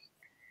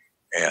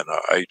and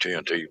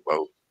AT&T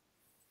both.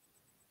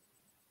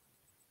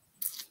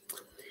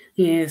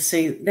 Yeah,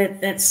 see,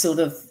 that sort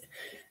of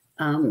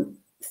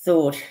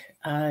thought,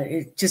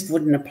 it just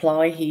wouldn't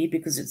apply here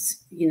because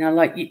it's, you know,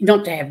 like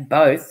not to have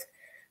both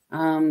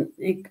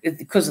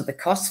because of the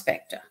cost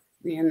factor.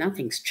 Yeah,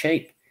 nothing's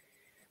cheap.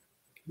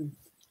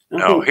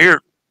 No, here,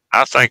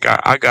 I think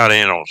I got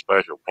in on a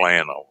special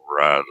plan on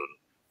Verizon.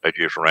 They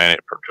just ran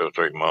it for 2 or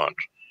 3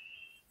 months,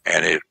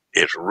 and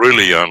it's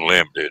really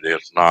unlimited.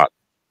 It's not,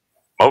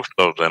 most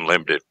of those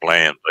unlimited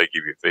plans, they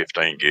give you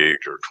 15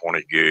 gigs or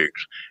 20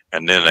 gigs,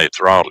 and then they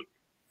throttle you.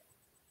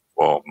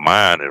 Well,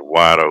 mine is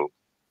wide open.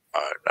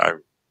 I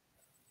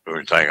do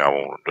anything I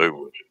want to do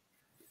with it.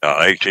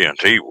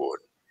 AT&T would,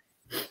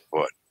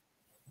 but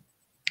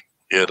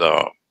it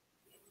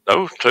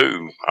those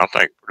two, I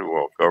think, pretty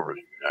well cover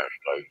the United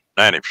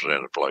States, 90%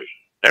 of the places.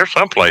 There's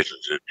some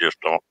places that just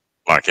don't,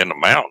 like in the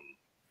mountains.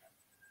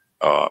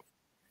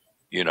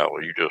 You know,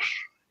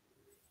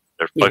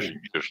 there's places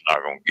you're just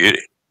not going to get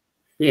it.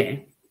 Yeah.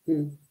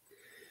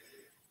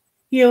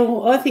 Yeah,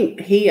 well, I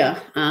think here,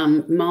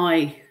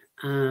 my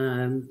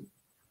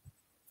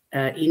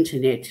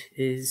internet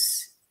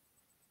is,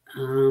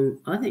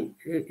 I think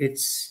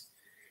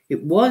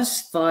it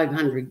was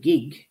 500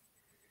 gig,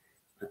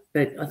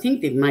 but I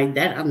think they've made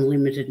that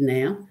unlimited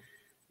now.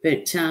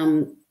 But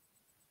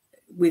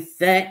with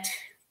that,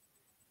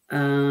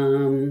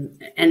 and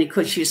of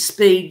course your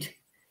speed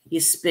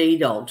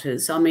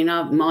alters. I mean,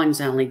 mine's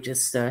only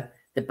just the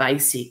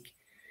basic.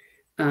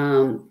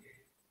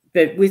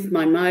 But with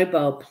my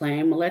mobile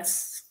plan, well,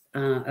 that's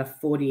a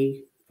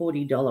 $40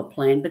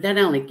 plan, but that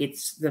only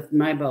gets, the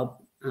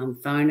mobile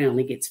phone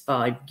only gets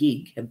 5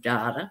 gig of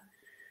data.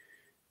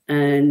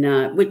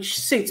 and which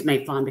suits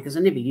me fine because I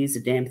never use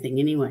the damn thing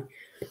anyway.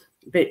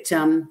 But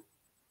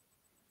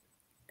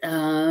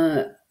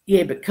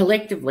yeah, but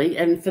collectively,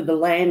 and for the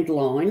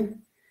landline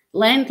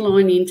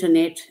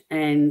internet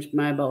and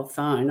mobile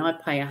phone, I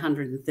pay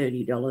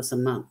 $130 a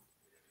month.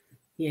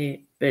 Yeah,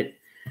 but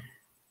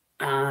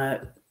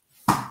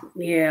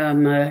yeah,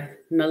 my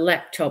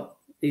laptop,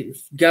 it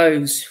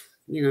goes,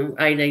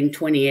 18,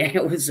 20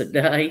 hours a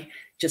day,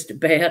 just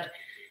about.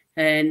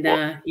 And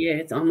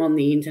yeah, I'm on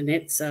the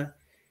internet, so.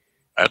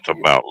 That's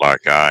about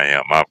like I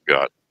am. I've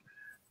got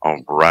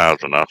on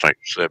Verizon, I think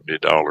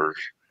 $70,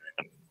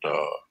 and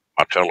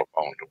my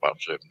telephone's about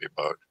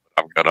 $70.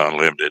 I've got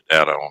unlimited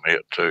data on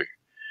it too,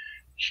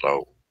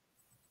 so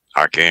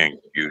I can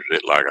use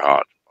it like a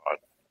hotspot.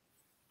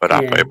 But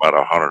I pay about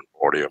 $140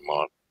 a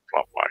month,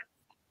 something like.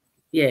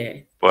 Yeah.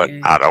 But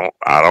yeah.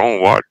 I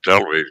don't watch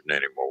television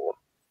anymore.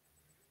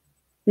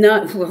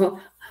 No,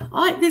 well,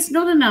 there's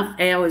not enough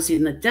hours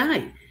in the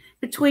day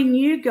between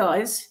you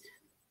guys,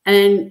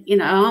 and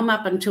I'm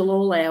up until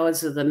all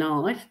hours of the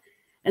night,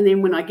 and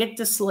then when I get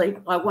to sleep,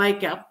 I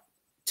wake up,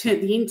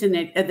 turn the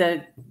internet,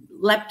 the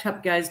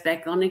laptop goes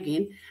back on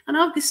again, and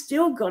I've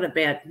still got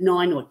about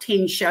 9 or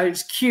 10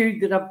 shows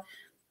queued that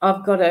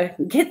I've got to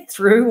get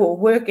through or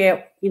work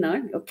out,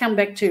 or come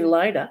back to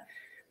later.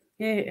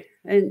 Yeah,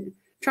 and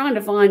trying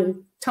to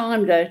find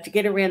time to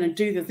get around and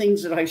do the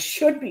things that I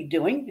should be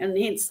doing, and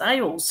hence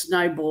they all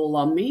snowball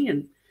on me.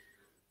 And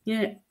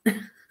yeah,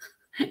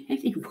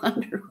 any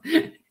wonder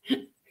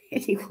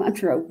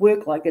I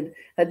work like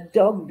a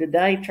dog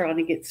today trying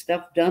to get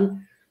stuff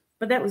done.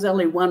 But that was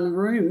only one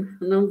room,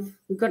 and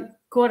I've got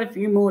quite a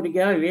few more to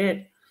go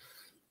yet.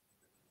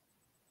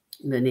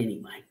 But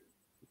anyway,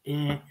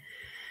 yeah.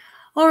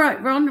 All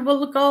right, Ron. Well,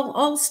 look,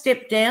 I'll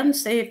step down,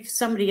 see if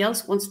somebody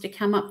else wants to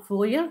come up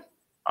for you.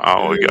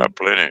 Oh, we got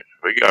plenty.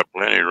 We got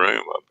plenty of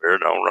room up here.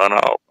 Don't run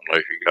off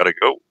unless you got to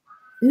go.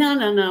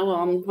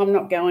 No. I'm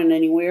not going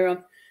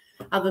anywhere.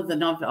 Other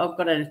than I've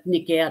got to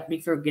nick out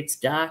before it gets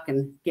dark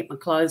and get my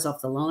clothes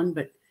off the line.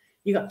 But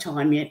you got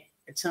time yet?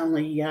 It's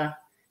only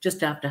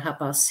just after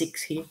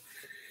 6:30 here,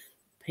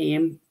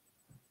 PM.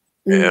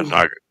 Yeah, it's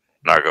not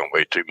going to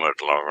be too much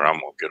longer. I'm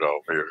going to get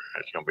off here.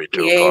 It's going to be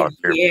 2 o'clock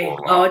here. Yeah.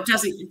 Oh, it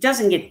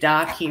doesn't get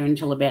dark here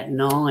until about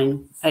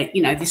 9.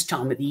 This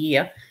time of the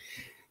year.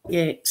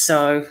 Yeah.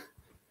 So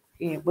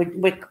yeah,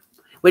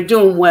 we're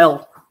doing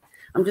well.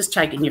 I'm just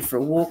taking you for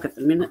a walk at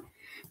the minute.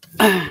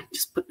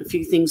 Just putting a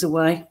few things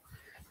away.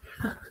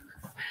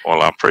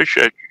 Well, I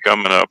appreciate you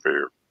coming up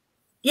here.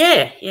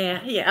 Yeah.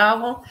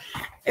 Well,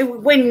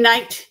 when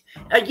Nate,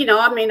 I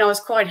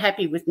was quite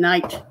happy with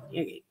Nate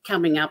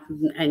coming up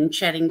and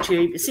chatting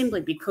to you,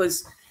 simply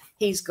because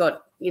he's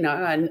got,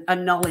 a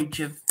knowledge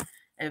of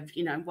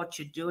what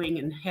you're doing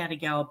and how to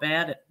go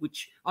about it,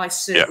 which I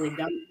certainly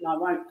don't, and I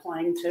won't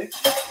claim to.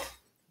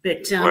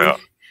 But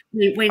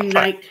when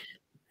Nate,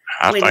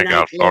 I think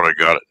I've sort of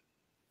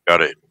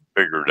got it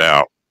figured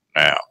out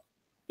now.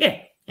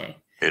 Yeah.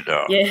 It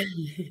Yeah.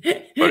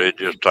 But it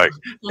just takes.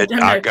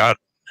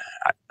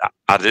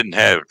 I didn't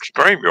have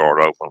StreamYard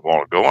open a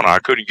while ago, and I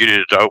couldn't get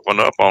it to open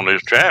up on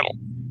this channel.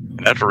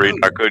 And that's the reason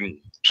I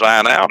couldn't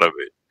sign out of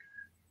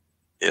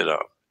it.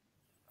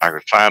 I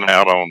could sign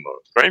out on the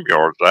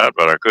StreamYard side,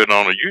 but I couldn't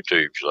on the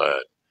YouTube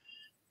side.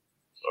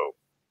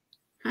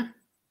 So.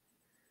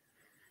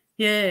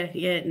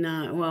 Yeah.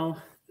 No.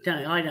 Well,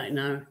 I don't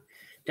know.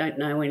 Don't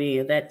know any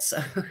of that.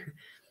 So.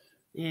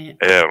 Yeah.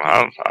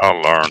 Yeah,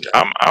 I'll learn.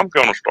 I'm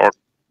going to start.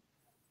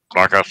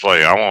 Like I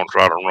say, I want to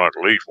try to run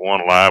at least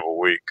one live a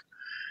week,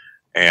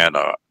 and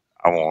I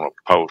want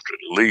to post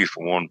at least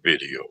one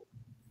video,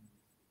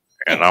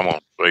 and I'm going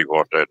to see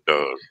what that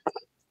does.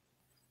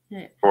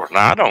 Yeah. Of course,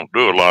 now I don't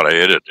do a lot of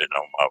editing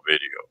on my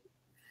video.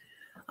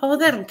 Oh,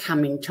 that'll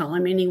come in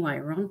time anyway,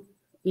 Ron.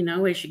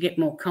 As you get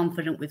more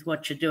confident with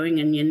what you're doing,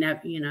 and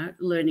you're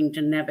learning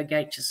to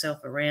navigate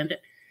yourself around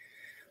it,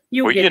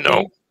 you'll get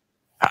there.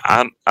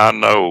 I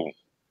know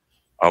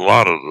a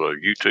lot of the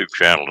YouTube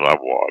channels I've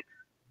watched.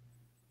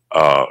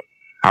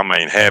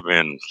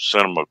 Having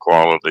cinema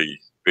quality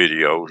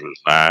videos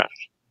is nice,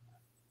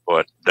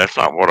 but that's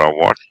not what I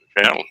watch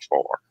the channels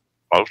for.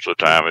 Most of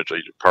the time, it's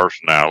either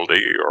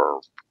personality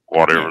or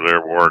whatever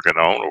they're working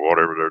on or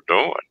whatever they're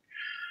doing.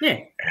 Yeah.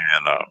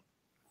 And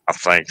I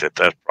think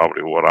that's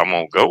probably what I'm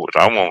gonna go with.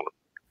 I want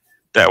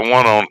that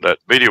one on that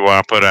video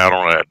I put out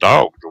on that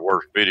dog, the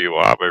worst video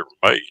I've ever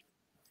made.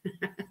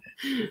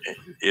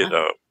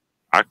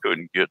 I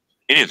couldn't get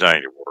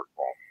anything to work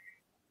on.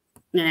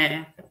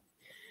 Yeah.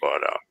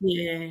 But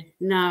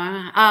no.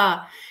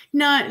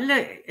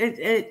 Look,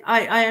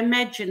 I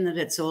imagine that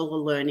it's all a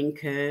learning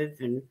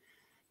curve, and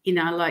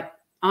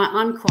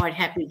I'm quite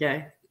happy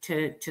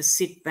to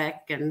sit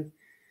back and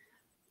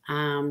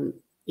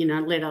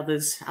let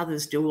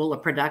others do all the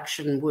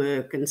production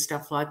work and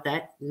stuff like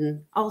that,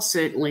 and I'll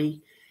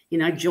certainly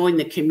join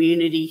the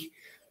community,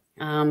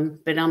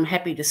 but I'm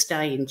happy to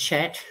stay in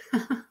chat.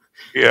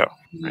 Yeah.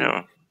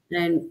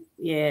 And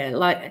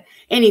like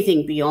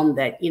anything beyond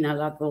that,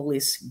 like all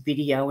this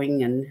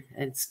videoing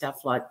and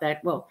stuff like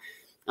that. Well,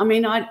 I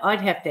mean,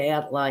 I'd have to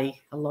outlay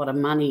a lot of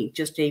money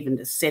just even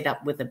to set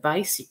up with the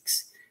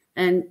basics,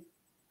 and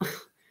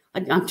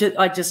I'm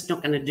just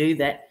not going to do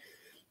that.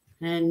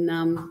 And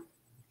of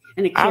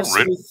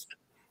course,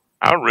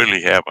 I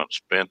really haven't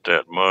spent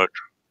that much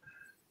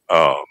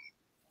because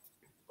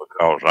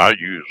I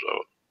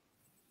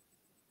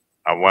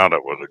wound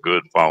up with a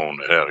good phone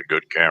that had a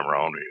good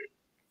camera on it,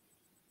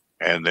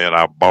 and then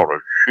I bought a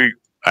cheap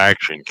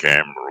action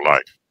camera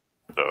like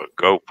the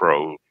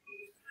GoPro.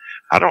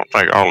 I don't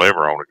think I'll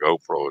ever own a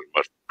GoPro as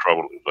much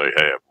trouble as they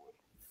have.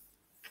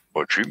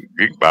 But you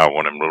can buy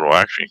one of them little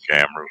action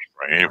cameras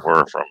for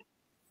anywhere from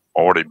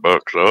 $40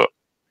 up,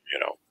 you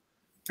know,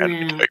 and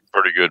yeah. take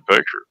pretty good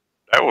pictures.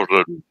 That was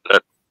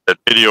that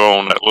video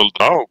on that little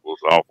dog was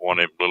off one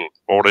of them little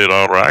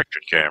 $40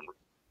 action cameras.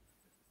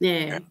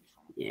 Yeah,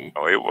 yeah.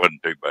 Oh, it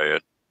wasn't too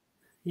bad.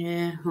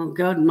 Yeah. Oh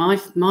God, my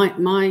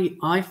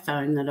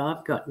iPhone that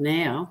I've got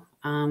now,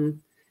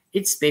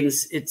 it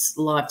spends its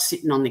life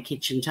sitting on the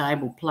kitchen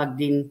table,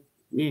 plugged in,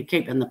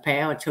 keeping the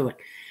power to it.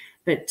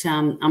 But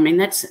I mean,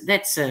 that's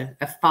a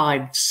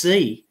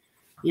 5C,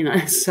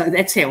 so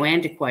that's how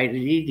antiquated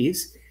it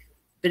is.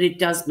 But it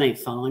does me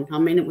fine. I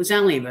mean, I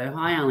only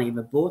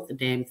ever bought the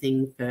damn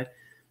thing for,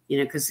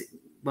 because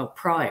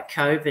prior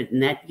COVID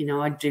and that,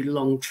 I'd do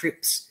long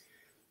trips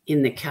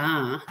in the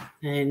car,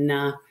 and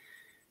and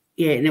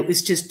it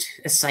was just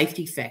a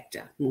safety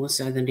factor more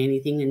so than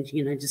anything, and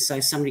just so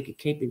somebody could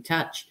keep in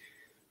touch,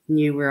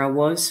 knew where I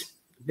was.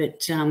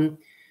 But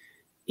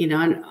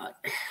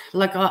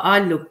like I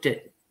looked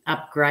at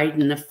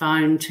upgrading the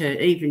phone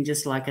to even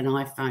just like an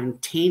iPhone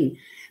 10,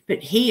 but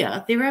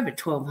here they're over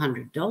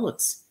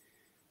 $1,200.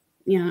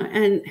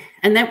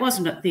 And that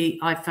wasn't the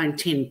iPhone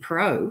 10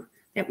 Pro.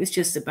 That was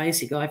just the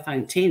basic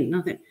iPhone 10. And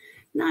I thought,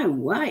 no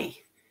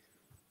way.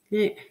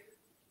 Yeah.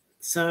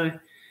 So,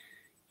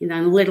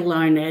 let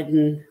alone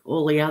adding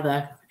all the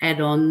other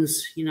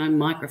add-ons,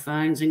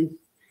 microphones and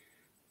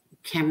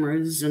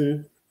cameras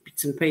and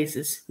bits and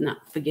pieces. No,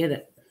 forget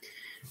it.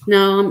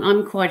 No,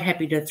 I'm quite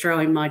happy to throw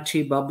in my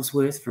 2 bobs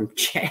worth from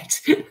chat.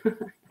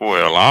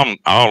 Well,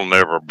 I'll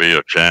never be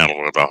a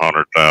channel with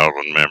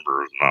 100,000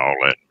 members and all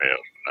that mess.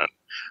 And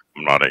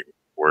I'm not even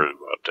worried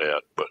about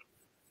that. But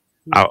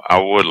I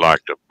would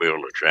like to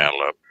build a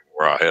channel up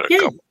where I had a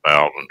couple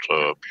thousand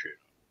subs.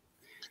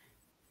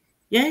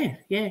 Yeah.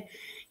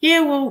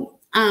 Well,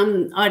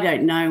 I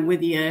don't know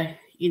whether you're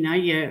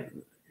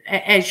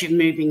as you're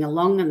moving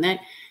along and that.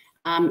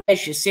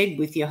 As you said,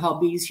 with your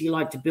hobbies, you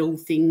like to build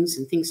things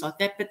and things like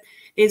that. But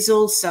there's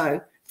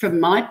also, from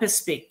my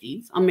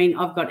perspective, I mean,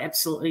 I've got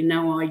absolutely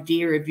no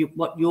idea of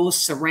what your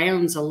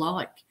surrounds are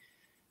like,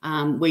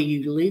 where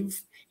you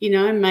live.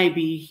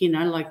 Maybe,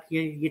 like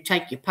you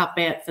take your pup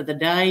out for the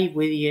day,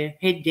 whether you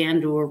head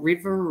down to a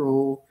river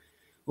or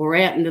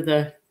out into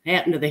the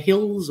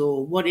hills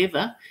or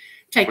whatever.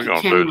 Take your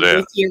camera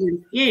with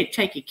you, and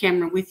take your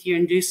camera with you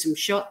and do some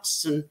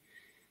shots and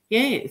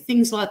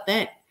things like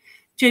that.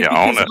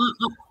 Because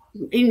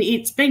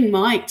it's been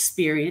my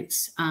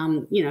experience,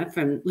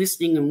 from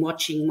listening and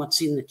watching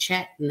what's in the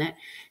chat and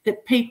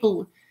that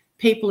people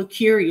are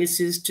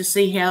curious as to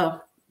see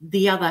how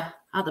the other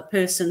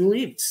person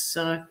lives.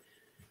 So,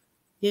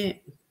 yeah.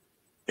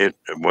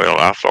 Well,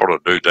 I sort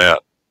of do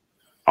that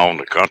on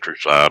the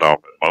countryside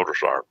off the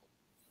motorcycle.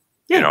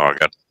 Yeah. I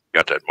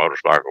got that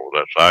motorcycle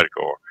with that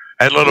sidecar.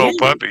 That little old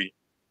puppy,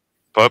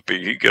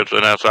 he gets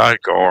in that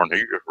sidecar and he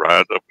just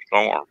rides up a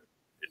storm.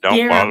 It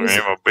don't bother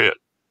him a bit.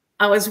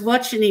 I was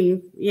watching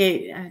him,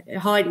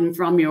 hiding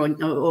from you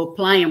or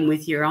playing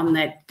with you on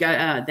that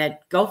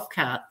golf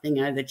cart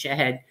thingo that you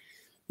had.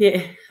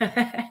 Yeah,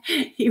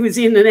 he was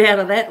in and out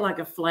of that like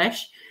a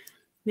flash.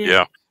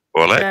 Yeah.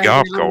 Well, that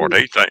golf cart,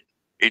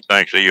 he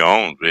thinks he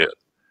owns it.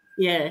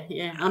 Yeah.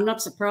 I'm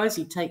not surprised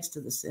he takes to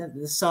the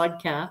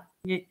sidecar.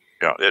 Yeah.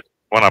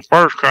 When I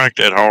first cranked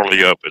that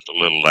Harley up, it's a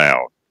little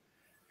loud,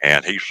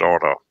 and he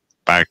sort of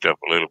backed up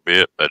a little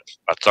bit. But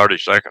at 30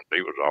 seconds,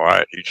 he was all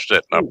right. He's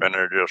sitting up in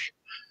there just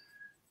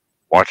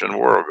watching the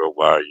world go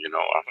by. I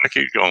think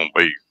he's going to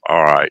be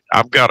all right.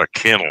 I've got a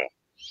kennel.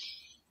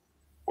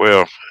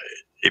 Well,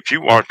 if you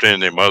watched any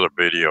of them other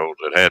videos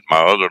that had my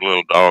other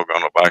little dog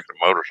on the back of the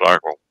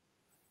motorcycle,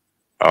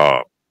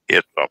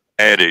 it's a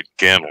padded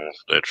kennel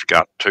that's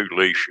got 2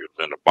 leashes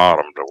in the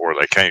bottom to where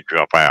they can't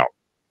jump out.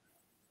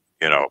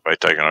 If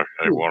they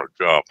want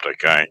to jump, they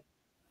can't.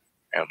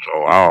 And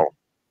so I'll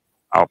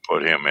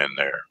put him in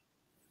there.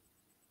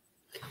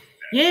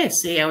 Yeah,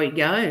 see how he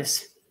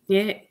goes.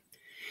 Yeah.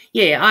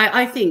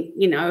 I think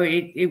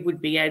it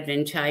would be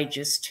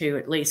advantageous to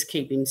at least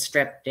keep him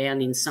strapped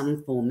down in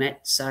some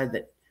format so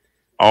that.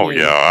 Oh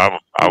I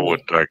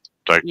wouldn't take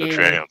the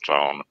chance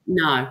on it.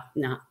 No,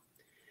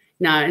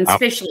 and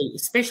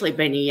especially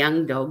being a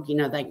young dog,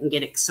 they can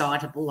get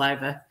excitable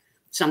over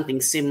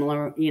something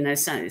similar,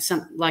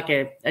 some like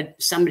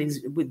somebody's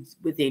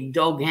with their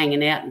dog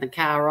hanging out in the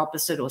car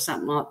opposite or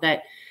something like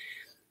that,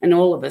 and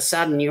all of a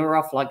sudden you're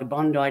off like a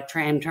Bondi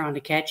tram trying to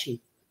catch him.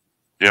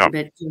 Yeah.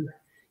 But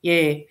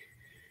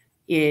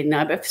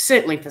but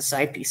certainly for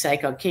safety's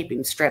sake, I'd keep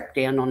him strapped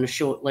down on a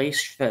short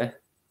leash for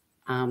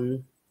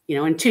you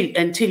know,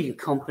 until you're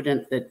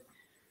confident that,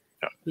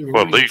 you know.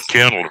 Well, these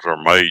kennels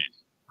are made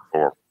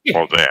for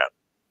that,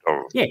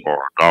 for a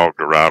dog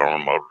to ride on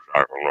a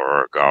motorcycle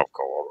or a golf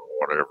cart or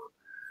whatever.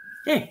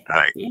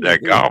 That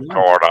golf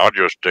cart, I'll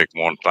just stick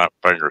one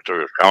finger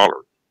through his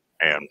collar,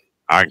 and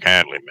I can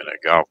handle him in a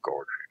golf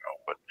cart,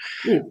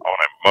 you know. But on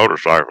a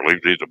motorcycle,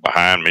 he's either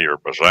behind me or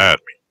beside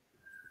me.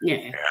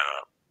 Yeah. And,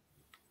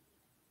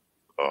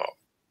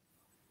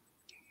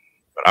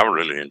 but I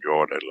really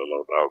enjoyed that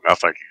little dog. I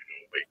think he's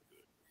going to be good.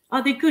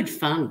 Oh, they're good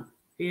fun.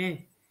 Yeah,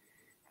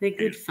 they're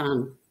good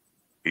fun.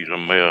 He's a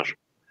mess.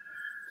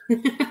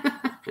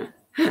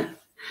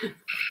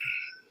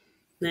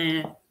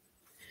 Yeah.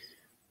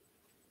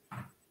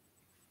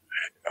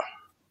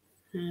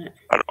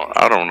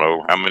 I don't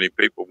know how many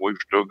people we've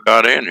still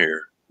got in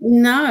here.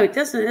 No, it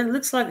doesn't. It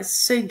looks like it's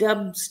C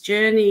Dub's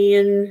Journey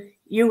and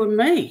you and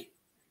me.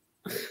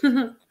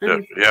 And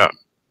yeah.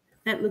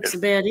 That looks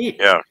about it.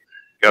 Yeah.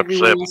 Got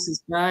Everyone 7. else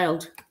is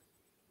bailed.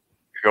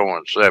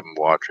 Going 7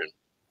 watching.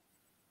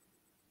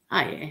 Oh,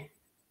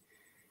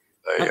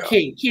 yeah.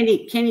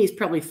 Kenny's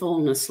probably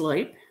fallen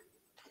asleep.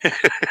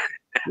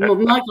 Well,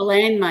 Michael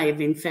Ann may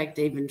have, in fact,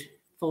 even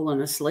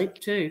fallen asleep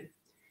too.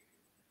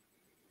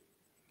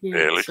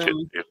 Yeah, like I say,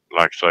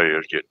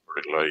 it's getting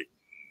pretty late.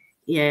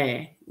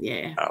 Yeah.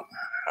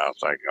 I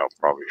think I'll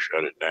probably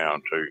shut it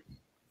down too.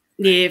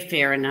 Yeah,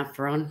 fair enough,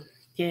 Ron.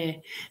 Yeah.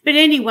 But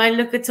anyway,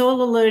 look, it's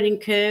all a learning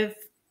curve.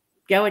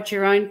 Go at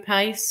your own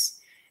pace.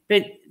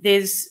 But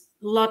there's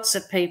lots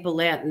of people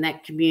out in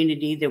that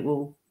community that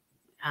will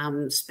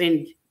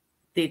spend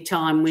their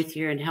time with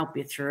you and help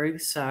you through.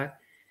 So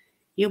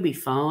you'll be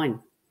fine.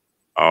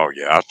 Oh,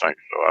 yeah, I think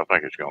so. I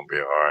think it's going to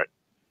be all right.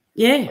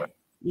 Yeah,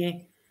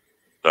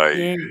 but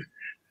yeah.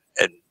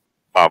 And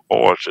my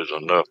voice is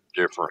enough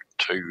different,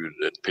 too,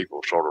 that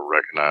people sort of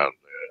recognize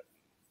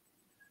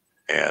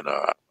that. And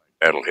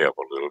that'll help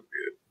a little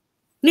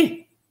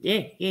bit.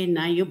 Yeah,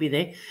 no, you'll be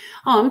there.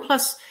 Oh, and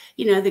plus,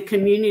 you know, the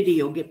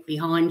community will get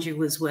behind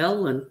you as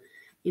well, and,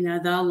 you know,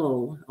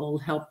 they'll all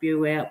help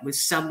you out with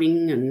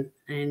subbing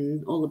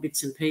and all the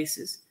bits and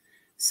pieces.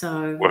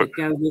 So that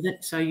go with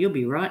it. So you'll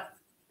be right.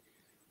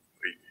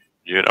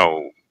 You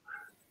know,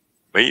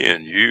 me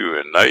and you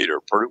and Nate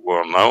are pretty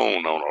well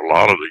known on a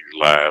lot of these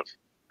lives.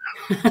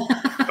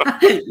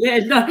 Yeah,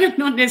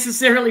 not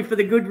necessarily for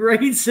the good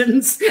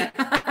reasons.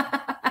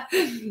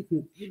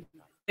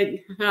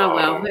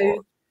 Well,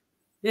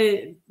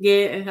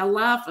 yeah, a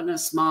laugh and a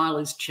smile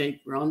is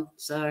cheap, Ron.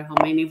 So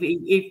I mean,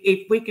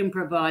 if we can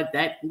provide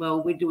that,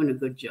 well, we're doing a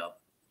good job.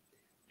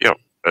 Yep,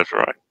 that's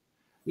right.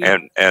 Yeah.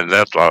 And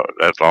that's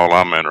all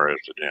I'm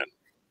interested in.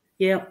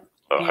 Yep.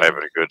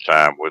 Having a good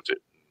time with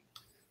it.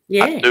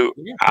 Yeah.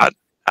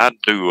 I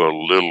do a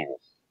little,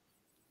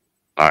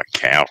 not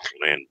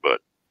counseling,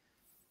 but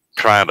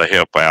trying to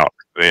help out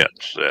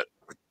vets that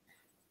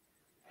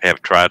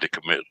have tried to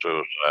commit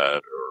suicide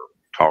or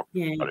talk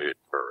about it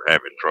or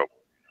having trouble.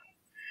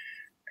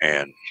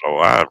 And so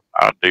I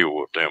deal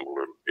with them a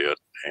little bit,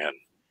 and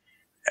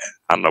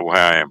I know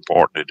how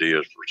important it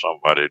is for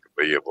somebody to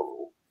be able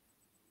to,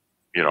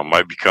 you know,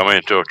 maybe come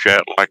into a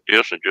chat like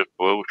this and just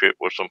bullshit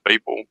with some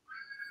people.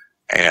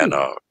 And,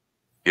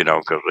 you know,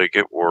 because they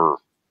get where a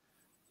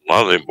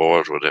lot of them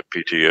boys with that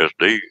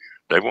PTSD,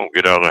 they won't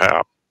get out of the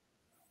house.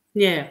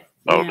 Yeah.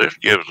 So this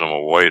gives them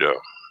a way to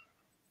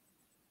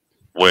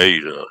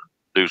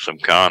do some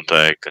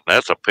contact. And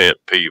that's a pet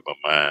peeve of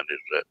mine, is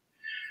that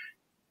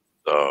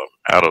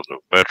out of the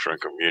veteran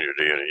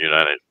community in the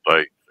United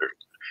States, there's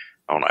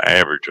on an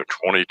average of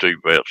 22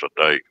 vets a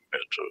day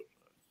commit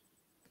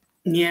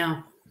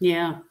suicide.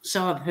 Yeah.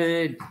 So I've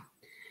heard.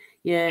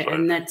 Yeah, so,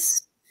 and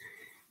that's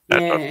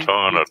a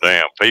ton of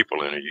damn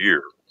people in a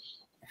year.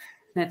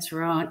 That's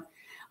right.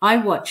 I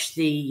watched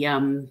the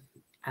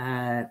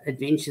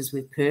Adventures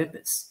with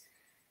Purpose,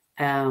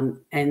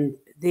 and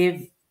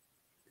they've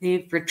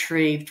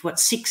retrieved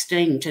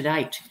 16 to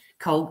date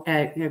called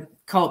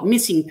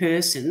missing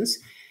persons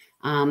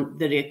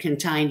that are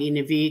contained in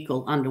a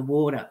vehicle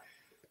underwater.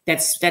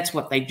 That's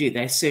what they do.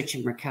 They search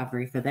and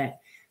recovery for that.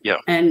 Yeah.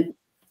 And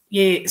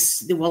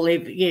yes, well,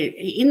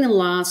 in the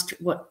last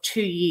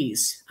 2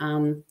 years,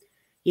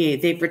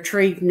 they've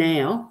retrieved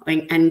now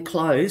and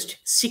closed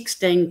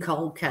 16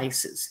 cold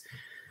cases.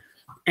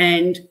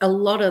 And a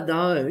lot of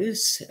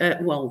those,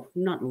 well,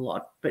 not a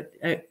lot, but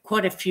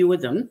quite a few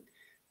of them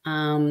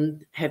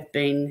have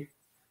been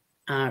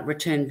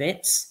return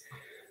vets.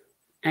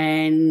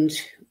 And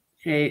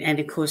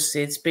of course,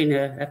 there's been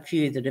a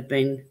few that have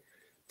been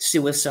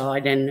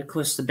suicide, and of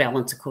course, the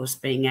balance, of course,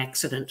 being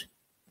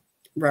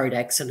road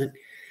accident.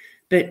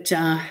 But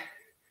I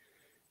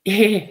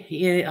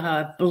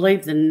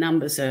believe the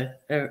numbers are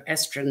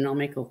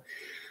astronomical.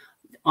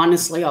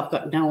 Honestly, I've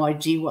got no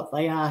idea what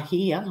they are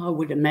here. I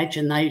would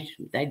imagine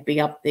they'd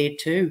be up there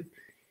too,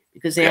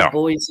 because our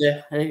boys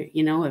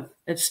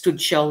have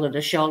stood shoulder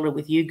to shoulder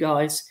with you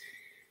guys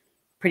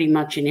pretty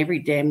much in every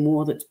damn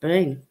war that's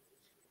been.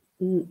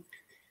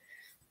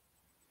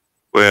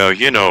 Well,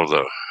 you know,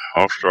 the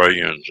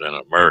Australians and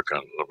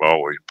Americans have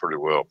always pretty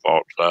well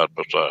fought side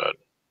by side.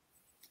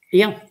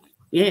 Yeah.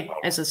 Yeah,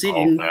 as I said,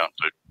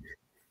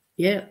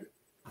 yeah,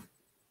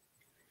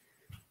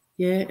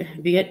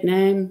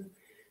 Vietnam,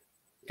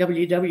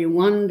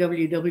 WW1,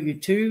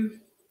 WW2,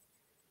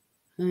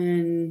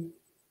 and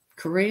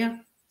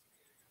Korea.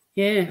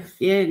 Yeah,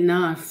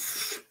 no.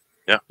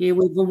 Yeah. Yeah,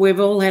 we've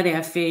all had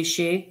our fair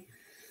share.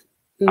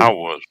 I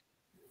was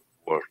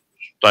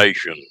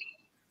stationed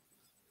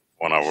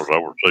when I was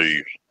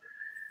overseas,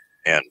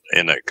 and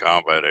in that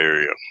combat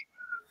area,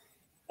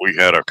 we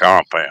had a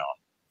compound,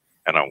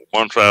 and on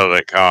one side of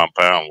that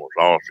compound was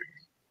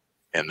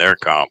Aussie in their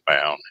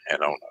compound,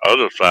 and on the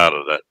other side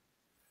of that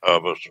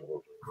of us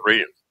was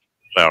Koreans,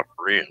 South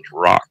Koreans,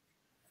 rock,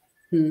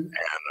 and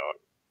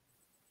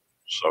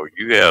so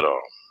you had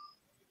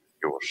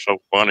it was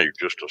so funny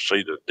just to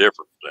see the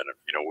difference in it.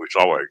 You know, we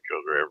saw each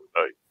other every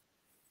day,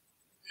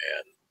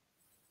 and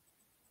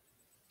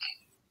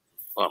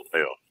something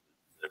else.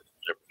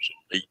 There was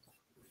some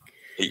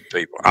neat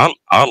people.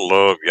 I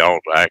love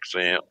y'all's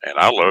accent, and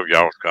I love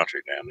y'all's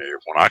country down there.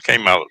 When I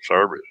came out of the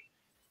service,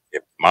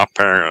 if my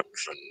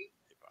parents and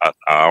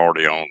I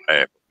already owned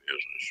half a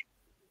business,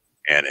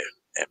 and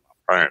my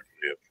parents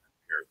lived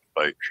here in the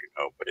States, you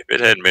know. But if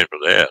it hadn't been for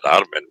that, I'd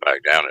have been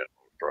back down in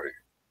Australia.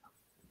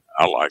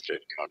 I like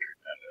that country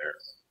down there.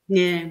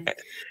 Yeah.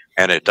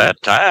 And at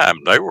that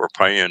time, they were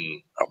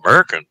paying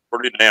Americans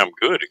pretty damn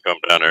good to come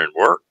down there and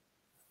work.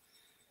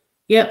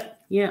 Yep.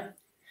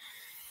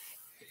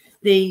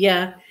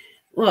 The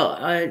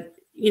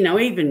you know,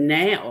 even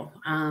now,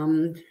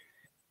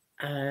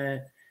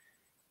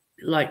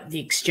 like the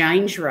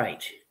exchange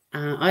rate,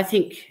 I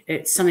think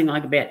it's something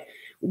like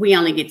we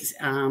only get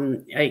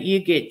you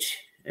get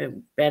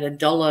about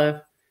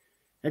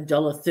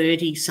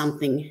 $1.30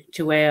 something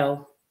to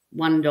our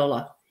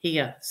 $1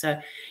 here.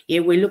 So yeah,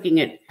 we're looking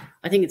at,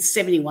 I think it's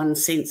 71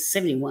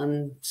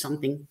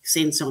 something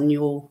cents on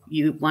your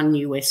 $1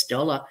 US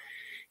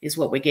is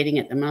what we're getting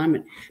at the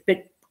moment.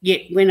 But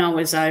yet when I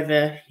was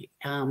over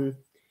in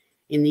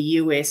the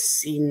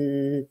US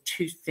in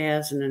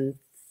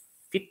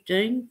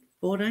 2015,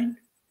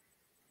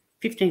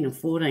 15 or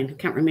 14, I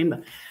can't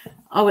remember.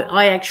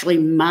 I actually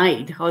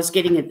I was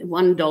getting it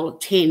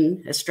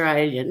 $1.10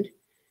 Australian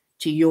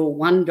to your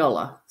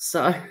 $1.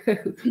 So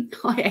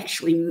I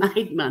actually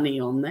made money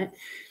on that.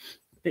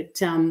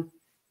 But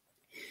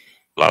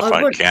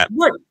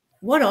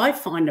what I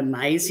find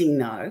amazing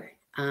though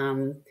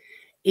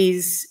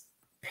is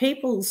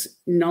people's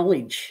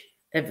knowledge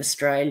of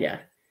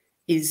Australia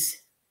is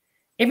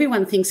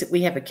everyone thinks that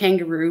we have a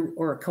kangaroo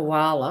or a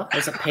koala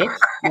as a pet.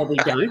 Well, we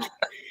don't.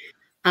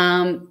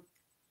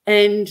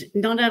 And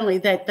not only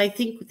that, they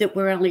think that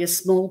we're only a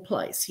small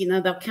place. You know,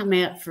 they'll come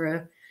out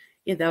for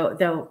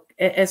they'll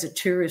as a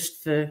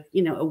tourist for,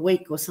 you know, a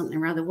week or something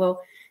or other.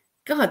 Well,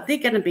 God, they're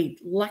going to be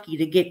lucky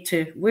to get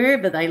to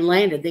wherever they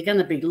landed. They're going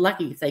to be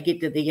lucky if they get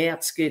to the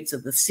outskirts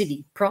of the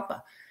city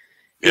proper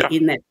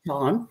in that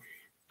time.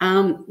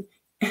 But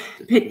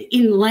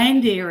in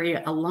land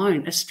area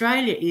alone,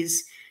 Australia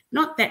is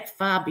not that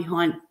far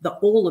behind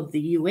all of the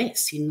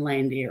US in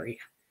land area.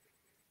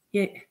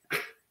 Yeah.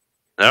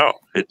 No,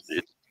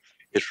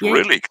 it's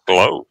really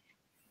close.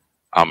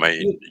 I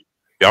mean,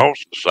 y'all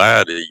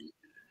society,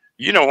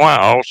 you know why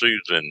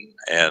Aussies and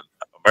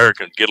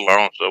Americans get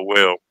along so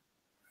well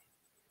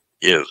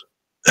is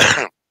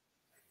the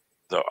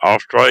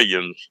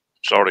Australians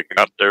sort of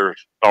got their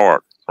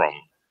start from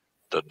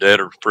the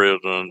debtors'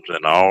 prisons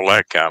and all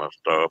that kind of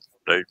stuff.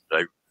 They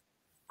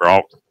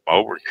brought them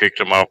over and kicked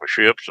them off of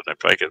ships, and if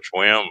they could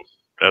swim,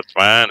 that's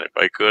fine. If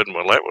they couldn't,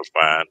 well, that was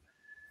fine.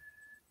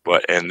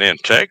 And then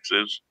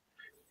Texas,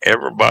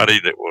 everybody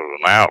that was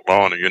an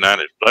outlaw in the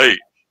United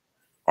States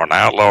or an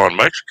outlaw in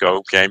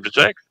Mexico came to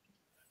Texas.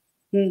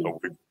 So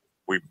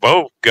we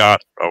both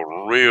got a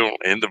real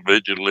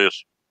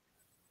individualist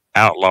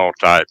outlaw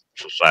type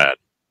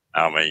society.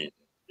 I mean,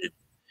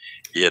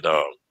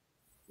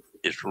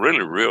 it's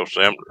really real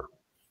similar.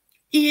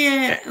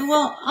 Yeah,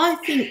 well, I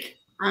think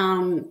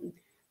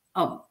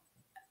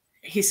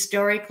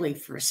historically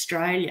for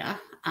Australia,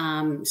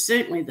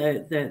 certainly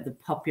the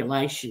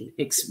population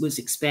was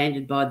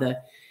expanded by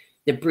the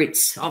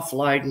Brits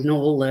offloading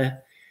all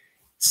the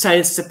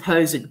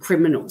supposed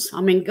criminals.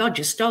 I mean, God,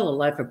 you stole a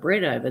loaf of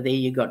bread over there,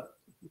 you got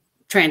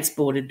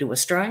transported to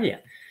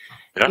Australia.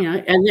 Yeah. You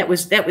know, and that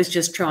was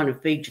just trying to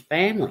feed your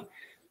family.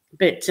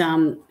 But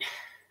you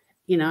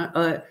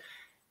know,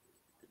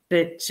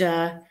 it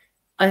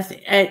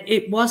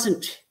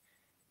wasn't.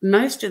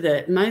 Most of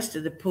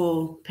the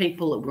poor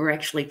people that were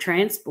actually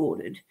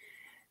transported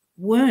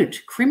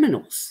weren't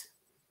criminals.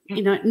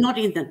 You know, not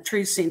in the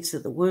true sense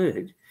of the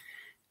word.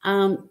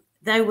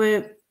 They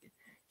were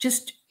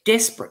just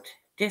desperate,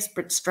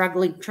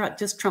 struggling,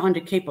 just trying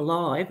to keep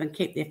alive and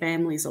keep their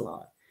families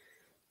alive.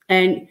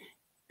 And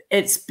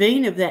it's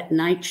been of that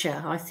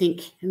nature, I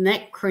think, and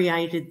that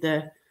created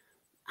the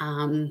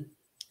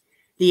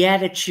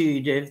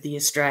attitude of the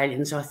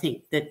Australians. I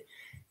think that,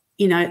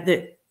 you know,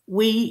 that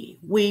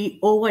we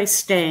always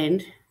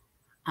stand.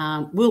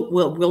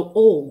 We'll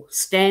all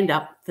stand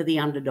up for the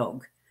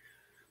underdog,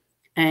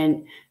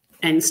 and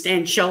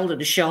stand shoulder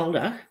to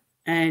shoulder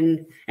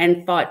and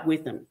fight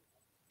with them.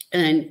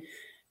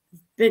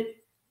 But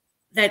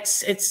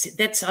that's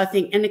I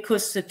think, and of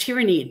course the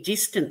tyranny of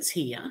distance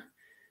here.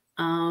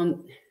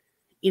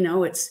 You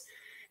know, it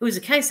was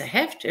a case of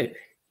have to.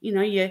 You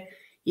know,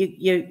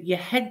 you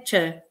had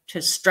to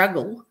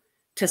struggle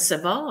to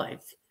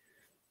survive,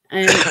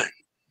 and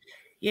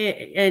yeah,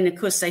 and of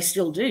course they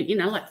still do. You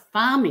know, like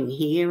farming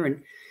here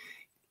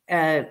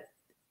and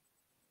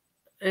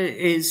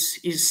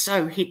is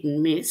so hit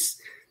and miss,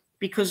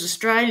 because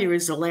Australia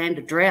is a land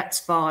of droughts,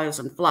 fires,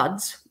 and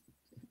floods,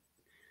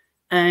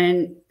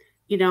 and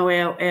you know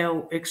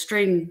our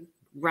extreme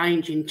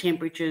range in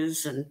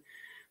temperatures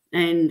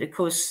and of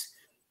course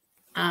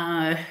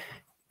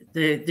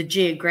the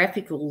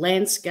geographical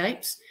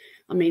landscapes.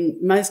 I mean,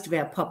 most of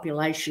our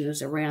population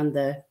is around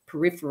the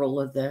peripheral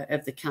of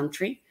the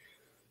country,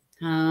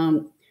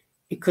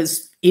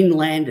 because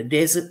inland are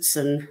deserts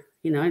and,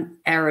 you know,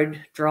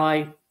 arid,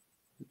 dry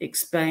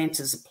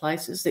expanses of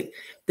places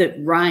that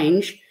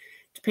range,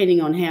 depending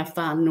on how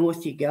far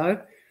north you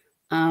go,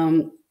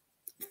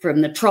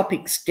 from the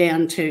tropics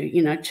down to,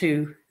 you know,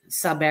 to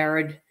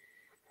subarid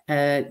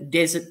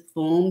desert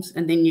forms,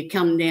 and then you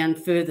come down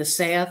further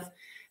south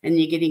and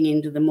you're getting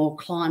into the more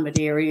climate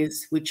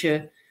areas, which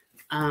are,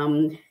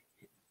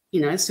 you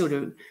know, sort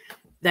of,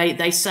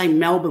 they say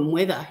Melbourne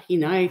weather. You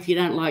know, if you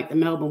don't like the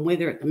Melbourne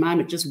weather at the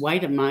moment, just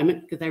wait a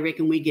moment, because they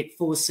reckon we get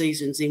 4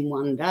 seasons in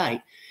one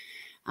day.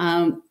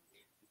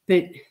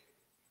 But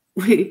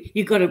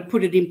you've got to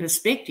put it in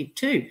perspective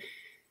too.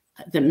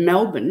 The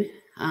Melbourne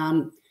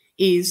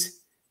is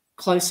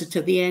closer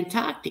to the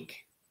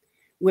Antarctic,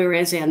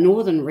 whereas our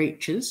northern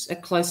reaches are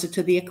closer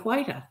to the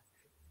equator.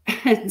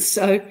 And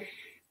so,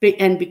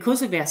 and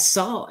because of our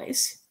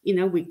size, you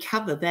know, we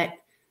cover that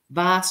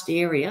vast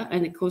area,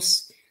 and of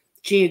course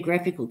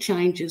geographical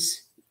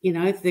changes, you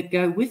know, that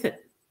go with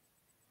it,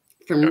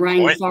 from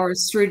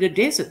rainforests through to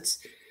deserts.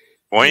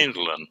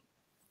 Queensland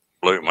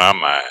blew my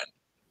mind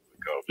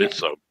because it's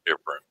so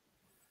different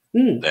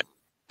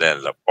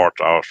than the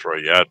parts of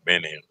Australia I'd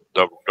been in.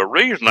 The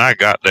reason I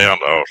got down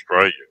to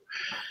Australia,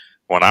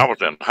 when I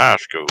was in high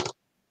school,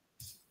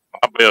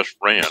 my best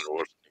friend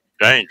was an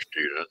exchange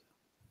student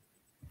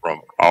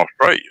from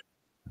Australia,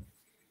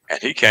 and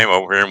he came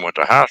over here and went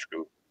to high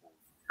school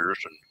for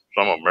years, and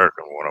some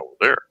American went over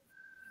there,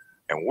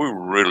 and we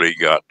really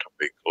got to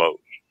be close.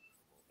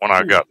 When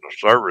I got in the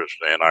service,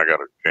 then I got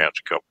a chance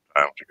a couple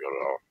times to go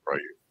to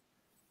Australia,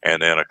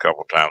 and then a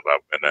couple times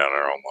I've been down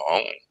there on my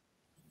own.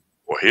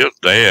 Well, his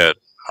dad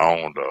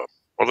owned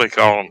what do they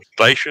call them,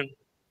 station?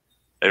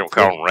 They don't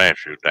call them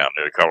ranches down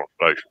there; they call them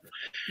stations.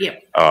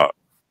 Yeah.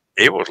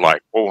 It was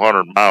like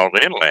 400 miles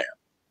inland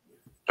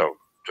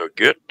to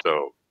get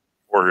to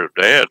where his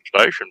dad's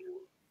station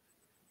was.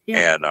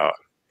 Yeah. And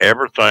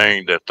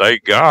everything that they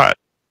got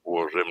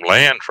was them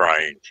land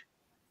trains.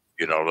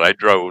 You know, they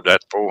drove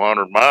that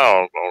 400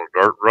 miles on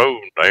a dirt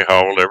road. And they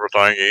hauled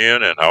everything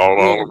in and hauled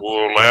all the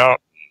wool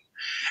out.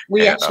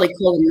 We actually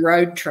call them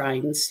road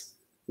trains.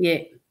 Yeah.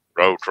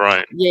 Road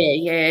train.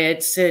 Yeah.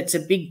 It's a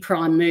big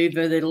prime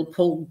mover that'll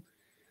pull,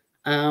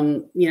 you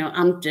know,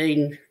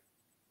 umpteen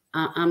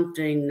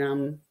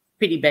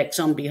pittybacks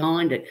on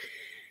behind it.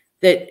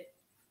 That,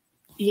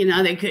 you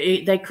know,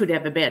 they could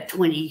have about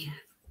 20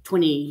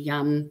 what do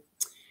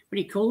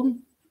you call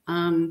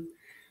them?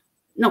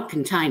 Not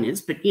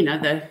containers, but, you know,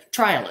 the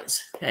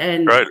trailers.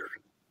 And trailers.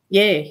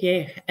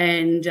 Yeah.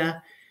 And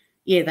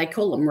they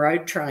call them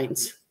road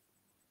trains.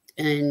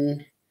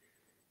 And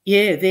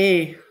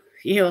they'll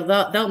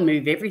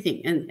move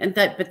everything.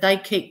 But they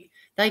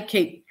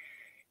keep,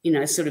 you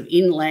know, sort of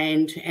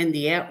inland and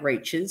the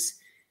outreaches,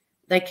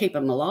 they keep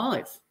them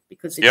alive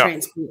because they're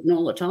transporting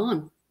all the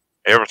time.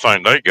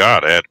 Everything they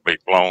got had to be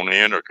flown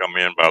in or come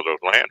in by those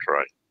land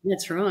trains.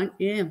 That's right,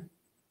 yeah.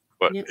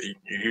 But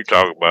you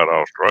talk about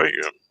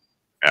Australia.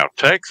 Now,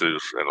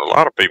 Texas, and a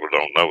lot of people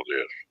don't know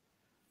this,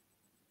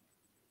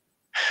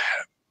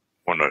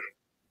 when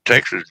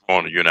Texas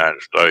joined the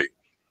United States,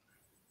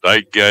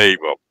 they gave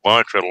a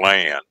bunch of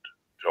land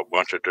to a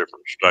bunch of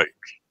different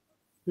states.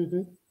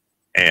 Mm-hmm.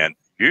 And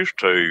used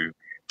to,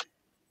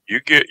 you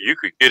could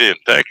get in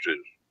Texas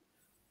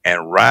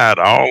and ride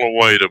all the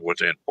way to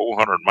within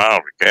 400 miles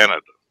of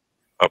Canada,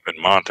 up in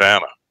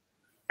Montana,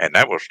 and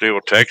that was still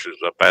Texas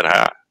up that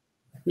high.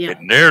 Yeah.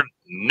 It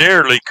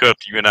nearly cut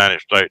the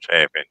United States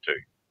half in two.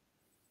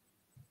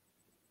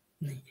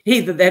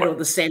 Either that or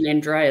the San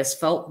Andreas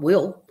fault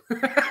will.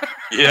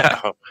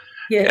 Yeah.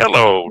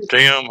 Hello,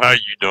 Tim. How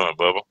you doing,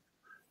 Bubba?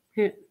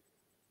 Yeah.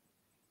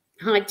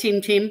 Hi,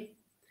 Tim.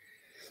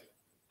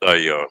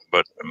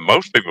 But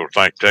most people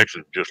think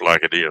Texas is just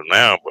like it is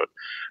now, but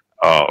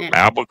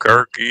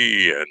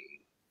Albuquerque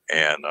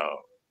and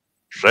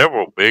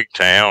several big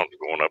towns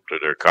going up to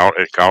there,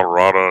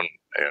 Colorado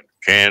and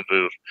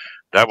Kansas,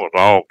 that was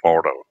all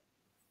part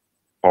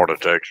of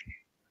Texas.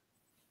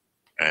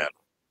 And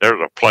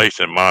there's a place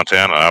in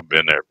Montana, I've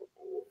been there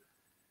before,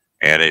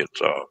 and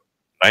it's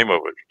name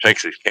of it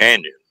Texas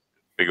Canyon,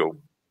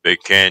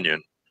 big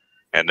canyon,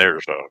 and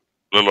there's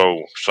little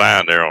old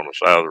sign there on the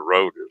side of the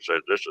road that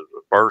said, "This is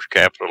the first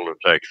capital of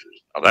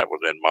Texas." Now, that was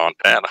in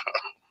Montana.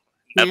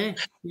 Yeah.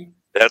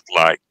 That's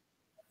like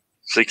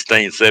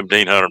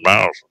 1,700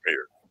 miles from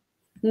here.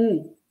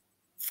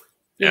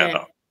 Yeah.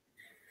 And,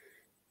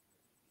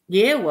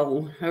 Yeah,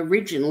 well,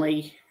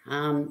 originally,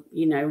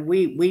 you know,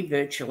 we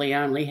virtually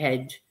only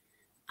had,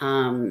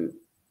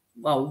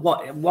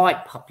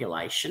 white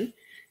population,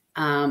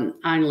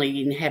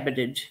 only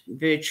inhabited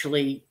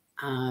virtually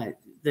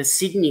the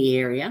Sydney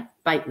area,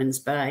 Bateman's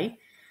Bay,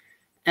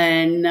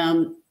 and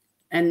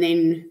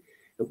then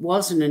it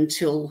wasn't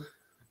until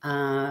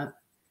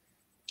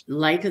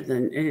later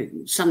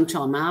than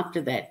sometime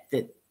after that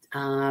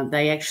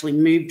they actually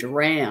moved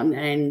around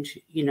and,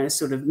 you know,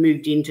 sort of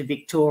moved into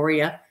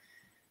Victoria.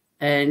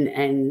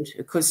 And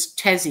of course,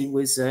 Tasmania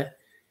was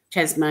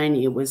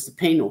the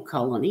penal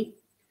colony,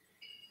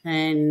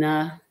 and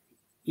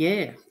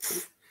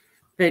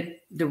but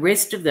the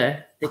rest of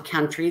the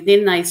country,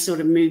 then they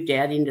sort of moved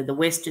out into the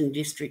western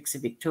districts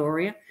of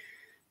Victoria,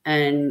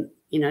 and,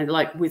 you know,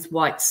 like with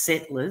white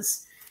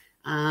settlers,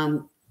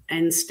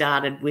 and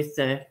started with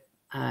the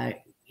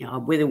you know,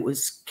 whether it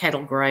was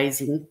cattle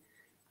grazing,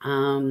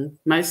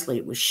 mostly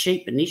it was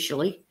sheep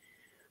initially,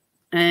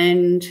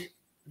 and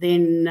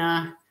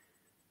then.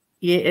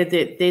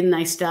 Then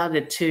they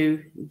started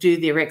to do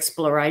their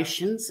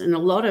explorations, and a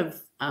lot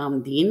of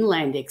the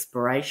inland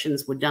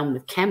explorations were done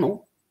with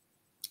camel,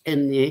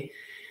 and they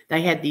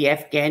had the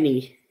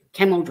Afghani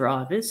camel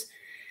drivers,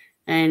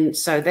 and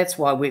so that's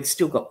why we've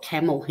still got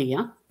camel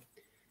here.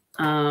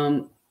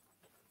 And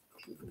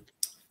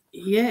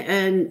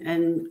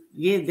then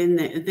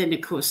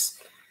of course,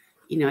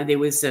 you know, there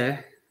was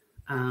a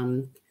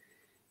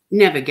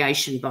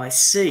navigation by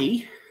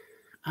sea.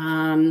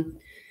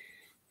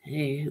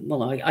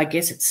 Well, I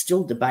guess it's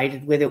still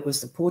debated whether it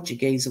was the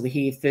Portuguese who were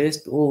here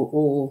first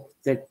or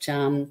that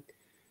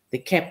the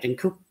Captain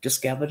Cook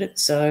discovered it.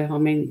 So, I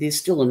mean, there's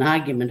still an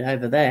argument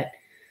over that.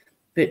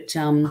 But,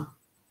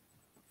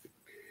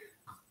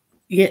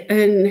 yeah,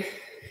 and,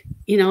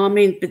 you know, I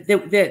mean, but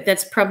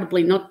that's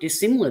probably not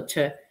dissimilar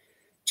to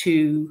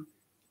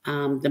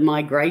the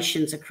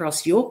migrations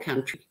across your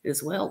country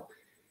as well,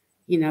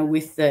 you know,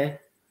 with the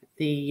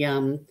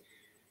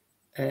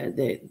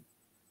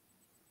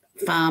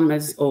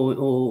farmers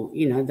or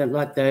you know,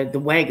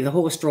 the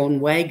horse-drawn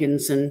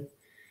wagons, and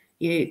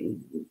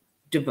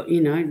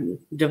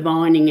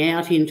divining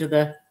out into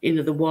the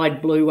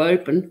wide blue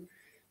open,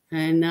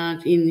 and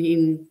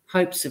in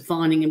hopes of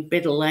finding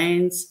better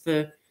lands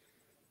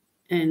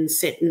and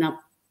setting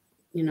up,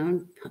 you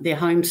know, their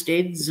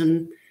homesteads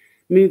and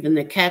moving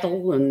the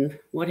cattle and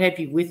what have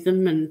you with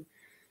them, and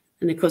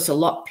of course a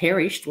lot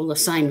perished. Well, the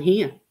same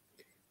here.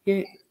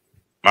 Yeah.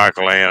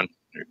 Michael Ann,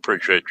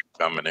 appreciate you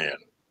coming in.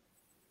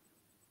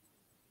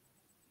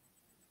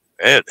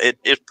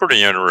 It's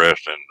pretty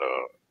interesting,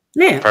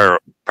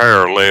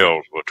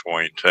 parallels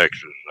between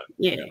Texas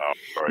and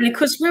Australia. And of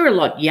course we're a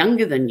lot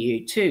younger than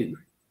you too,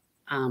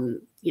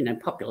 you know,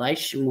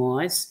 population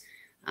wise.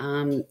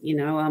 You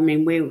know, I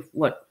mean,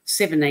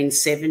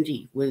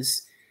 1770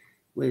 was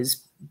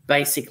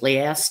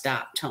basically our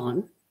start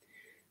time.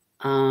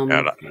 And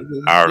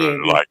ours is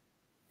like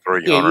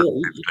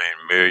 315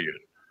 million.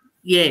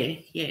 Yeah.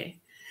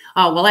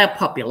 Oh, well, our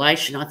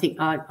population, I think,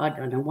 I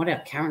don't know what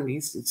our current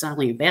is. It's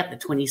only about the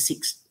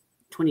 26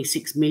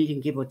 million,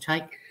 give or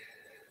take.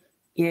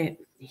 Yeah,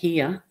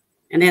 here.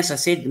 And as I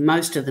said,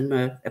 most of them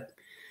are,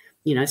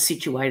 you know,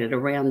 situated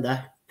around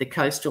the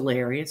coastal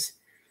areas.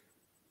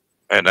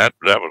 And that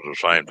was the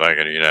same thing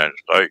in the United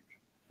States.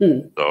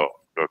 The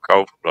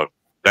coast, that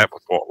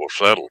was what was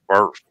settled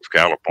first, was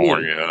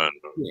California and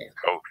the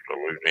coast of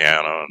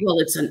Louisiana. Well,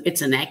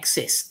 it's an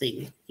access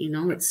thing, you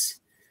know. It's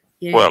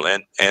well,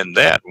 and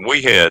that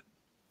we had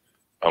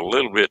a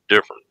little bit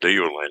different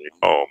deal than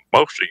y'all.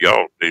 Most of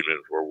y'all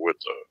dealings were with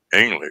the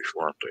English,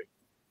 weren't they?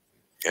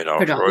 In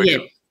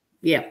Australia.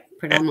 Yeah,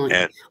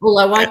 predominantly.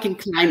 Although I can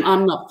claim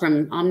I'm not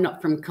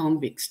from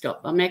convict stock.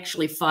 I'm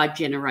actually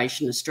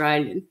 5-generation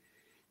Australian.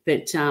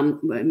 But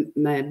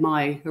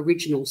my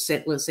original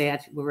settlers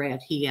were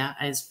out here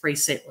as free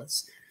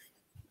settlers.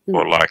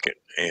 Well, like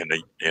in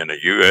the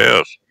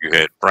U.S., you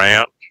had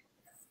France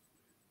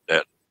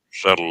that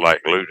settled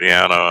like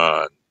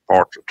Louisiana and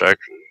parts of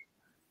Texas.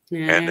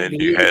 Yeah, and then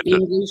you had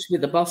English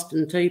with the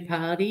Boston Tea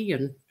Party,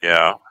 and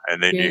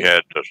then you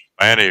had the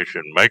Spanish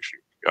in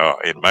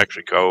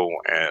Mexico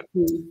and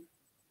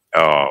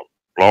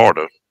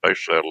Florida. They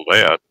settled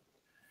that,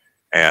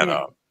 and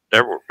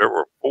there were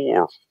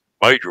 4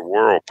 major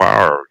world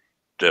powers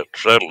that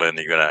settled in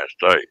the United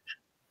States,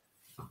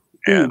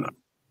 and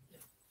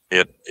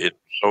it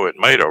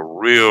made a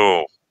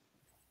real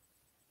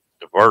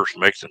diverse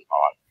mixing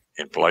pot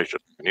in places.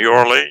 New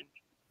Orleans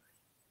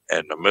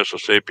and the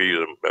Mississippi,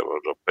 that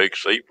was a big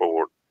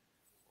seaport.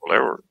 Well,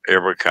 there were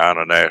every kind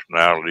of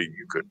nationality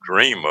you could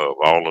dream of.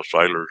 All the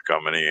sailors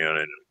coming in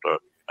and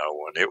stuff, you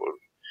know, and it was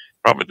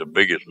probably the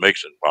biggest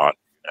mixing pot in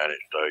the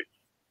United States.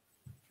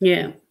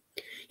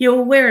 Yeah,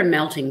 well, we're a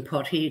melting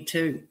pot here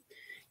too.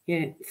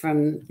 Yeah,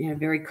 from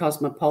very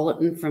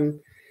cosmopolitan,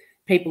 from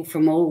people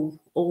from all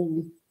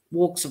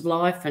walks of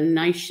life and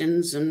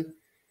nations and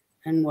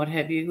what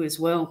have you as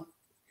well.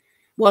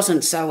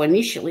 Wasn't so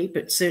initially,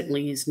 but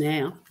certainly is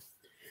now.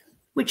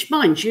 Which,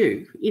 mind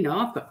you,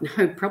 I've got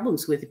no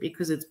problems with it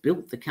because it's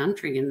built the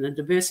country, and the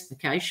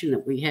diversification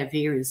that we have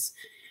here is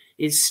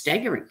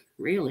staggering,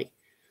 really.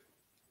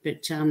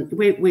 But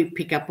we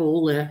pick up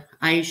all the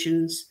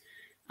Asians.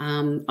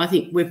 I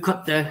think we've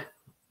got I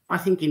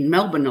think in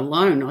Melbourne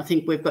alone, I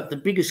think we've got the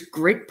biggest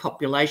Greek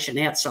population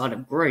outside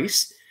of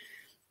Greece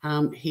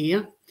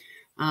here.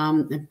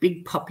 The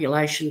big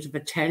populations of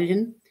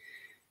Italian.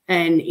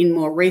 And in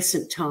more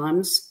recent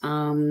times,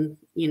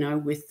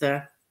 with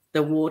the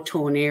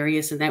war-torn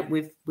areas and that,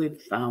 we've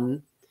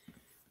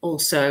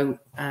also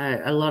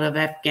a lot of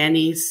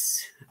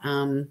Afghanis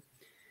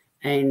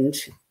and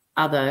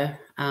other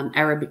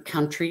Arabic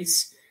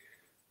countries.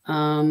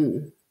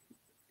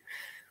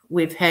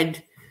 We've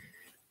had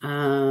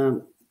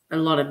a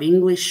lot of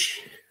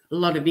English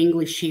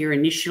here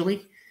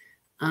initially.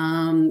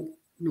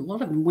 A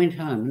lot of them went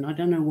home, and I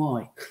don't know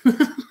why.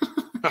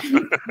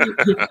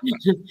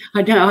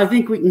 I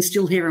think we can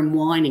still hear them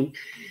whining,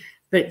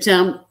 but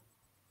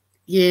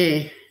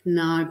each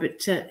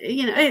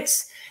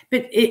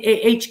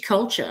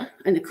culture,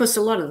 and of course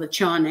a lot of the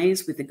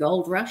Chinese with the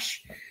gold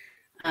rush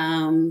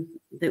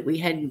that we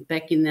had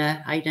back in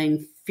the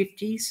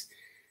 1850s,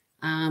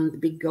 the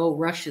big gold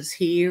rushes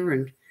here,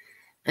 and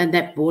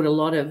that brought a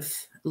lot of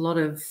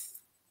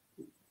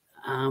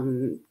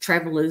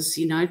travellers,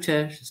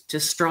 to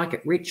strike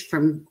it rich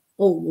from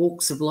all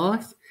walks of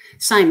life.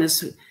 Same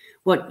as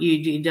what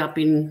you did up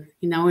in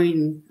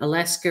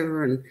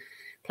Alaska and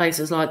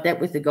places like that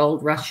with the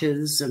gold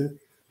rushes, and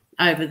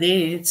over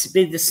there it's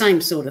been the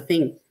same sort of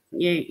thing.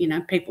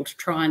 Yeah, people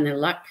trying their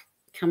luck,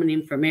 coming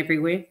in from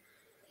everywhere.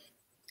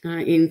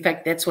 In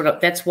fact, that's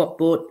what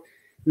brought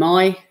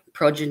my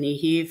progeny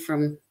here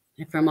from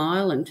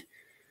Ireland,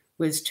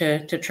 was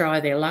to try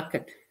their luck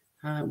at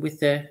with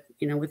the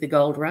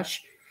gold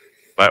rush.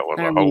 That was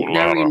a whole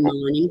lot of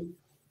mining.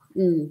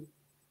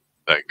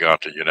 that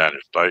got the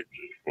United States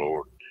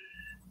explored,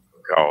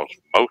 because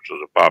most of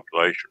the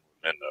population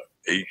was in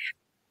the east,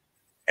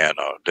 and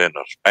then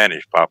the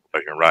Spanish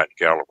population right in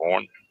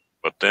California.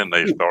 But then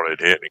they started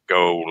hitting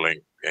gold,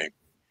 and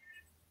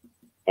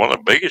one of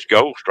the biggest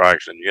gold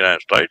strikes in the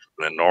United States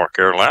was in North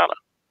Carolina.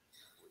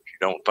 You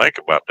don't think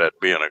about that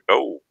being a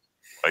gold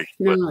place,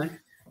 No. but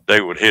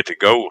they would hit the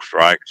gold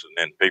strikes, and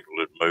then people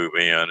would move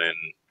in, and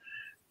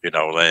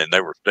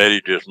they were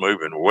steady just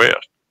moving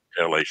west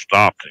until they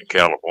stopped in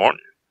California.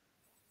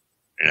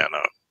 And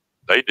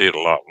they did a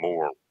lot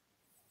more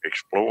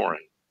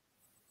exploring.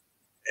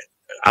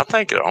 I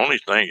think the only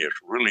thing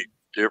that's really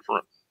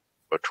different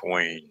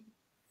between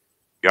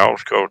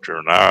y'all's culture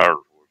and ours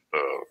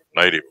was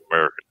Native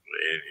Americans and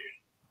Indians.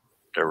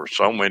 There were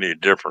so many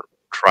different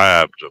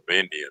tribes of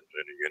Indians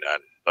in the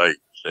United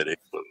States that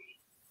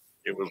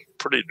it was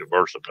pretty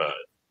diversified.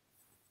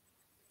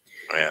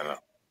 And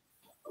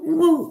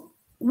well,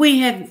 we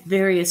have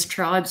various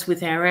tribes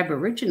with our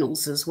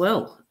Aboriginals as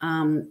well.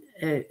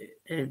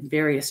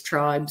 Various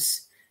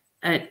tribes.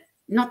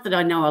 Not that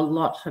I know a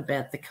lot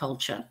about the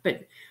culture,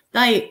 but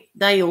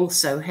they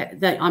also have.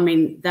 They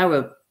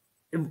have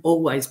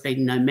always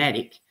been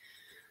nomadic,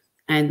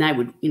 and they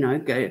would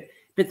go,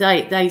 but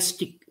they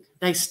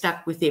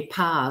stuck with their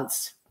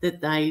paths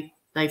that they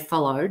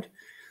followed.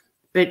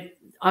 But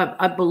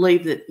I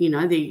believe that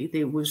there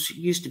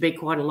used to be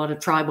quite a lot of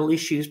tribal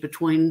issues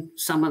between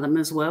some of them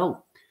as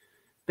well.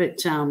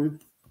 But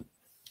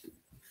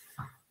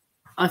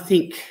I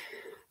think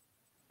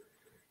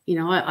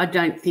I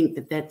don't think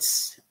that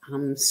that's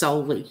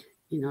solely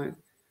the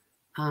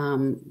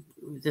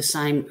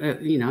same.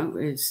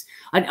 As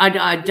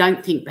I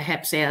don't think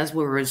perhaps ours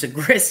were as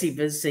aggressive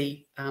as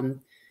the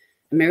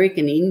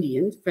American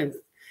Indians, but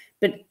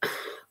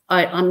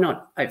I'm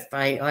not au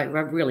fait. I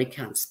really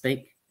can't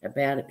speak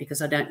about it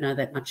because I don't know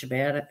that much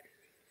about it.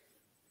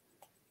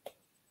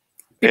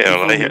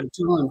 yeah, they had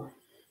so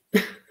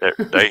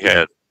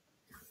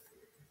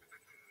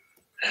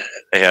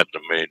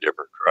many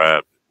different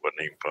tribes. It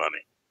wasn't even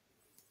funny.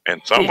 And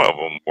some of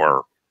them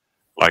were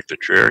like the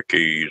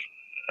Cherokees.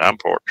 I'm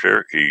part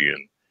Cherokee,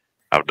 and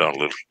I've done a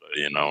little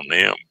studying on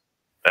them.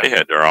 They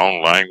had their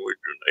own language,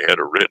 and they had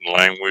a written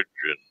language,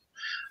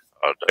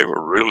 and they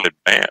were really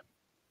bad.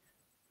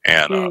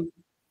 And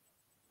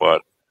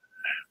but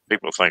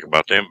people think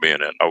about them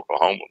being in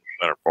Oklahoma, the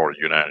center part of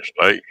the United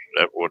States.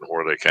 That wasn't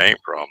where they came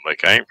from. They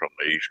came from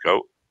the East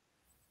Coast,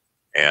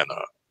 and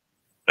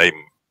the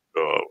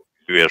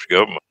U.S.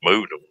 government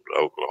moved them to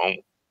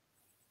Oklahoma.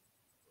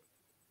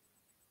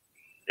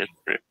 It's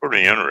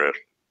pretty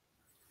interesting.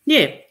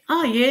 Yeah.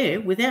 Oh, yeah,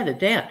 without a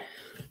doubt.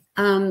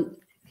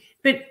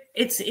 But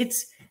it's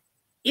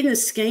in the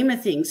scheme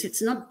of things,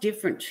 it's not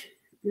different,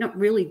 not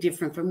really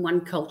different from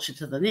one culture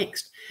to the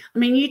next. I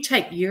mean, you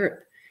take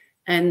Europe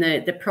and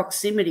the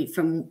proximity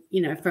from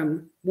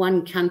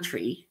one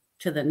country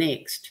to the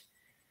next.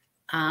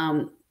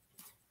 They're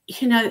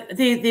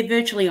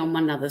virtually on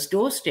one another's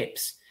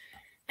doorsteps,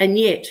 and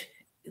yet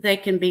they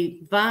can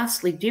be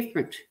vastly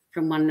different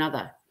from one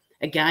another,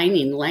 again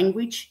in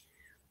language,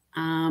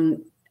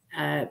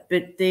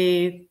 but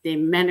their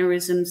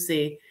mannerisms,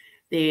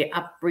 their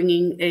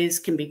upbringing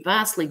can be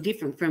vastly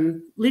different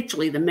from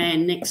literally the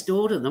man next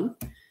door to them,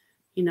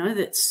 you know,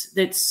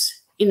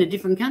 that's in a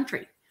different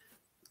country.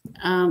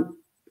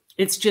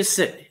 It's just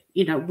that,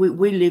 you know,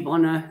 we live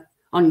on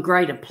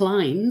greater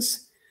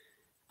plains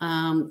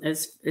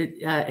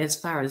as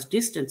far as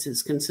distance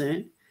is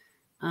concerned,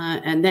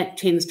 and that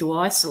tends to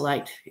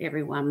isolate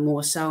everyone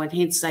more so, and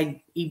hence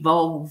they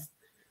evolve,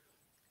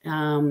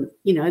 you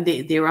know,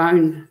 their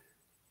own.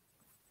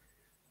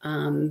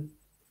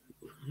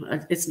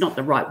 It's not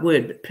the right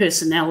word, but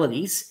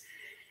personalities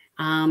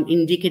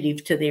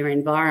indicative to their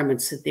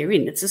environments that they're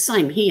in. It's the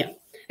same here.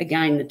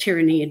 Again, the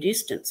tyranny of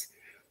distance.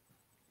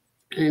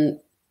 And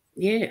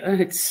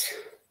yeah,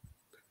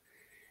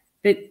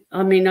 but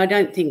I mean, I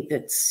don't think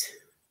that's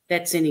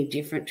any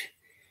different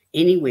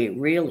anywhere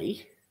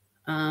really.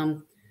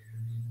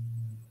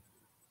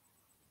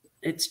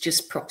 It's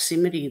just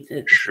proximity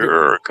that.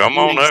 Sure, come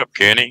on up,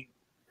 Kenny.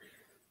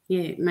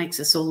 Yeah, it makes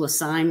us all the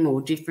same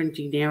or different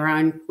in our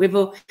own. We've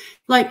all,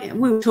 like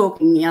we were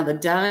talking the other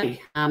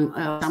day.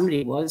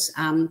 Somebody was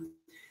about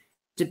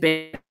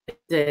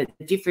the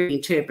different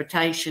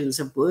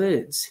interpretations of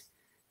words.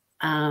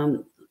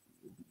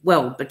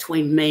 Well,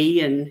 between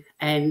me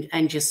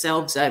and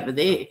yourselves over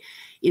there,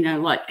 you know,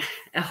 like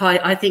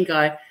I think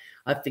I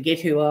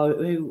forget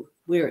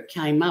where it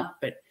came up,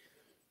 but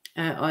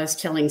I was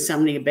telling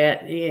somebody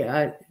about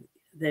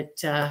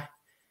that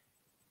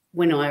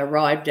when I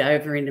arrived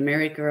over in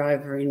America,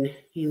 over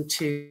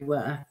into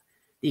the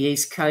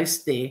East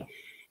Coast there,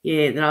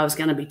 that I was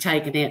going to be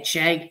taken out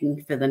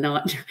shagging for the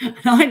night, and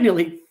I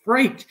nearly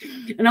freaked,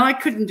 and I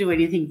couldn't do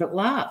anything but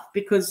laugh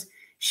because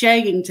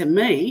shagging to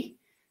me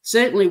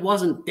certainly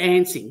wasn't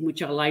dancing,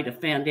 which I later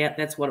found out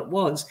that's what it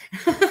was.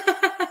 And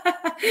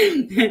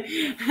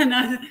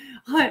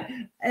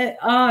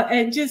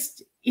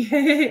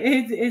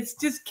it's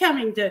just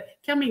coming to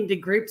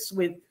grips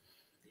with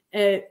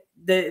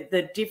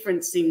the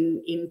difference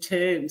in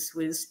terms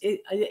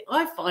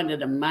I find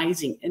it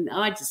amazing, and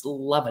I just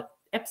love it,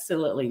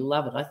 absolutely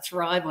love it. I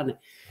thrive on it,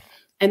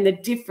 and the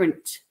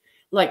different,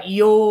 like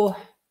your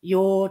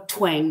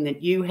twang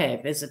that you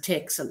have as a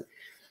Texan,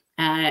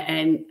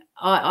 and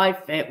I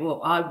felt,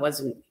 well, I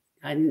wasn't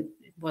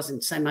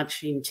so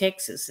much in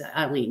Texas,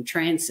 only in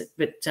transit,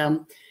 but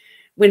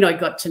when I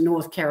got to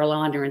North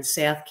Carolina and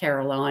South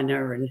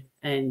Carolina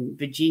and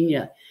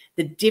Virginia,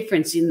 the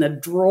difference in the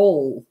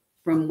drawl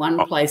from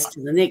one place to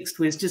the next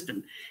was just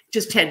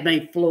had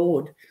me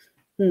floored.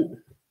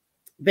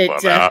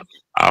 But I'll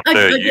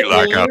tell you,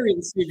 like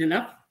soon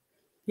enough.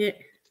 Yeah.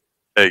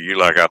 Tell you,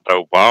 like I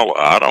told Paula,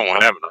 I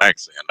don't have an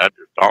accent. I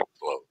just talk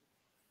slow.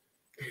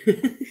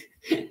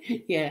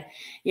 Yeah,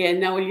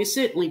 no, well, you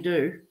certainly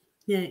do.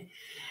 Yeah,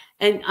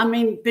 and I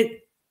mean, but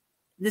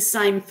the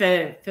same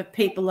for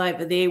people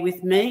over there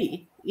with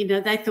me. You know,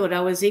 they thought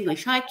I was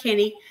English. Hi,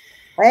 Kenny.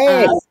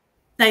 Hey.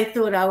 They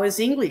thought I was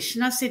English,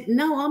 and I said,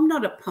 "No, I'm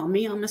not a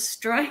Pommy. I'm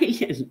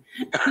Australian."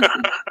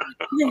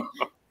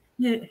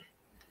 yeah.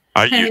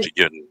 I used to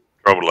get in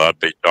trouble. I'd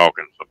be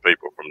talking to some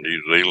people from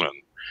New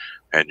Zealand,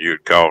 and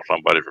you'd call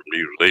somebody from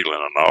New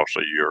Zealand, and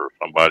also you're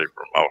somebody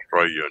from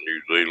Australia and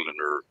New Zealand,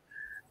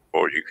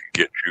 or you could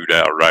get chewed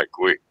out right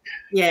quick.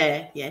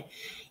 Yeah.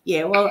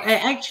 Well,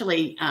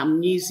 actually,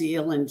 New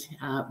Zealand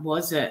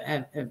was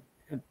a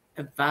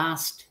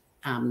vast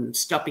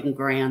stopping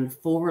ground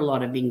for a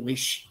lot of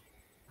English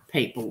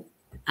people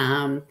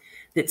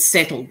that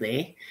settled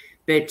there.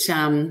 But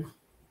and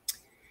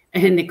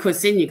of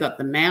course, then you got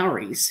the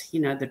Maoris,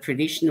 you know, the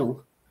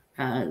traditional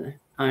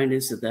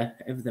owners of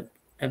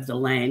the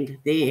land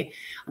there.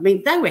 I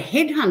mean, they were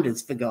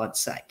headhunters, for God's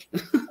sake.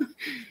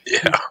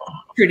 Yeah.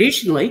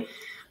 Traditionally,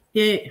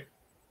 yeah.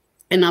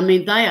 And I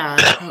mean,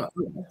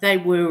 they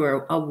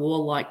were a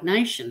warlike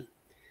nation.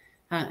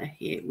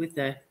 With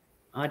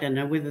I don't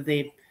know whether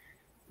they're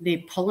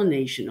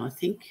Polynesian, I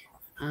think.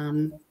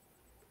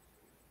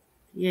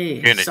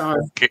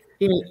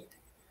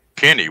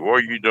 Kenny, what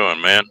are you doing,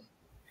 man?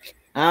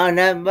 Oh,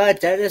 not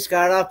much. I just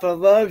got off of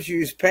Love's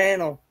You's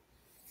panel.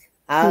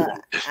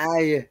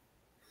 I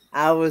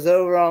was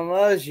over on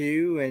Love's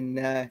You,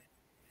 and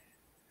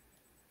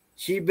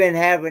she's been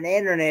having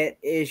internet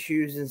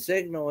issues and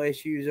signal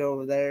issues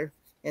over there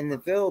in the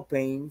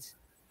Philippines,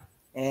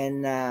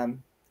 and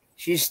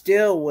she's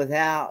still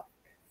without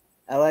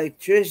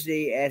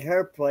electricity at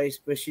her place,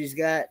 but she's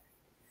got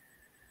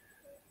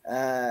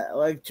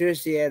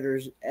electricity at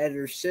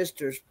her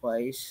sister's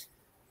place,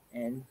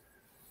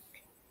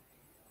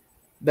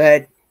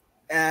 but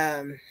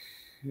yeah,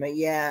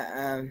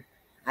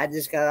 I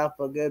just got off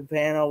a good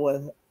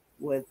panel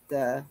with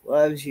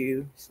Loves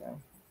You, so.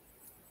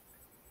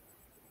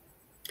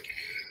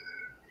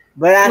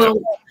 But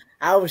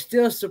I was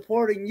still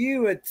supporting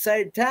you at the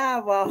same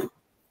time.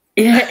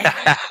 Yeah.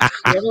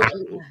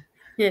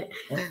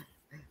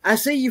 I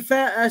see you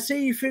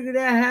figured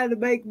out how to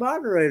make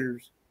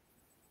moderators.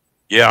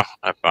 Yeah,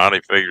 I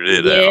finally figured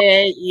it out.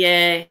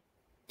 Yeah.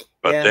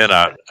 But then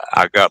I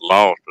got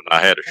lost and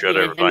I had to shut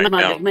everything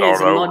down and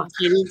start over.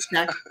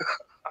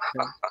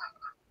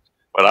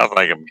 But I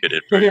think I'm getting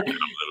it figured out a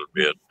little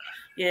bit.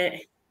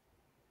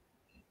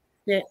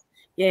 Yeah.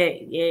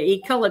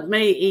 He collared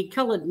me. He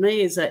collared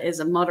me as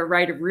a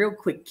moderator real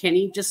quick,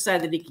 Kenny, just so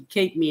that he could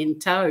keep me in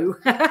tow.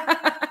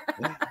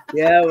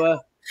 Yeah,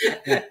 well.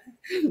 Yeah.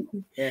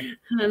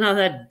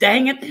 Another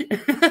dang it.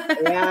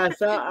 Yeah,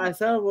 I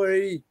saw where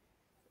he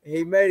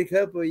made a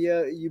couple of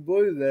you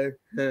boys there.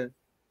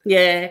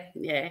 Yeah.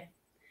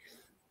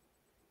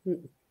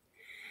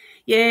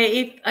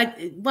 If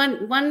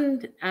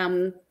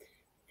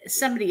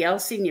somebody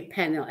else in your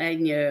panel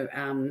in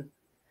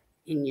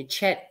your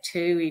chat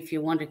too, if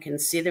you want to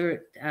consider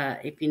it,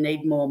 if you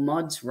need more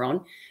mods,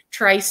 Ron,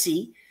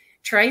 Tracy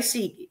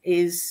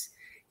is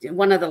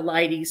one of the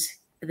ladies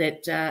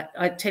that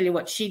I tell you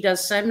what, she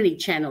does so many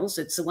channels.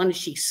 It's the one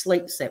she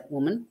sleeps, that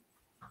woman,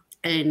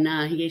 and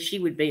she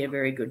would be a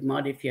very good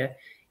mod if you're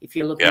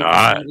looking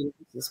at this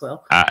as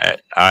well. I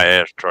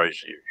asked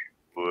Tracy if she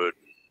would,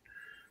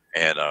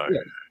 and I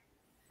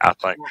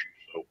think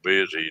she's so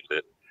busy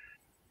that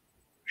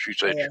she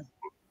said. Yeah.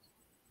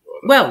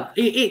 Well,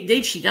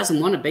 if she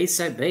doesn't want to be,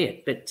 so be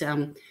it. But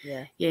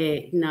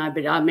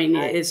but I mean,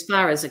 as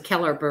far as a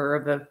caliber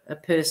of a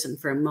person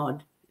for a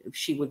mod,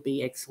 she would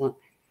be excellent.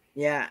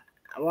 Yeah.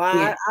 Well,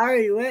 I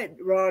already let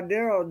Ron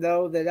Darrell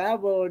know that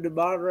I'm willing to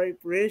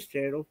moderate for his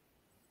channel.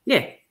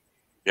 Yeah,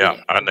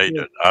 I need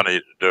to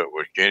do it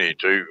with Kenny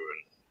too,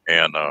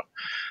 and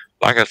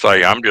like I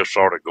say, I'm just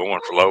sort of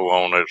going slow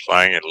on this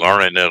thing and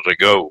learning as I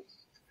go.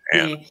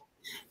 And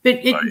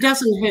but it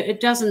doesn't hurt. It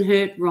doesn't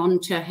hurt,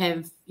 Ron, to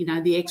have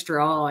the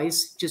extra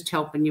eyes just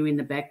helping you in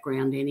the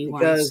background anyway.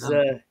 Because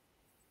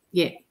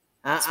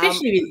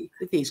especially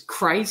with these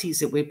crazies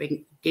that we've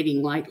been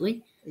getting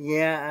lately.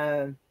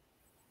 Yeah,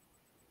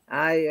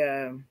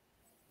 I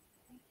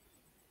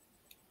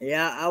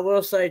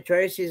will say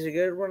Tracy's a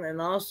good one,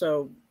 and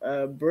also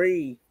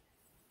Bree.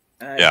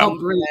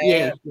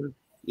 Bree,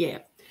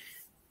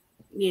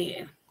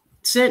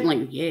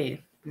 certainly, yeah.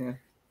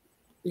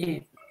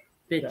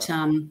 But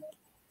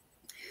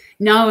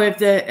no,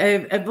 of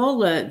all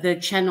the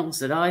channels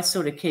that I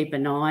sort of keep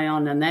an eye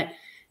on, and that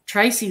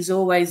Tracy's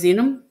always in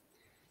them.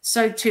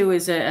 So too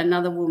is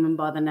another woman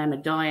by the name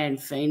of Diane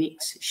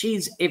Phoenix.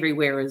 She's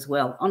everywhere as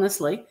well,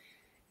 honestly.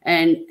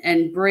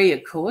 And Bree,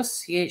 of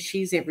course,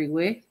 she's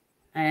everywhere.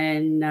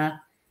 And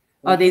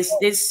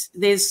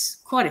there's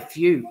quite a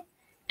few.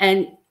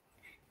 And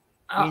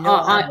I know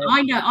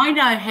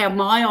how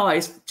my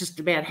eyes just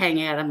about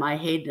hang out of my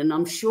head, and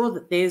I'm sure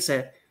that there's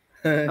a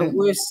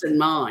worse than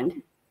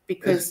mine,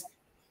 because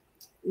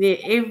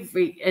I've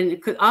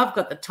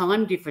got the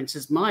time difference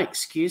as my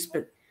excuse,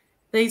 but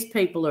these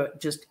people are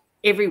just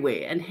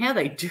everywhere, and how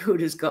they do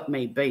it has got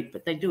me beat,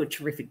 but they do a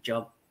terrific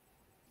job.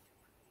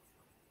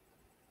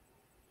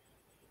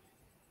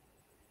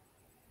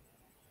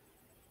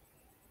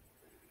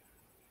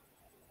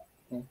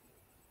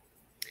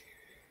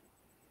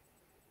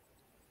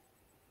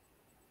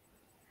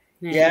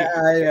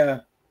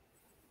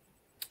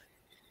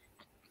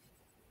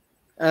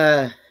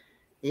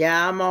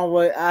 I'm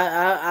always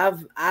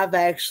I've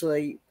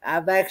actually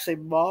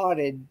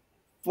modded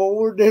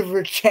 4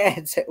 different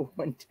chats at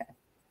one time.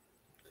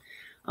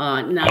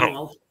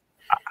 No,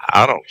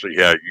 I don't see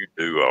how you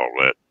do all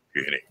that,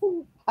 Kenny.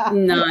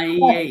 No,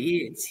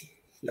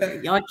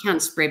 I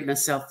can't spread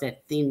myself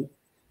that thin,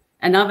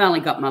 and I've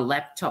only got my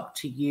laptop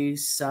to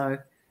use, so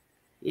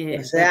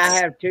yeah. See, I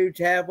have 2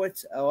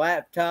 tablets, a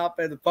laptop,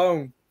 and a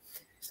phone.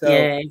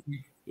 So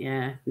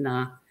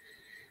no.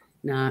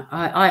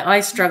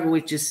 I struggle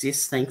with just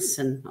this, thanks,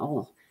 and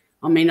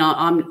I'm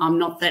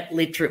not that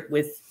literate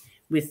with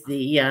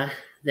the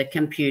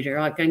computer.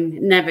 I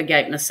can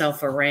navigate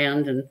myself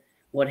around and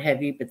what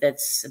have you, but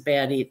that's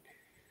about it.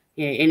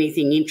 Yeah,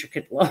 anything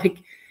intricate like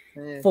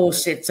 4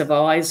 sets of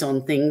eyes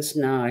on things,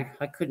 no,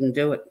 I couldn't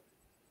do it.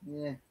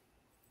 Yeah.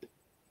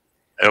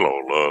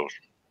 Hello, loves.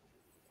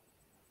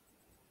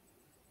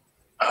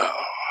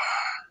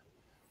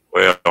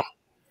 Well,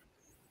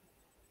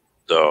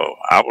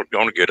 I was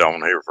going to get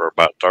on here for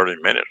about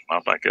 30 minutes, and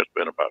I think it's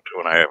been about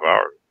 2.5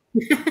 hours.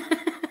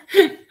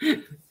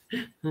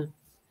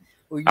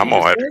 Well, I'm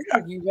gonna have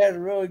to. You've had a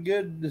really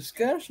good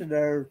discussion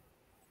there.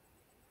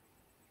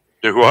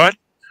 Do what?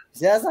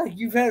 Sounds like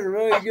you've had a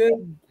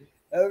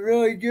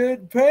really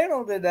good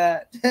panel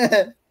tonight.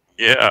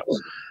 Yeah.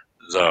 It's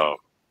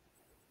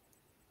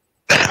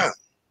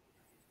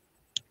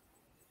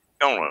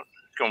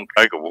gonna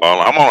take a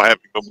while. I'm gonna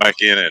have to go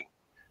back in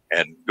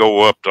and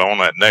go up on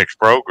that next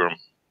program,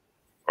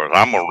 or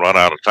I'm gonna run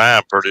out of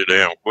time pretty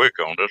damn quick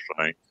on this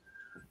thing.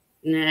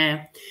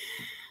 Yeah.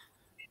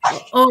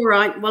 All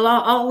right. Well,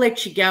 I'll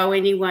let you go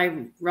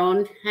anyway,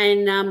 Ron.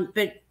 And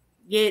but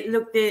yeah,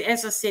 look,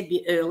 as I said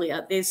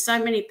earlier, there's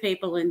so many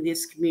people in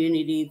this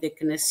community that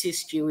can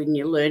assist you in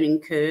your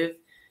learning curve,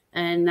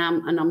 and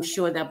I'm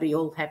sure they'll be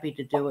all happy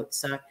to do it.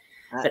 So,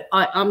 but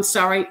I'm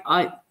sorry,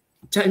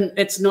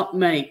 it's not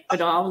me, but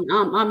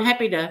I'm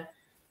happy to.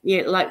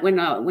 Yeah, like when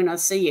I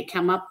see you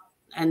come up,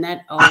 and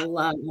that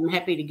I'm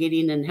happy to get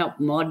in and help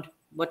mod.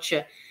 Watch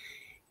your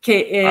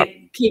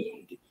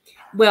keep.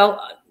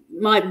 Well,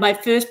 my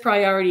first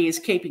priority is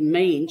keeping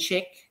me in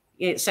check,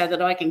 so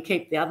that I can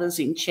keep the others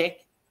in check.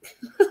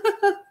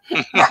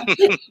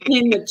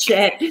 In the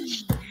chat.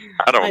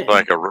 I don't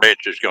think a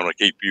wrench is going to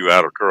keep you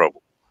out of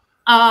trouble.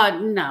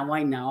 No,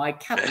 I know. I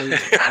cut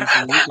loose.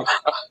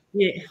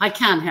 Yeah, I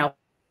can't help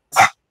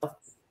myself.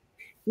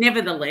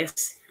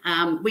 Nevertheless,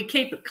 we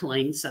keep it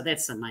clean, so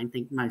that's the main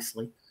thing,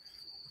 mostly.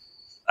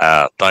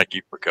 Thank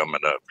you for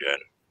coming up,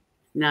 Jenny.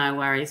 No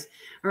worries.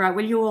 All right,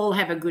 well, you all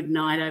have a good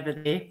night over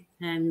there,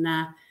 and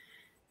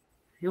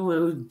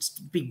it's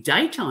big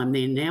daytime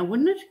there now,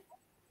 wouldn't it?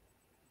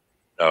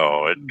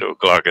 Oh, it's 2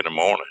 o'clock in the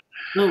morning.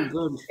 Oh,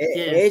 good.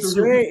 It's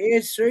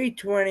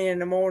 3:20 in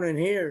the morning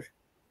here.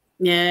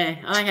 Yeah,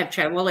 I have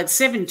trouble. Well, it's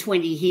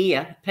 7:20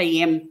 here,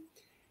 PM.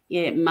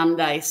 Yeah,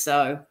 Monday.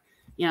 So,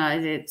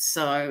 it's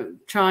so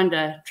trying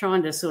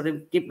to sort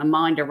of get my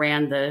mind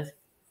around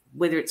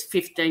whether it's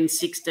 15,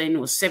 16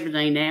 or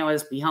 17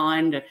 hours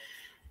behind.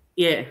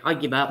 Yeah, I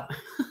give up.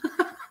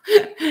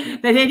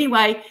 But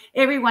anyway,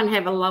 everyone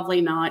have a lovely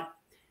night.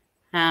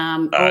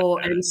 And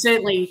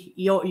certainly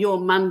your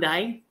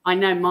Monday. I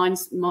know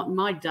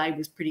my day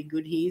was pretty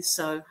good here,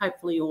 so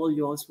hopefully all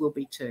yours will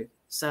be too.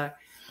 So,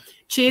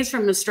 cheers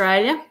from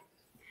Australia.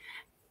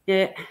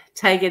 Yeah,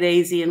 take it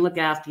easy and look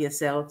after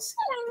yourselves.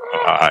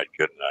 All right,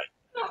 good night.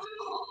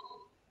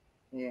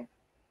 Yeah.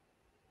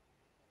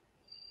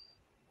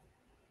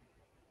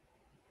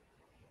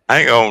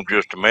 Hang on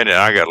just a minute.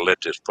 I got to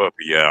let this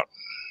puppy out.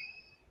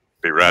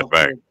 Be right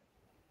back.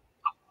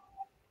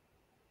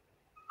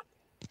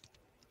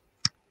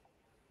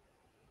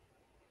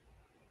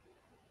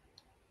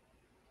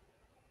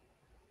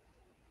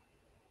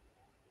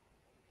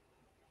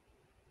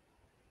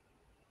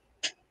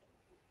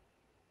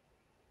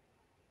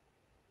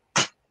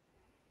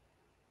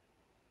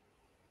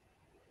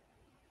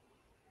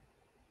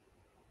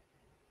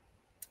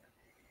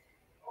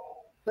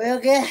 Well,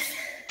 guys.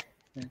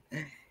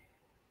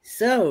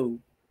 So,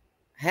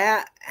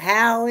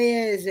 how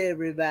is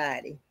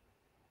everybody?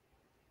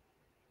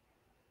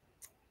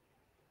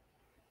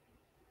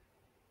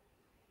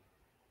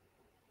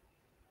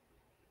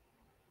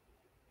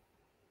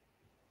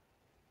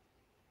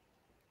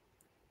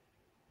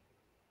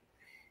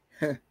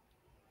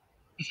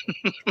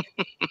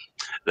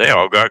 They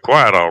all got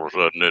quiet all of a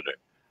sudden, didn't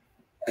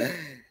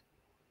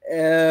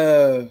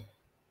they?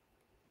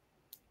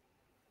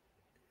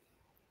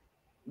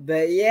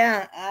 But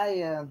yeah,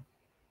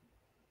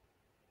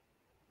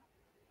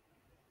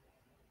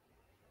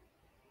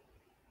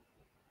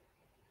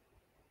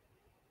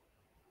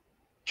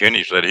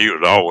 Kenny said he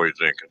was always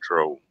in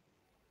control.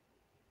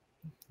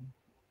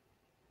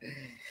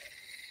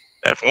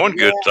 That's one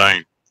good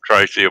thing,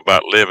 Tracy,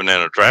 about living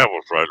in a travel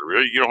trailer.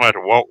 Really, you don't have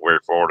to walk very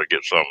far to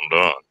get something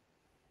done.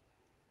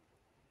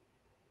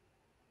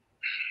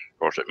 Of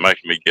course, it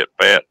makes me get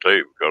fat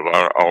too,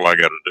 because all I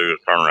got to do is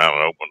turn around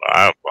and open the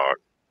ice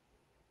box.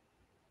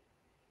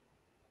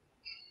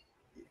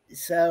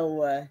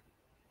 So,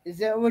 is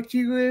that what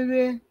you live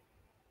in?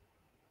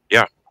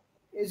 Yeah.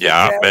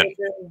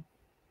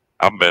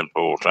 I've been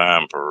full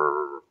time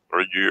for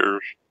 3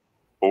 years,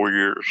 4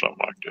 years, something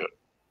like that.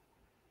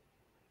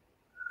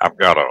 I've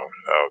got a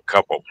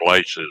couple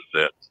places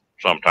that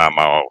sometime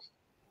I'll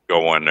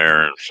go in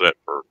there and sit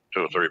for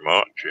 2 or 3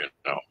 months,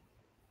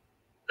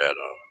 that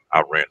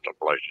I rent a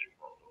place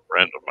for a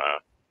friend of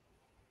mine.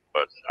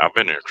 But I've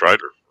been in a trailer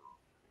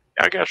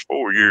for, I guess,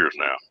 4 years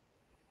now.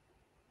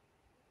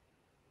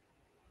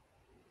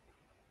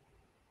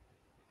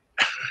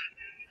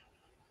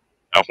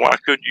 Now, why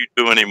couldn't you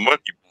do any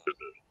monkey business?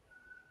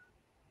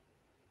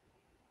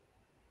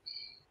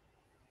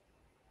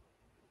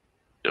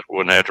 Just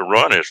wouldn't have to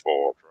run as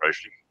far,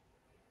 Tracy.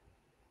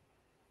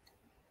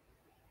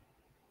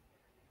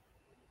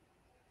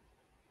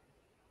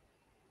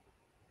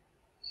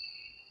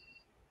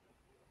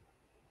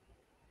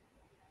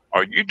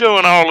 Are you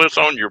doing all this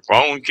on your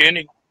phone,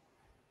 Kenny?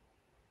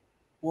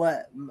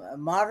 What,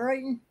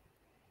 moderating?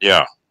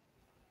 Yeah.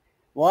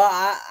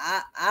 Well,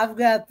 I've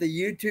got the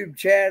YouTube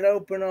chat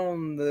open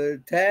on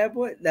the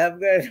tablet. I've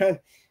got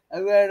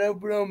it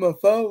open on my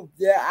phone.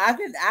 Yeah, I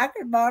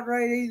could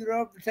moderate either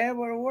off the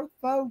tablet or the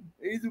phone.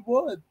 Either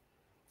one.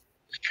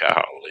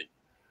 Golly.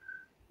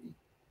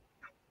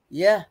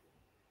 Yeah.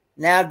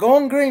 Now,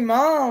 Going Green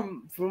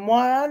Mom, from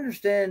what I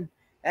understand,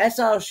 that's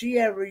all she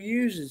ever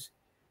uses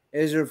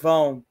is her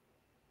phone.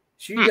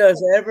 She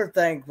does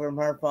everything from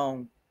her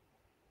phone.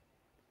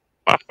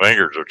 My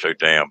fingers are too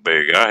damn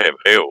big. I have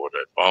hell with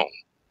that phone.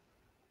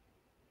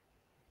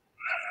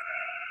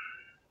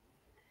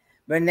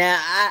 But now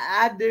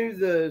I do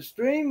the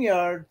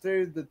StreamYard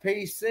through the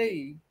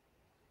PC.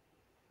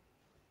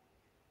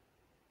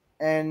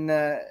 And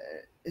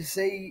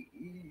see,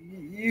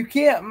 you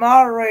can't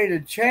moderate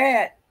a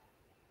chat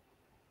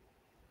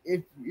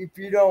if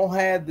you don't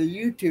have the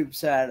YouTube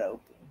side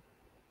open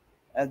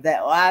of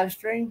that live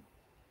stream.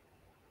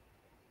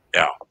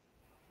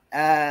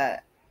 Yeah.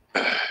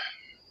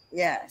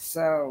 Yeah,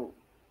 so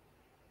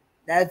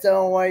That's the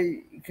only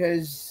way,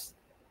 because,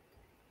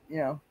 you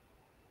know,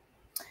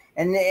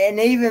 and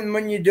even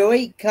when you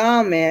delete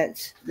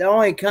comments, the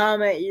only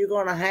comment you're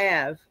gonna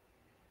have,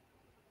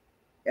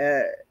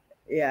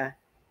 yeah.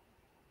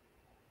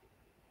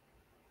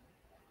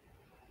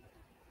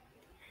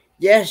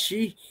 Yes,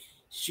 she's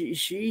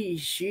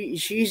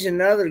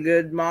another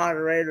good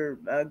moderator.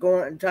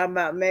 Going talking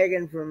about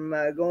Megan from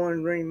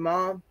Going Green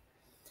Mom.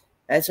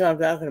 That's what I'm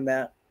talking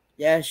about.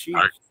 Yeah,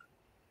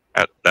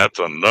 that's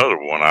another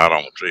one. I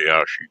don't see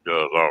how she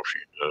does all she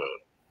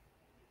does.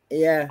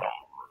 Yeah.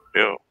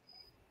 Yeah.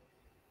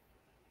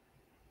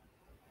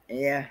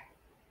 Yeah.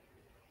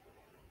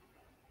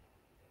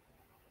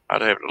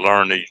 I'd have to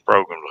learn these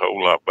programs a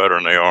whole lot better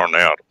than they are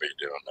now to be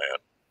doing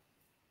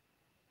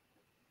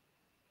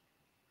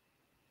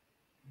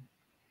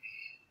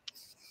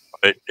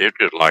that. It's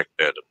just like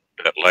that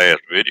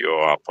last video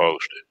I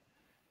posted.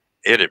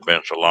 It had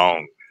been so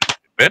long. It's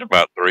been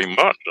about 3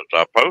 months since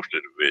I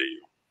posted a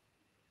video,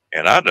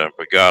 and I done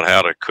forgot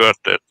how to cut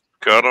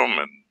them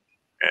and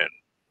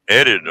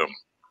edit them.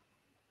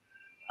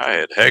 I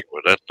had heck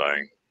with that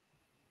thing.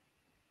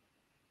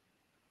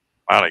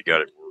 Finally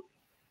got it working.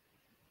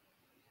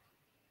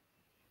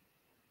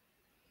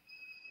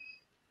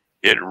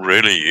 It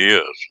really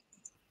is,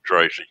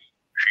 Tracy.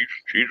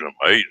 She's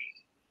amazing.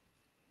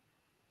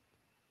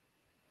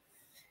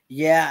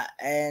 Yeah,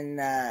 and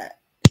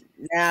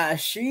now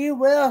she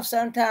will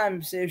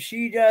sometimes, if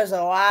she does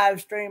a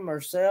live stream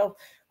herself.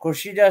 Of course,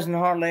 she doesn't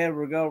hardly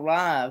ever go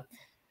live,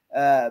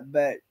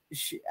 but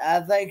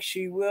I think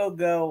she will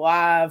go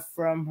live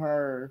from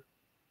her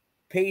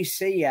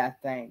PC. I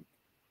think,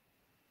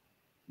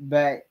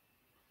 but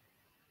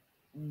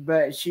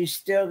she's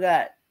still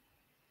got.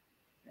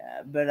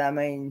 But I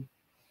mean,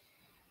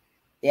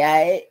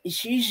 yeah,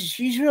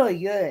 she's really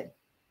good.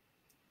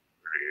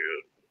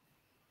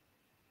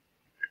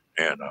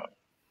 And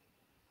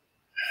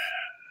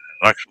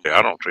like I say,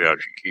 I don't see how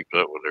she keeps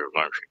up with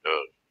everything she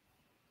does.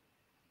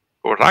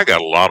 Of course, I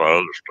got a lot of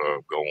other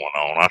stuff going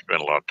on. I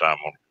spend a lot of time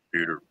on the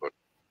computer, but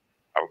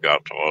I've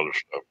got some other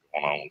stuff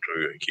going on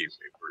too that keeps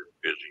me pretty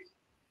busy.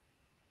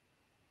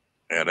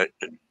 And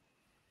the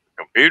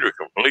computer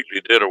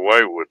completely did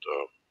away with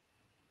the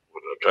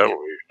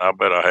television. I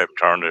bet I haven't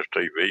turned this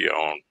TV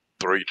on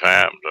 3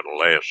 times in the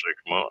last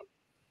 6 months.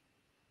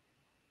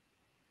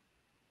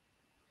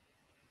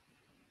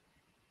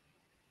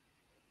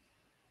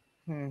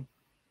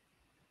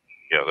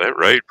 Yeah, that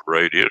rate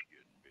parade is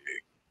getting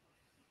big.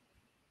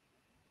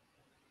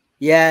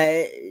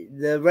 Yeah,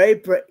 the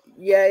rate,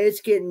 yeah,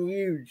 it's getting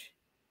huge.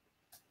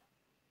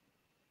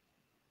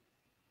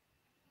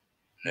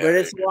 Yeah, but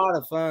it's a lot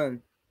of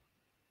fun.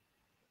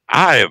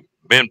 I have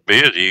been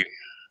busy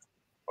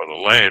for the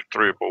last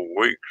 3 or 4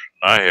 weeks.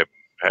 I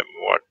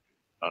haven't watched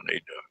it. I need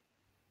to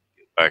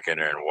get back in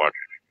there and watch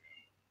it.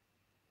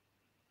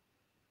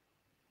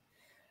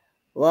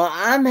 Well,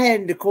 I'm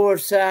heading to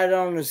courtside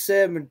on the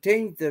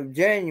 17th of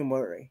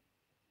January.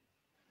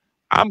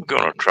 I'm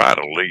gonna try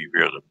to leave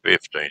here the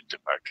 15th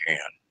if I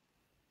can.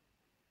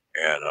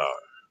 And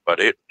but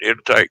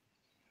it'll take.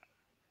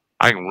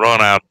 I can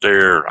run out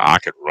there. I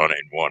could run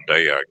in one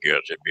day. I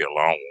guess it'd be a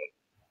long one,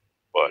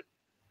 but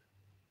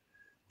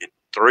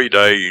 3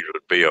 days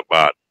would be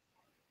about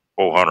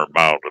 400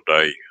 miles a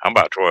day. I'm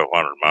about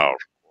 1,200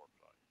 miles.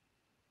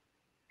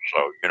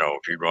 So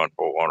if you run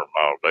 400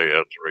 miles a day,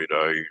 that's 3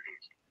 days.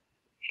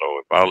 So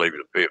if I leave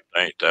the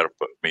 15th, that'll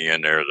put me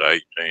in there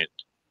the 18th.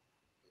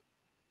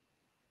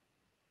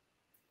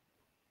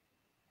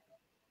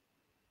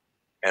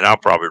 And I'll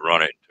probably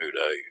run it in 2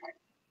 days.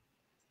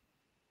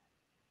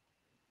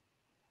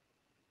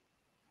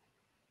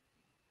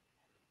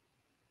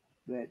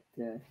 But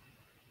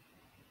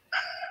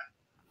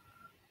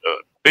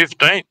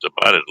 15th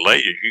about as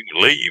late as you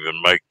can leave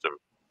and make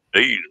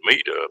these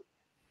meet up.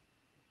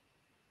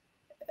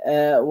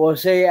 well,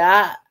 see,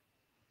 No,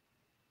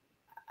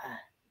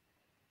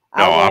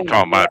 I'm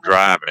talking about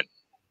driving.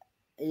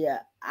 Yeah,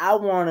 I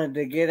wanted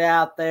to get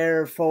out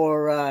there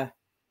for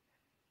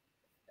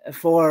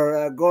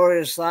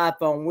Glorious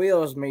Life on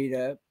Wheels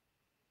meetup.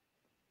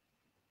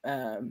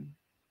 And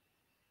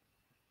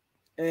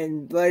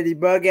Lady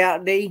Bug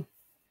Out D.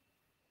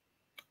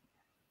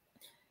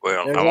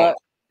 Well, I'm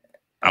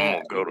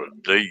gonna go to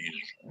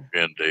D's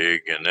and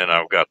dig, and then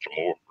I've got some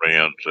more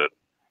friends that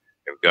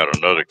have got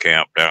another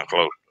camp down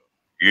close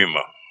to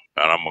Yuma,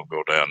 and I'm gonna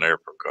go down there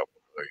for a couple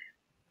of days.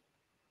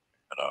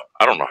 And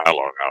I don't know how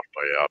long I'll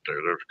stay out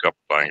there. There's a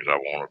couple things I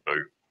want to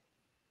do.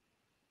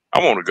 I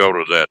want to go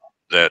to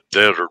that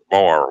desert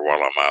bar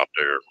while I'm out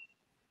there.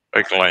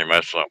 They claim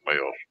that's something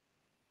else.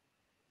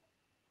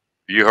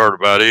 You heard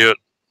about it?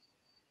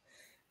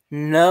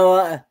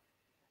 No,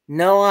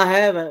 I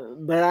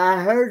haven't. But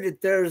I heard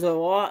that there's a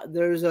lot.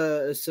 There's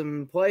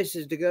some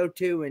places to go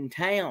to in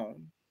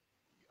town.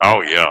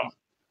 Oh yeah.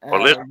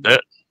 Well,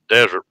 that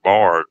desert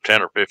bar is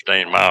 10 or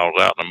 15 miles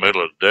out in the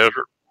middle of the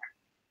desert,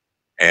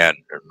 and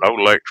there's no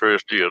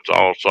electricity. It's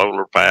all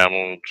solar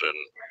panels, and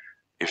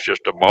it's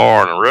just a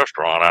bar and a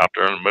restaurant out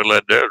there in the middle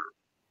of that desert.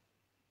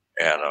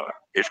 And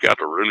it's got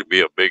to really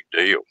be a big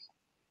deal.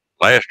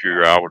 last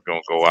year I was going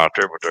to go out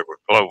there, but they were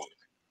closed.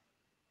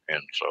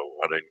 And so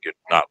I didn't get,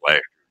 not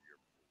last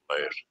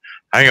year, last.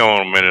 Hang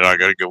on a minute. I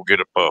got to go get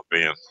a pup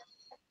in.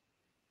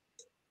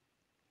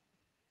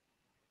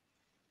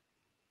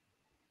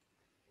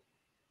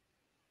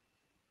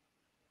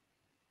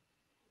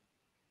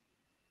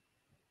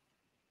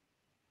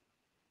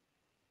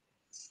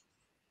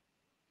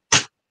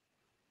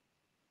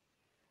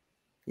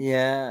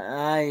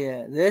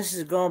 Yeah, this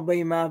is gonna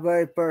be my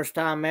very first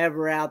time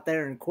ever out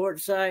there in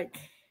Quartzsite.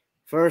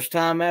 First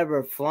time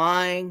ever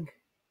flying.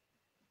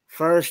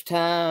 First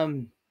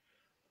time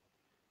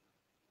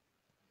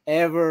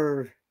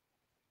ever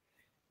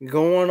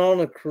going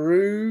on a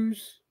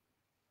cruise.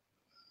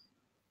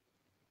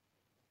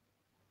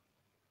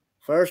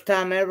 First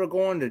time ever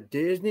going to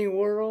Disney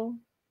World.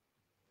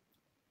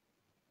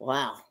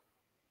 Wow.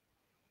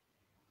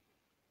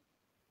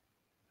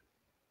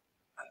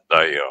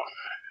 They,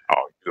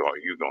 oh,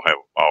 you're going to have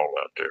a ball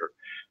out there.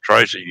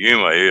 Tracy,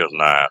 Yuma is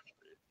nice.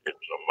 It's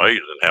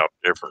amazing how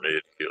different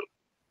it is.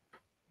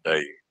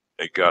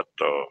 They got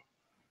the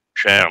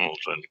channels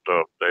and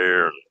stuff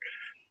there, and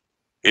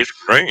it's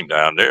green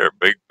down there.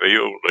 Big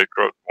fields, they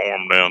truck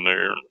farm down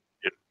there, and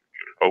it's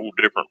a whole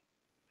different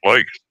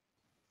place.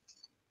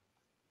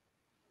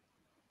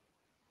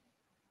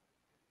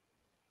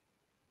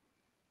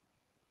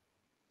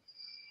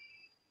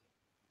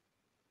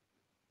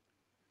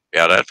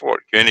 Yeah, that's what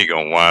Kenny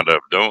gonna wind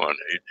up doing.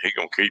 He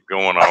gonna keep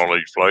going all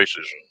these places,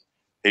 and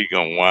he's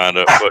gonna wind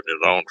up putting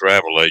his own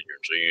travel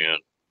agency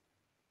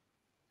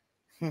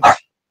in.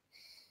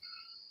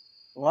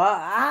 Well,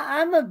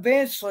 I'm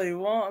eventually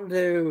wanting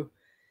to.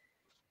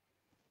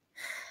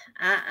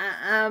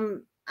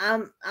 I'm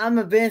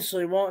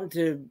eventually wanting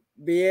to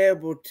be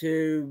able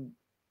to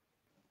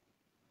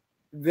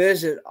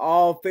visit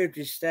all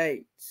 50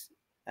 states.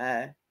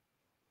 I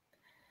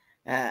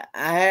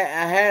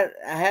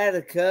had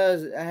a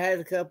cousin. I had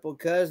a couple of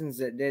cousins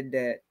that did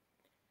that.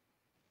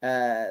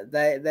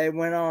 They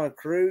went on a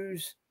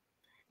cruise,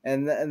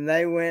 and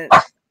they went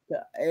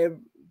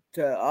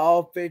to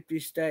all 50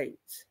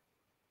 states.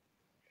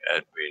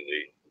 That'd be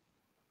neat.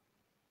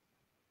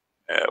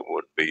 That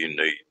would be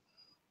neat.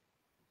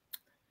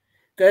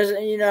 Because,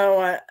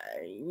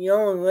 you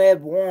only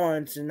live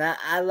once, and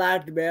I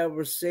like to be able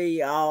to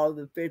see all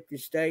the 50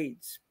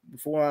 states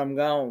before I'm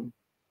gone,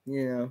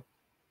 Yeah.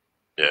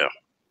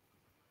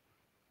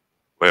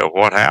 Well,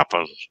 what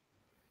happens,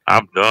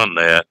 I've done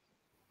that,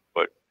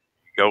 but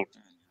you go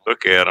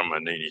look at them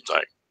and then you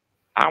think,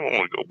 I want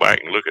to go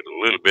back and look at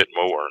a little bit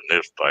more in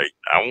this state.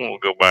 I want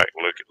to go back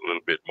and look at a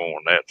little bit more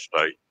in that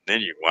state.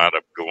 Then you wind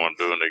up going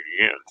doing it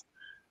again.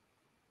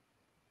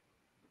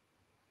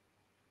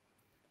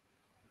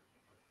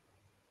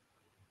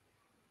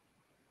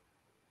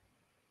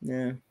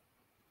 Yeah.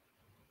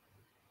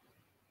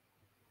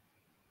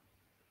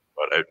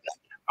 But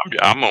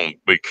I'm going to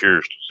be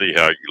curious to see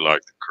how you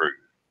like the cruise.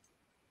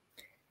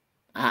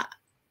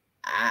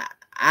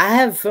 I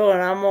have a feeling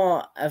I'm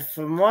on.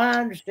 From what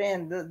I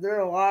understand, they're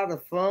a lot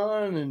of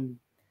fun,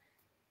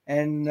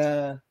 and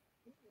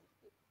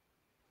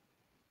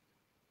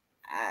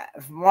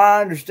from what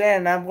I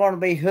understand, I'm going to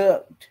be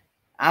hooked.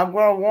 I'm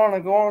going to want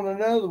to go on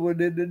another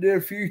one in the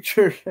near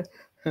future.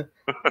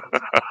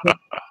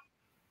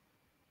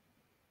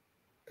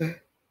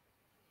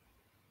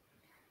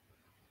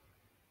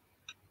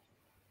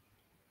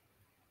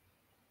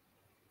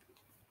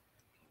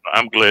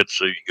 I'm glad to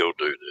see you go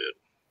do that.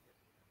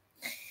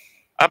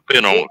 I've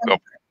been on a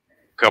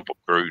couple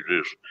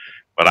cruises,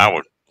 but I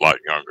was a lot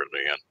younger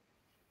then,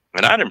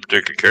 and I didn't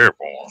particularly care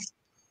for them.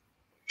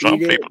 Some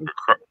people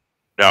are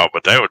no,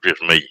 but that was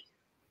just me.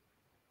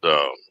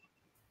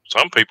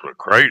 Some people are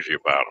crazy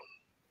about them.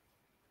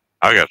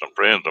 I got some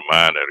friends of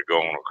mine that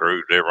go on a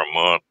cruise every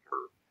month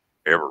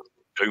or every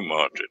 2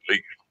 months at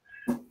least.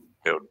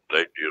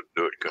 They just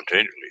do it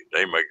continually.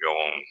 They may go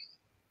on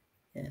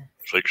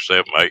 6,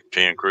 7, 8,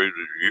 10 cruises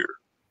a year.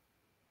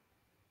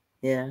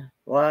 Yeah.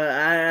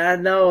 Well, I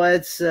know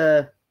it's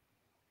that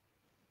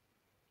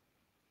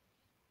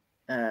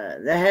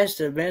has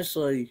to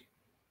eventually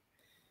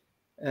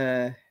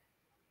add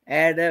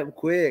up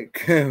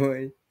quick.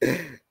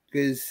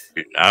 Because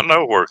I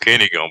know where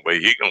Kenny gonna be.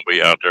 He gonna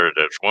be out there at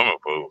that swimming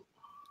pool,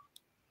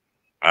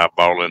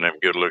 eyeballing them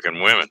good-looking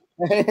women.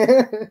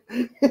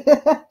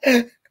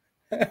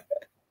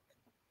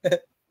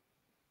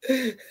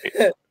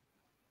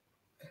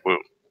 Well,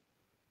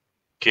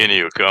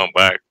 Kenny will come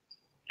back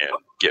and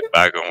get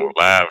back on the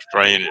live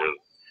stream, and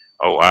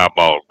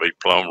eyeballs be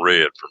plumb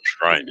red from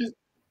straining.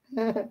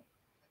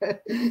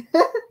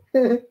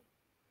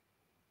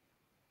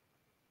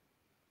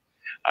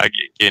 I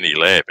get Kenny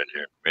laughing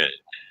here in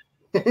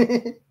a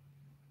minute.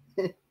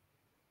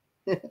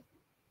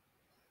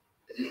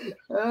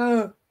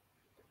 Oh.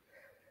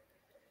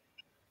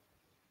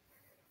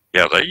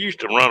 Yeah, they used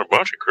to run a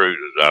bunch of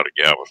cruises out of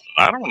Galveston.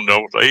 I don't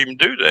know if they even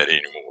do that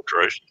anymore,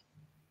 Tracy.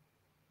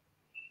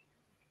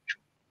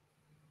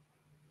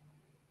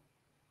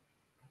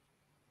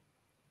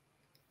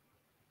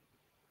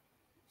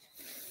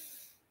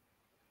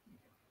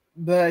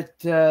 But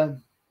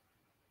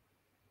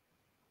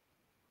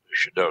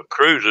the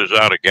cruises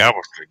out of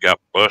Galveston got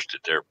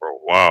busted there for a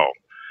while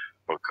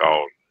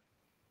because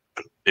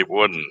it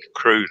wasn't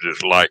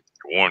cruises like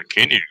the one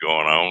Kenny's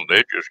going on.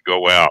 They just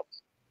go out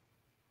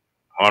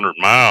 100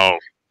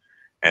 miles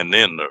and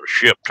then the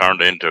ship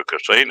turned into a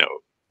casino.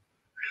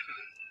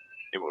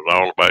 It was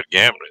all about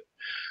gambling.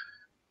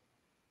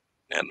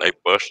 And they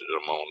busted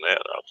them on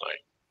that, I think.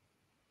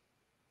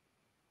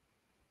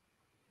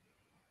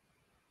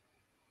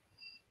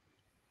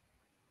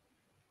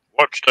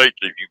 What states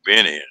have you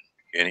been in,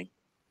 Kenny?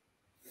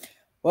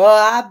 Well,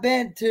 I've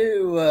been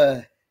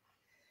to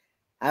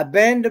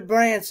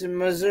Branson,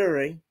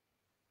 Missouri,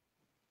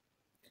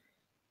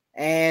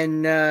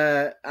 and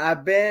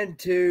I've been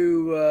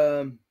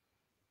to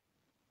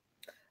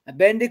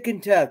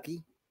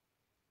Kentucky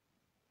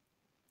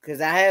because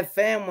I have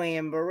family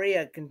in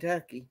Berea,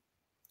 Kentucky,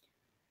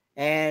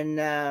 and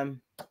I've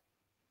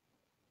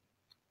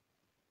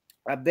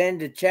been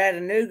to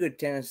Chattanooga,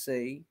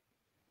 Tennessee.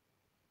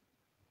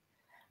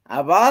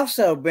 I've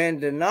also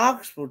been to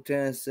Knoxville,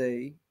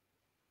 Tennessee,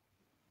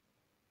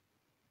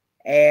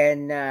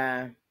 and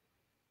I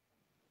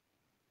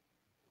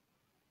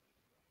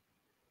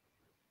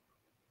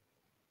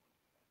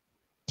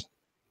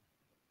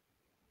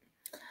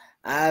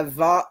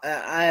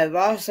have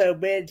also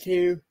been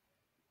to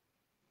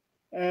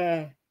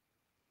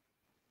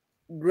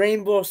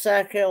Greenville,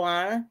 South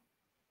Carolina.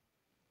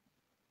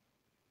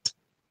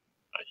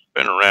 You've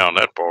been around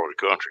that part of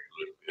the country a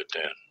little bit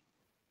then.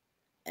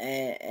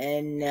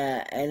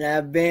 And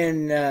I've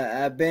been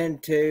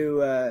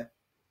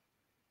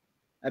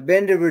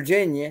to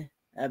Virginia.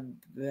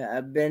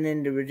 I've been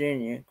into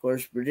Virginia. Of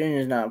course,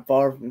 Virginia's not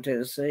far from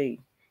Tennessee,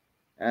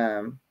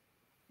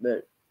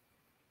 but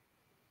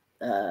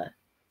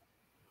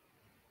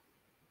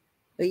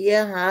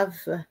yeah,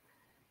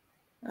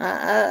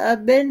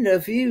 I've been to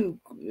a few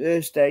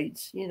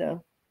states, you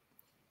know.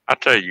 I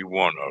tell you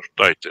one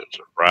state that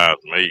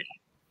surprised me,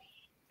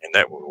 and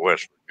that was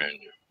West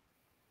Virginia.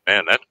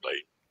 Man, that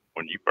state,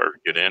 when you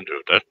first get into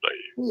it, that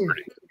state is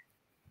pretty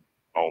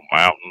all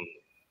mountain.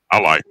 I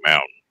like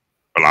mountain,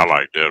 but I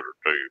like desert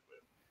too.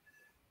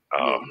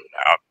 But,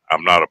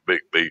 I'm not a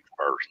big beach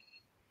person,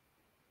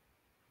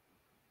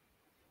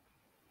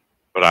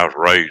 but I was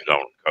raised on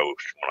the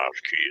coast when I was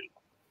a kid.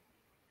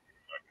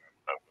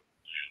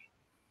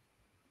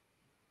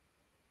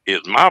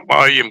 Is my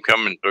volume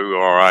coming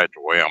through all right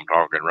the way I'm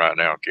talking right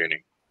now,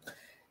 Kenny?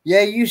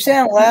 Yeah, you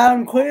sound loud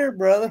and clear,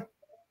 brother.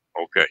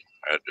 Okay.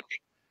 I just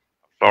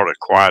sort of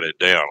quieted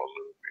down a little bit.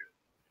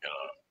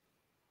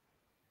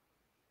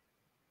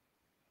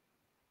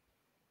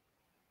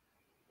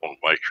 Want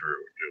to make sure it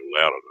was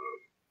still loud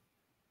enough.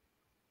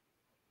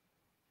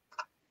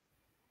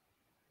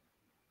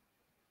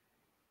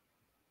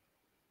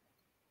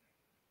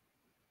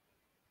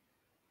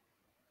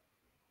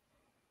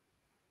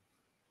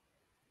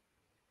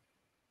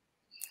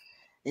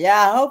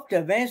 Yeah, I hope to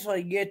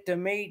eventually get to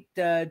meet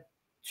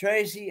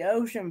Tracy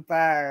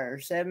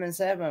Oceanfire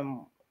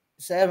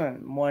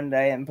 777 one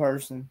day in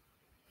person.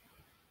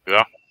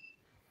 Yeah.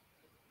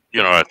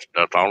 You know, that's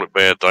the only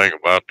bad thing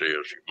about this.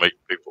 You meet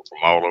people from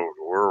all over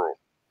the world.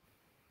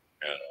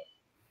 And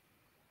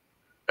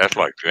that's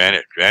like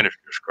Janet. Janet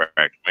just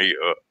cracked me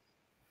up.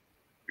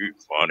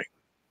 She's funny.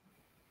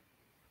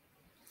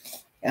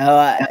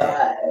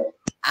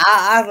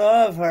 I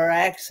love her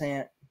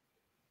accent.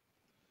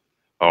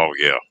 Oh,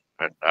 yeah.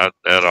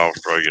 That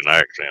Australian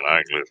accent, I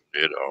ain't listened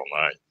to it all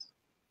night.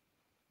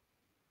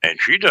 And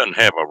she doesn't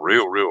have a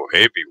real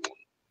heavy one.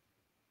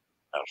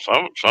 Now,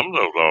 some of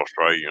those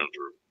Australians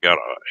got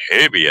a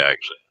heavy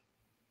accent.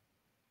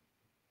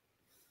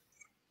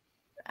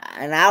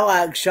 And I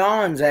like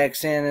Sean's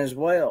accent as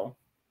well.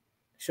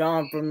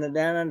 Sean from the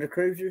Down Under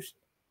Cruisers.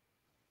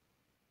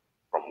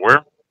 From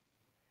where?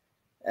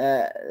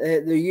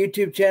 The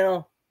YouTube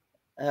channel,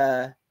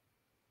 Down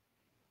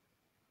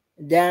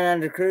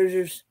Under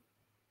Cruisers.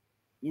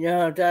 You know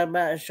what I'm talking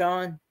about,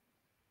 Sean?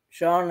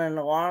 Sean and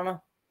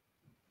Alana?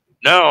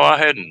 No, I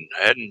hadn't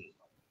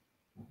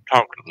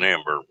talked to them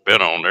or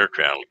been on their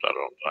channels, I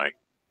don't think.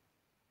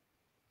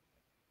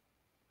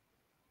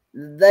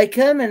 They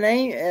come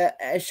in.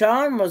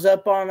 Sean was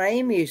up on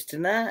Amy's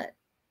tonight.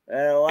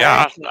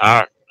 Yeah, is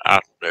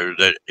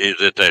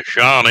it that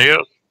Sean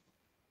is?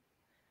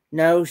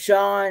 No,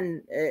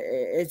 Sean.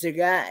 It's a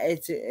guy.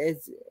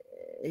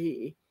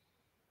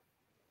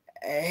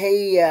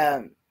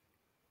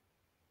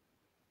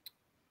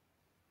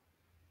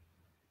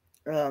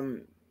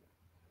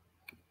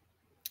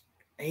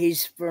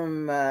 He's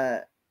from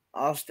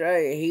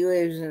Australia. He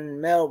lives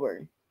in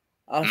Melbourne,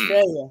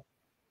 Australia.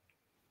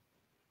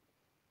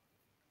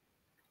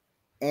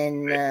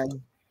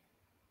 And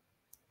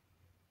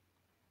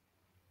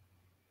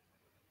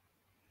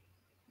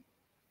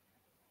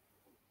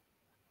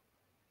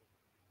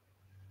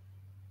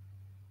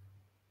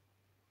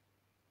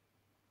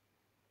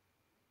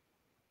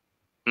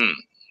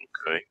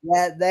Okay.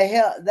 yeah,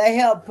 they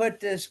help put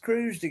this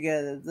cruise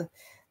together.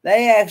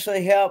 They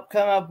actually helped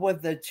come up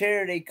with a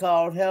charity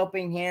called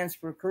Helping Hands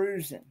for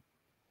Cruising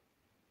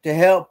to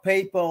help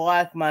people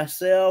like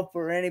myself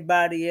or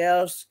anybody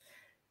else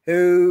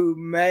who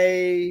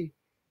may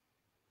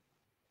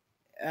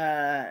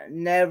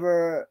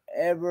never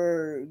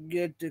ever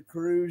get to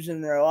cruise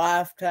in their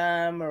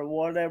lifetime or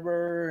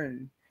whatever,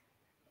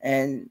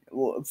 and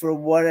for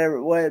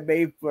whatever, what it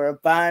be, for a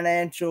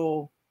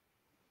financial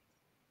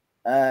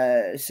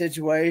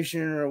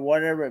situation or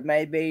whatever it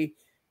may be,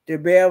 to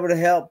be able to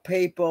help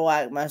people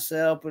like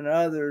myself and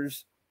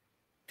others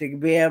to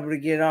be able to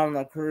get on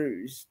the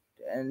cruise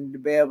and to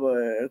be able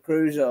to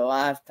cruise a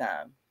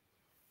lifetime.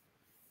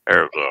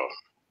 There's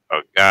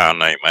a guy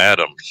named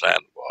Adam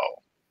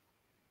Sandoval,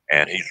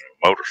 and he's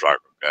a motorcycle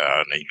guy,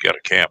 and he's got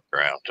a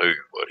campground too.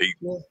 But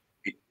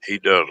he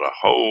does a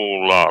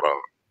whole lot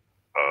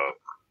of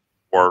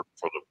work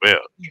for the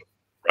vets,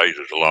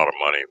 raises a lot of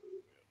money,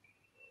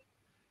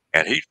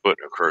 and he's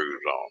putting a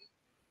cruise on.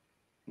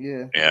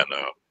 Yeah. And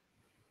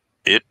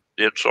it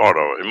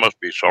must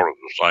be sort of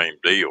the same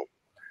deal.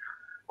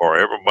 For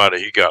everybody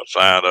he got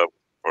signed up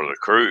for the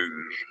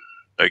cruise,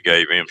 they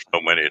gave him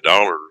so many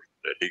dollars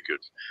that he could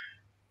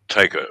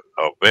take a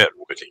vet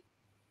with him.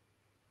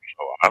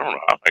 So I don't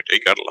know. I think they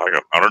got like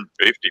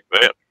 150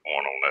 vets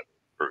going on that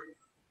cruise.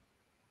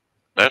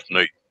 That's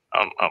neat.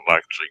 I'd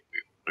like to see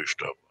people do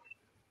stuff like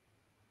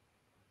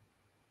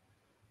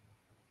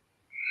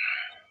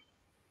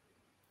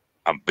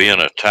that. I'm being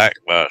attacked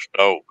by a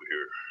stove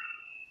here.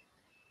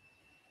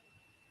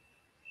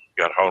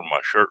 Got hold of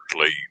my shirt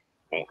sleeve.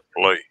 Want to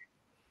play.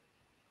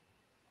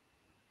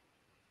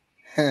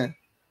 Huh.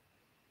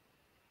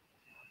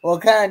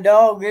 What kind of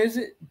dog is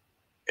it?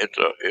 It's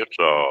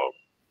a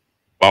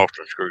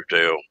Boston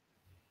Screwtail.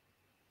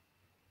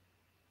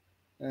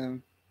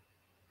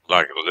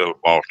 Like a little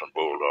Boston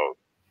Bulldog.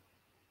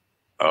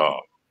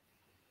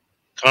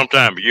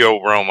 Sometime you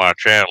over on my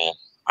channel,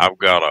 I've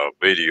got a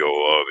video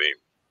of him,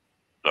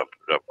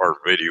 the first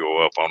video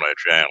up on that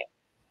channel.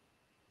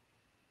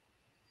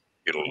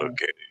 Get a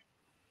look at it.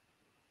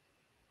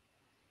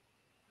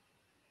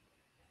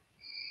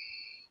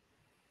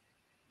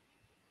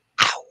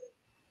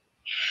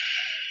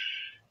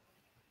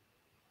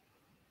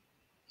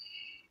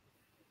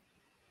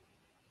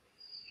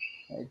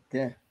 Right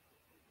there.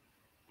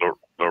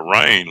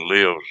 Lorraine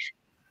lives,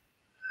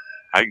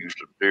 I used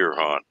to deer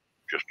hunt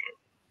just a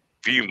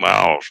few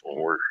miles from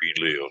where she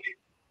lives.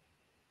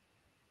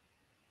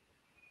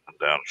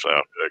 Down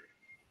South Texas.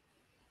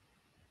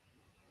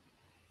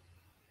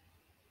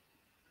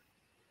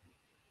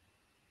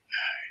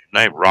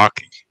 Named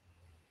Rocky.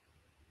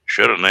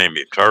 Should have named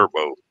him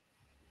Turbo.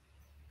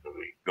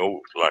 He goes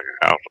like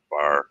a house of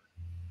fire.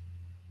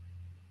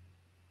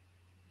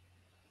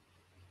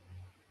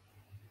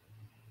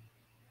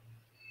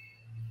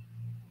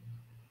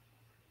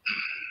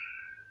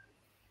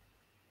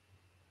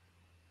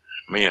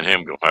 Me and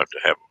him gonna have to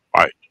have a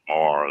fight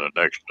tomorrow or the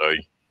next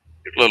day.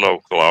 His little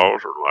old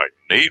claws are like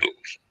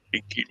needles.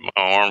 He keeps my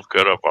arms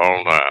cut up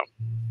all the time.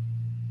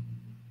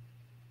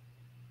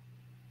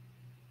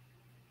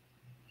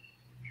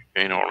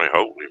 Can't hardly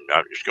hold him.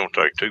 I'm just gonna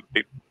take two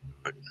people.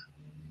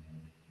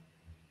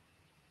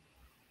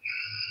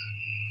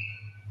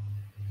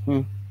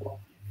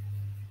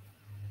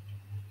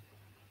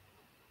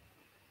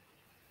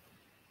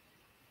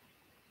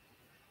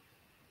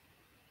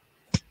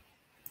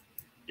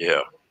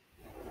 Yeah.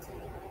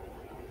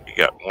 He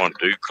got one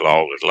dew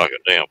claw that's like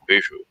a damn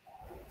fish hook.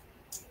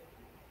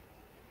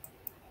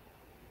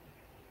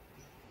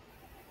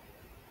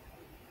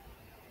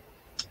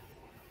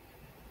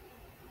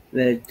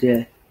 But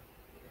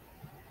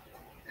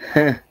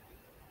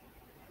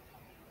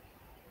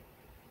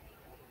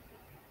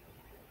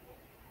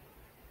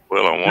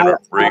Well, I wonder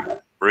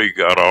if Bree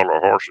got all her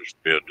horses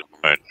fed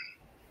tonight.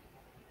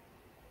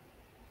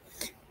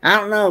 I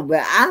don't know,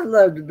 but I'd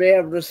love to be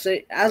able to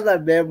see. I'd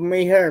love to be able to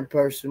meet her in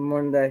person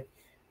one day.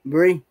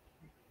 Bree.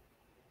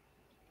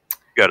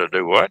 Got to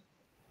do what?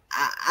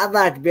 I'd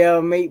like to be able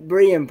to meet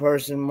Bree in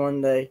person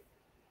one day.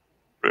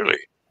 Really?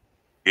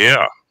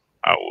 Yeah,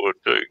 I would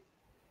too.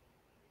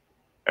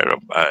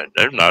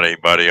 There's not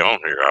anybody on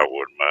here I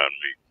wouldn't mind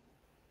meeting.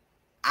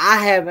 I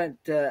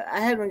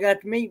haven't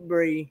got to meet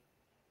Bree.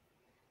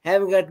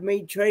 Haven't got to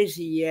meet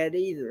Tracy yet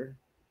either,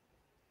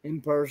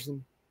 in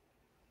person.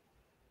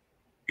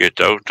 Get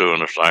those two in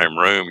the same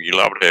room,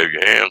 you'll have to have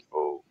your hands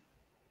full.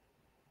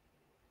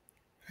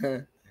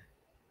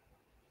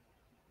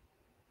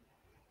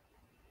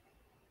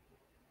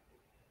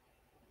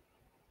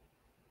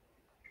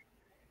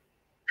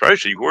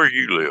 Tracy, where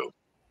you live?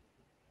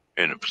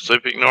 In the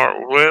Pacific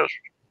Northwest?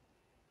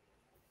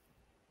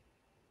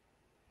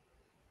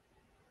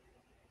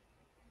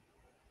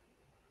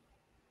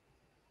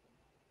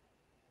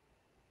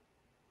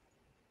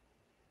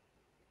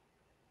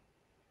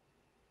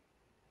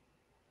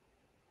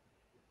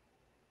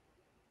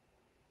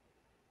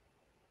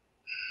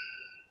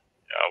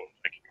 I was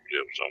thinking you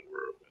live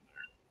somewhere up in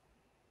there.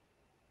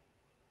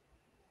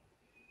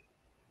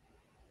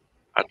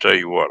 I tell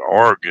you what,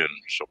 Oregon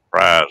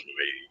surprised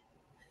me.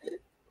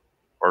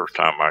 First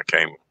time I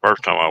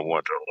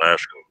went to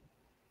Alaska.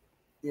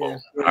 Yeah.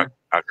 Well,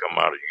 I come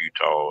out of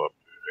Utah up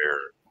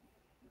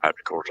there.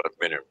 Of course, I've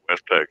been in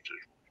West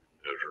Texas,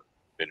 desert.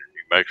 been in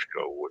New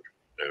Mexico, which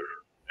was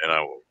desert, and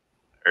I was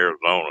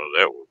Arizona,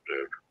 that was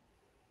desert,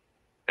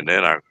 and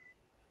then I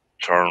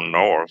turned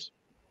north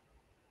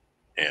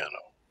and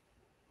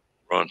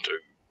run to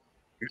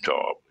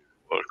Utah. Of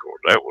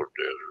course, that was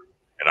desert,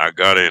 and I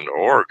got into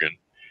Oregon,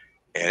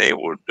 and it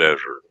was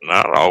desert. And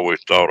I always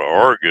thought of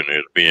Oregon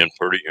as being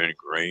pretty and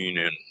green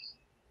and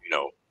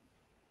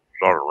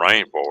sort of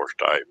rainforest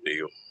type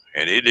deal,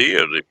 and it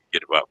is if you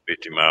get about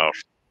 50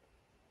 miles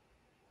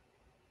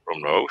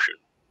from the ocean.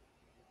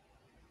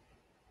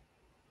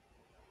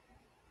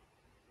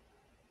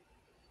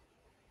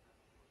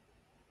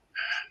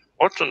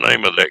 What's the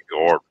name of that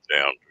gorge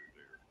down through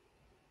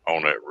there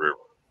on that river,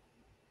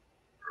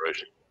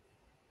 Tracy?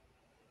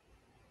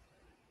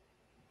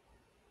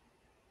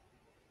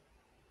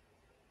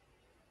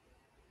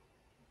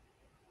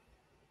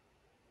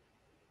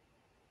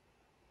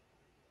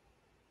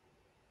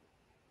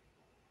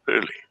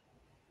 Really?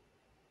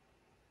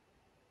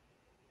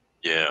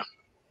 Yeah.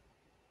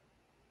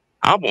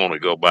 I want to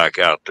go back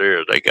out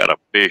there. They got a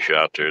fish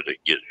out there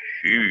that gets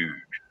huge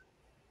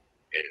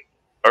and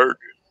urgent.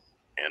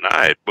 And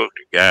I had booked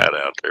a guide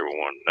out there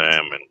one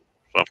time, and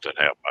something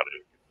happened. I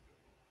didn't.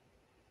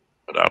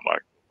 But I'd like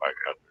to go back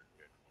out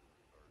there.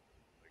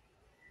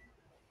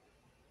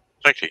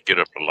 I think they get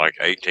up to like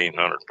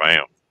 1,800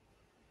 pounds.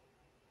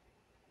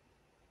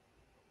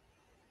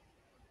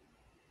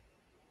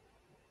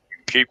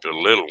 You keep the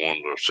little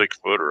ones, a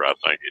 6-footer, I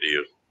think it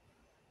is.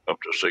 Up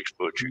to 6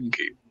 foot, you can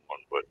keep one.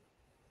 But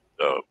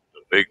the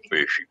big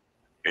fish, you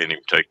can't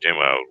even take them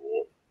out of the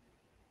water.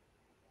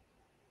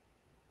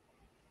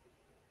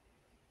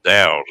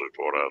 Dows is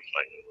what I was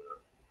thinking.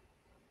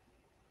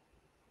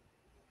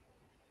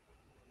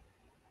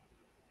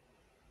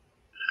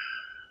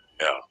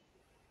 Yeah.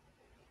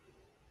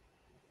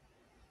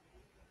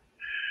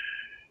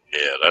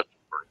 Yeah, that's a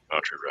pretty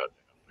country right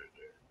down through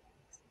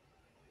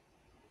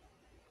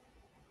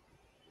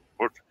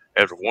there.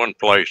 There's one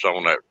place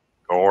on that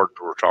gorge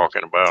we're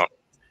talking about,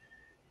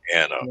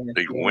 and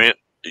these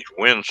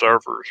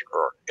windsurfers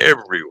are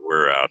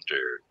everywhere out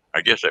there. I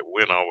guess that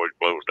wind always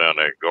blows down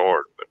that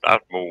gorge, but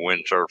that's more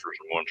windsurfers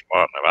in one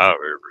spot than I've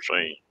ever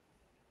seen.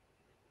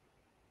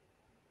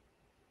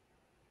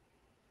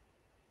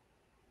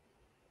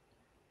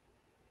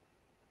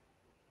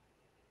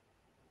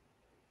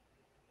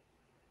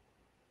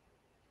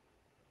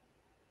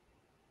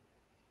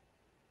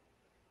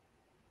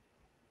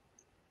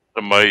 It's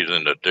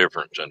amazing the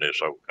difference in this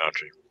whole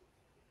country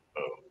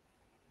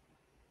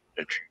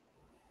that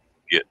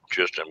you get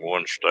just in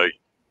one state.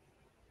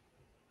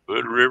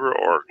 Hood River,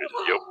 Oregon,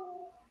 yep.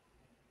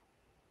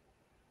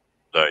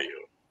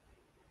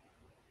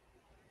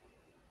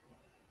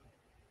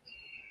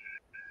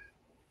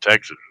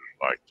 Texas is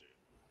like that.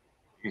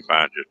 You can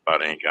find just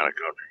about any kind of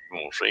country you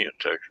want to see in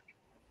Texas,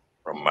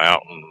 from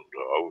mountains to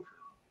ocean,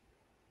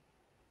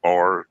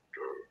 forest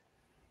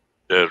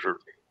to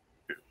desert,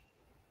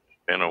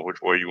 depending on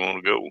which way you want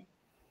to go.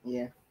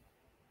 Yeah.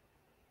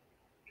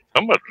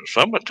 Some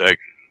of Texas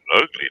is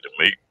ugly to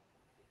me.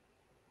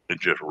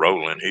 It's just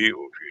rolling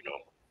hills,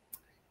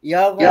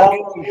 Y'all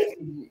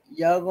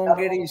gonna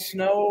get any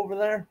snow over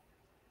there?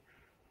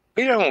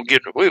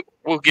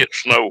 We'll get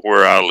snow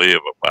where I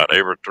live about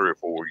every 3 or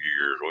 4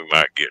 years. We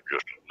might get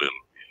just a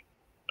little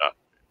bit.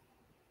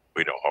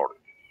 We don't hardly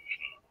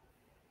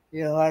get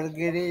You know how to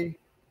get in?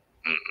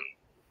 snow.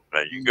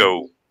 Now you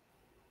go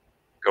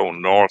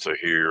north of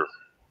here,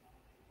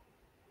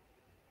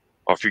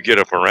 or if you get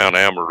up around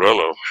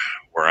Amarillo,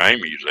 where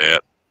Amy's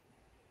at,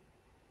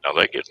 now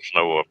they get the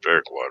snow up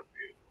there quite a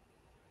bit.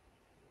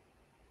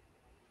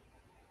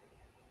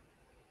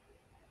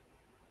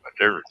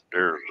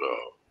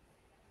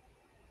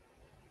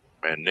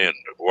 But and then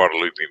the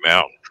Guadalupe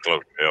Mountains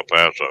close to El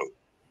Paso,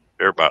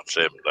 they're about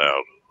 8,000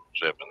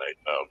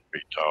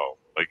 feet tall.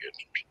 They get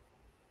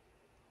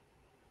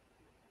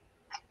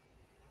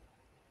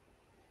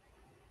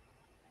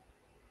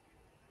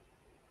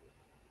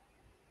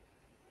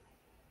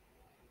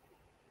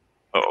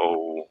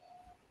oh,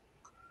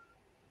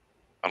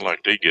 I'd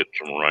like to get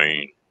some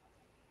rain.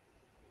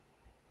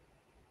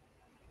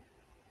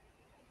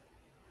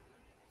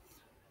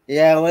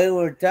 Yeah, we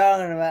were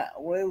talking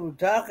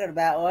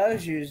about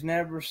last year's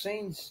never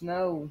seen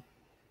snow.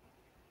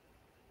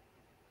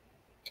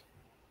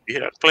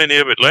 Yeah, plenty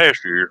of it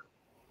last year.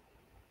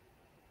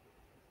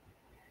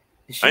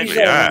 She's Mainly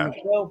over in ice.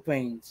 the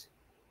Philippines.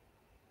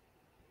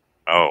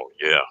 Oh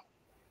yeah,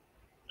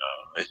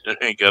 it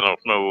ain't got no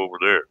snow over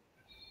there.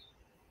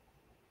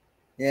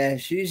 Yeah,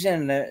 she's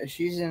in the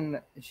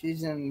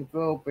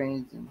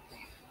Philippines, and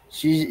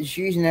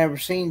she's never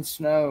seen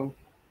snow.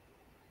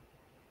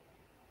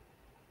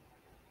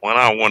 When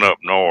I went up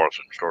north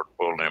and started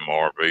pulling them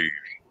RVs,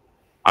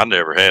 I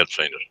never had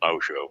seen a snow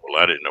shovel.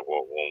 I didn't know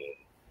what one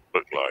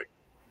looked like.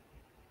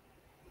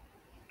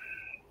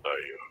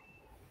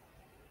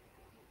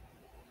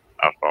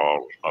 I saw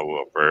all the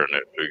snow up there in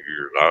that 2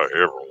 years I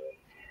ever went.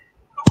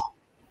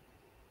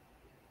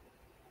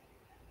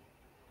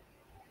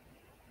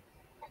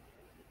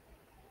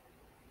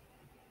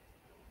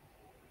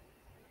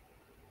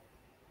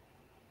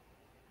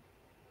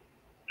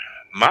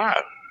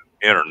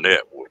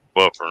 internet was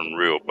buffering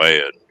real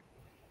bad.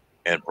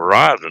 And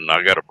Verizon,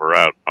 I got a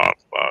Verizon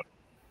hotspot,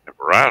 and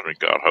Verizon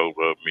got hold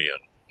of me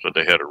and said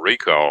they had a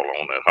recall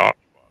on that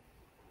hotspot,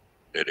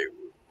 that it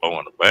was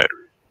blowing the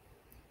battery.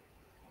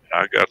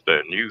 I got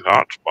that new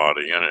hotspot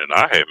in, and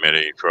I haven't had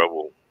any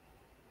trouble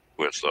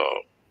with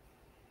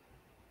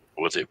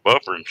it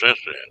buffering since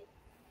then.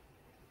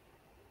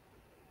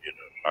 You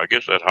know, I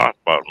guess that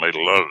hotspot made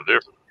a lot of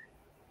difference.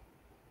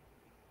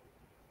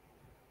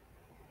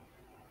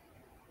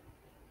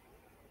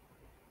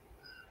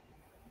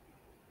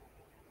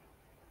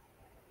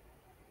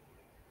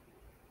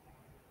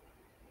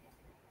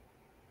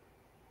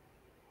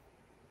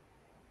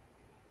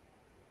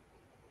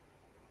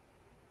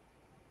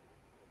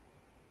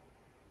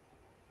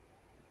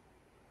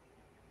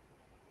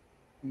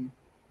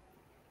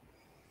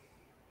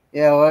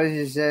 Yeah, well, it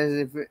just says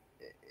if it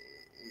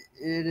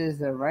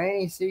is a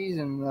rainy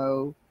season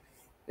though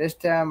this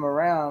time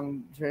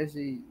around,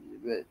 Tracy,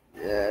 but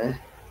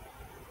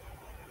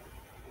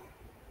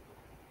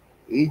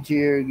each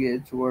year it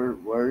gets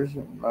worse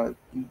and like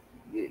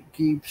it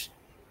keeps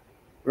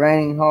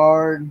raining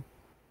hard,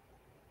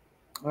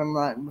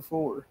 unlike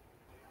before.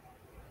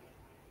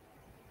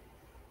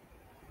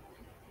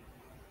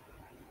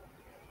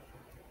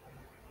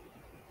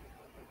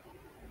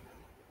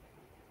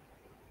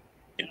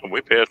 You know,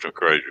 we've had some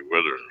crazy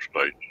weather in the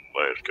state in the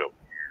last couple of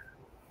years.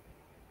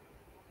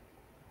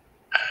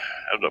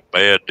 That's a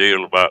bad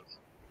deal about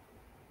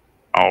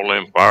all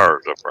them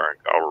fires up there in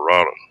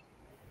Colorado,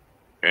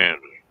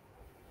 Kansas.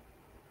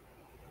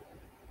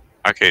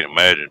 I can't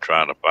imagine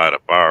trying to fight a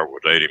fire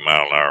with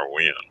 80-mile-an-hour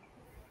wind.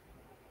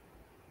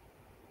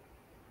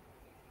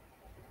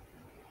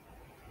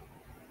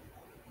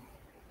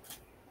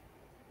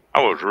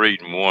 I was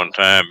reading one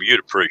time,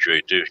 you'd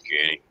appreciate this,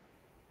 Kenny.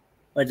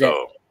 What's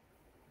that?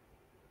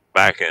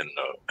 Back in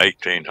the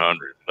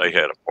 1800s, they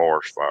had a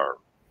forest fire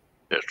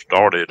that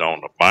started on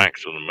the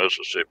banks of the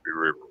Mississippi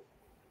River.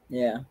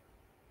 Yeah.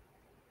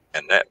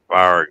 And that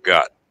fire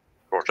got,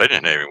 of course, they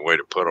didn't have any way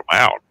to put them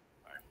out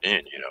back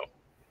then, you know.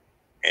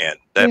 And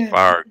that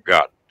fire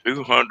got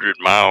 200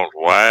 miles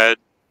wide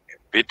and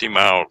 50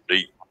 miles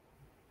deep.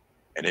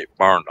 And it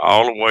burned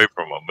all the way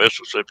from the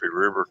Mississippi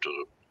River to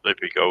the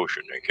Pacific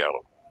Ocean in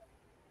California.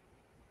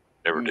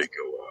 Never did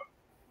go up.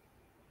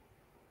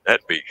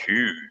 That'd be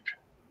huge.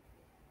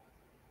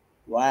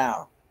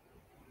 Wow.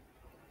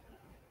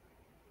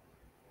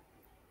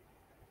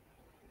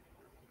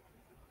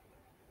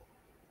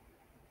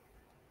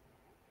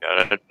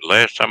 Yeah, that,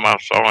 last time I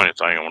saw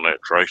anything on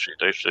that, Tracy,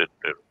 they said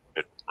that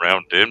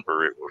around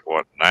Denver it was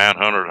what,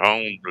 900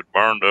 homes that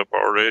burned up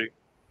already.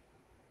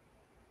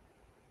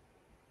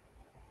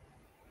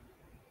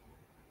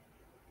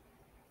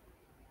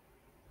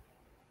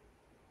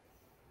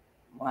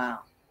 Wow.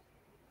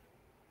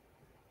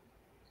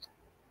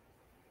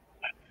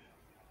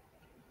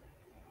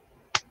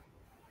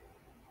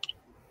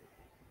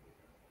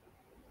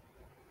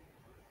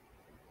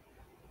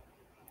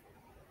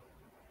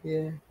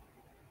 Yeah.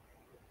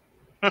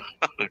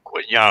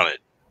 Quit yawning.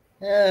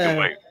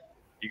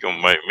 You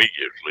gonna make me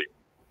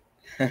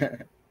get sleep.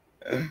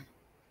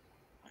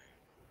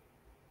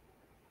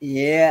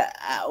 Yeah.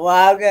 Well,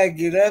 I gotta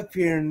get up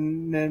here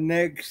in the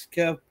next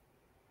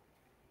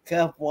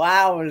couple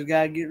hours.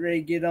 Gotta get ready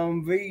to get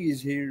on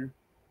V's here.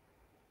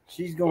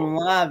 She's going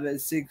live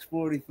at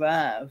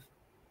 6:45.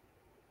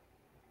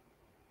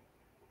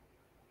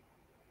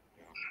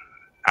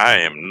 I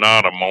am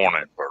not a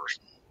morning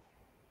person.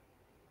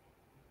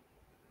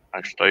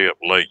 I stay up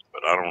late,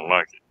 but I don't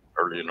like it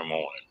early in the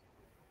morning.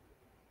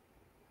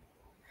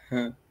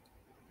 Huh.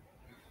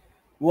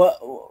 What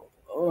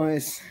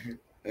was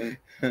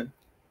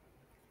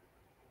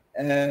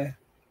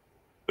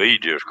B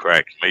just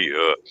cracks me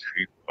up.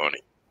 She's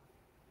funny.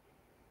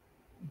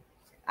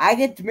 I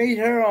get to meet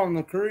her on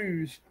the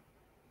cruise.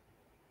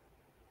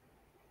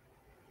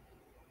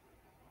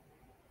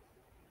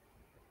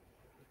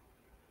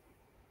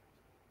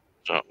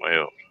 Something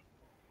else.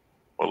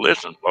 Well,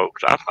 listen,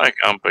 folks, I think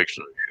I'm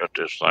fixing to shut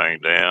this thing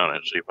down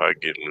and see if I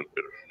can get a little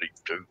bit of sleep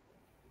too.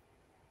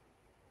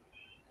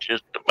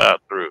 Just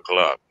about 3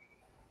 o'clock.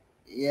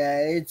 Yeah,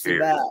 it's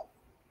here.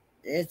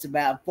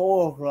 about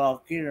 4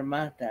 o'clock here in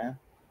my time.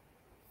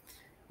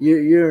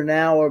 You're an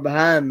hour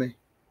behind me.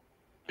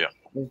 Yeah.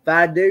 If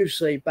I do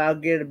sleep, I'll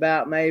get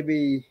about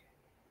maybe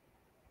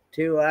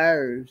 2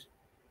 hours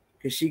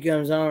because she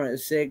comes on at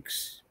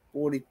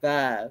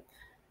 6:45.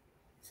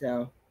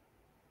 So.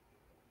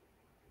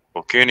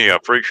 Well, Kenny, I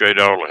appreciate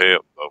all the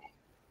help.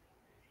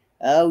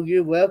 Oh,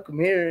 you're welcome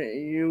here.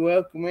 You're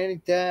welcome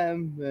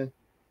anytime.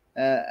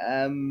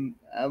 I'm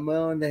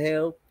willing to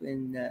help,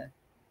 and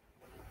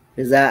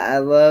because I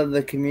love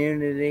the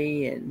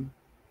community and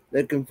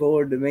looking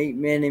forward to meet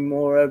many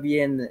more of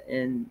you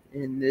in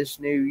this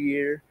new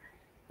year.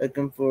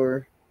 Looking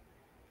for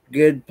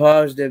good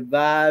positive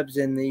vibes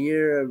in the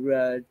year of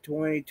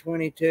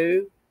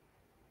 2022,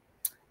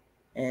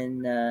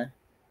 and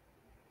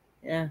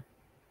yeah.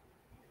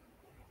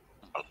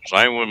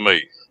 Same with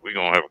me. We're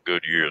gonna have a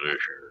good year this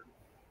year.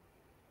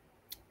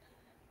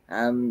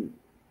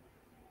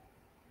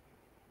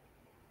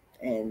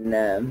 And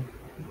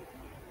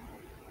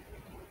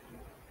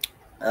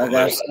like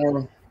I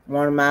said,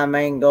 one of my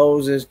main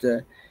goals is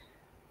to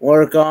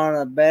work on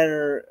a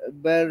better,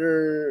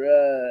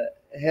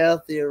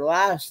 healthier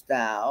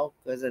lifestyle,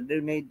 because I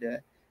do need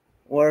to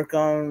work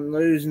on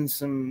losing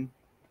some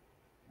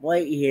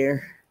weight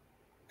here.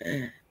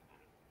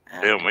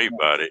 Tell me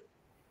about it.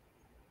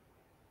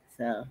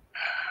 So,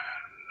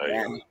 Hey,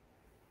 yeah.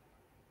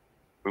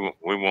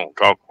 we won't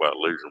talk about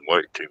losing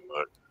weight too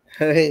much.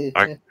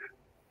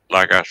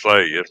 Like I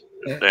say, this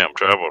damn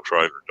travel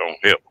trailer don't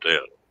help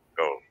that.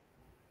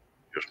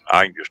 Because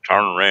I can just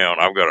turn around.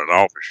 I've got an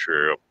office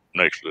chair up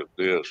next to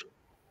this,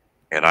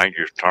 and I can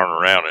just turn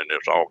around in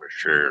this office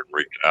chair and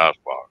reach the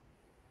icebox.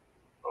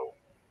 So,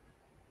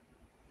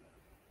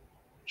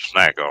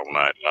 snack all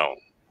night long.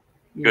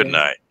 Good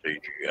night to you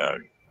guys.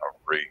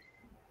 Bree.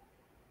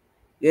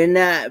 Good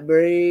night,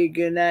 Bree.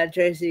 Good night,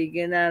 Tracy.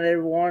 Good night,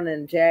 everyone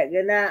in chat.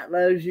 Good night,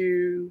 loves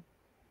you.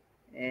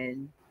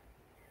 And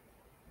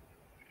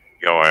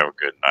y'all have a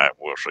good night.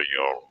 We'll see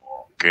y'all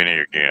tomorrow. Kenny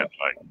again.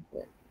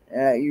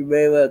 You're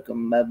very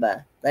welcome. Bye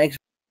bye. Thanks.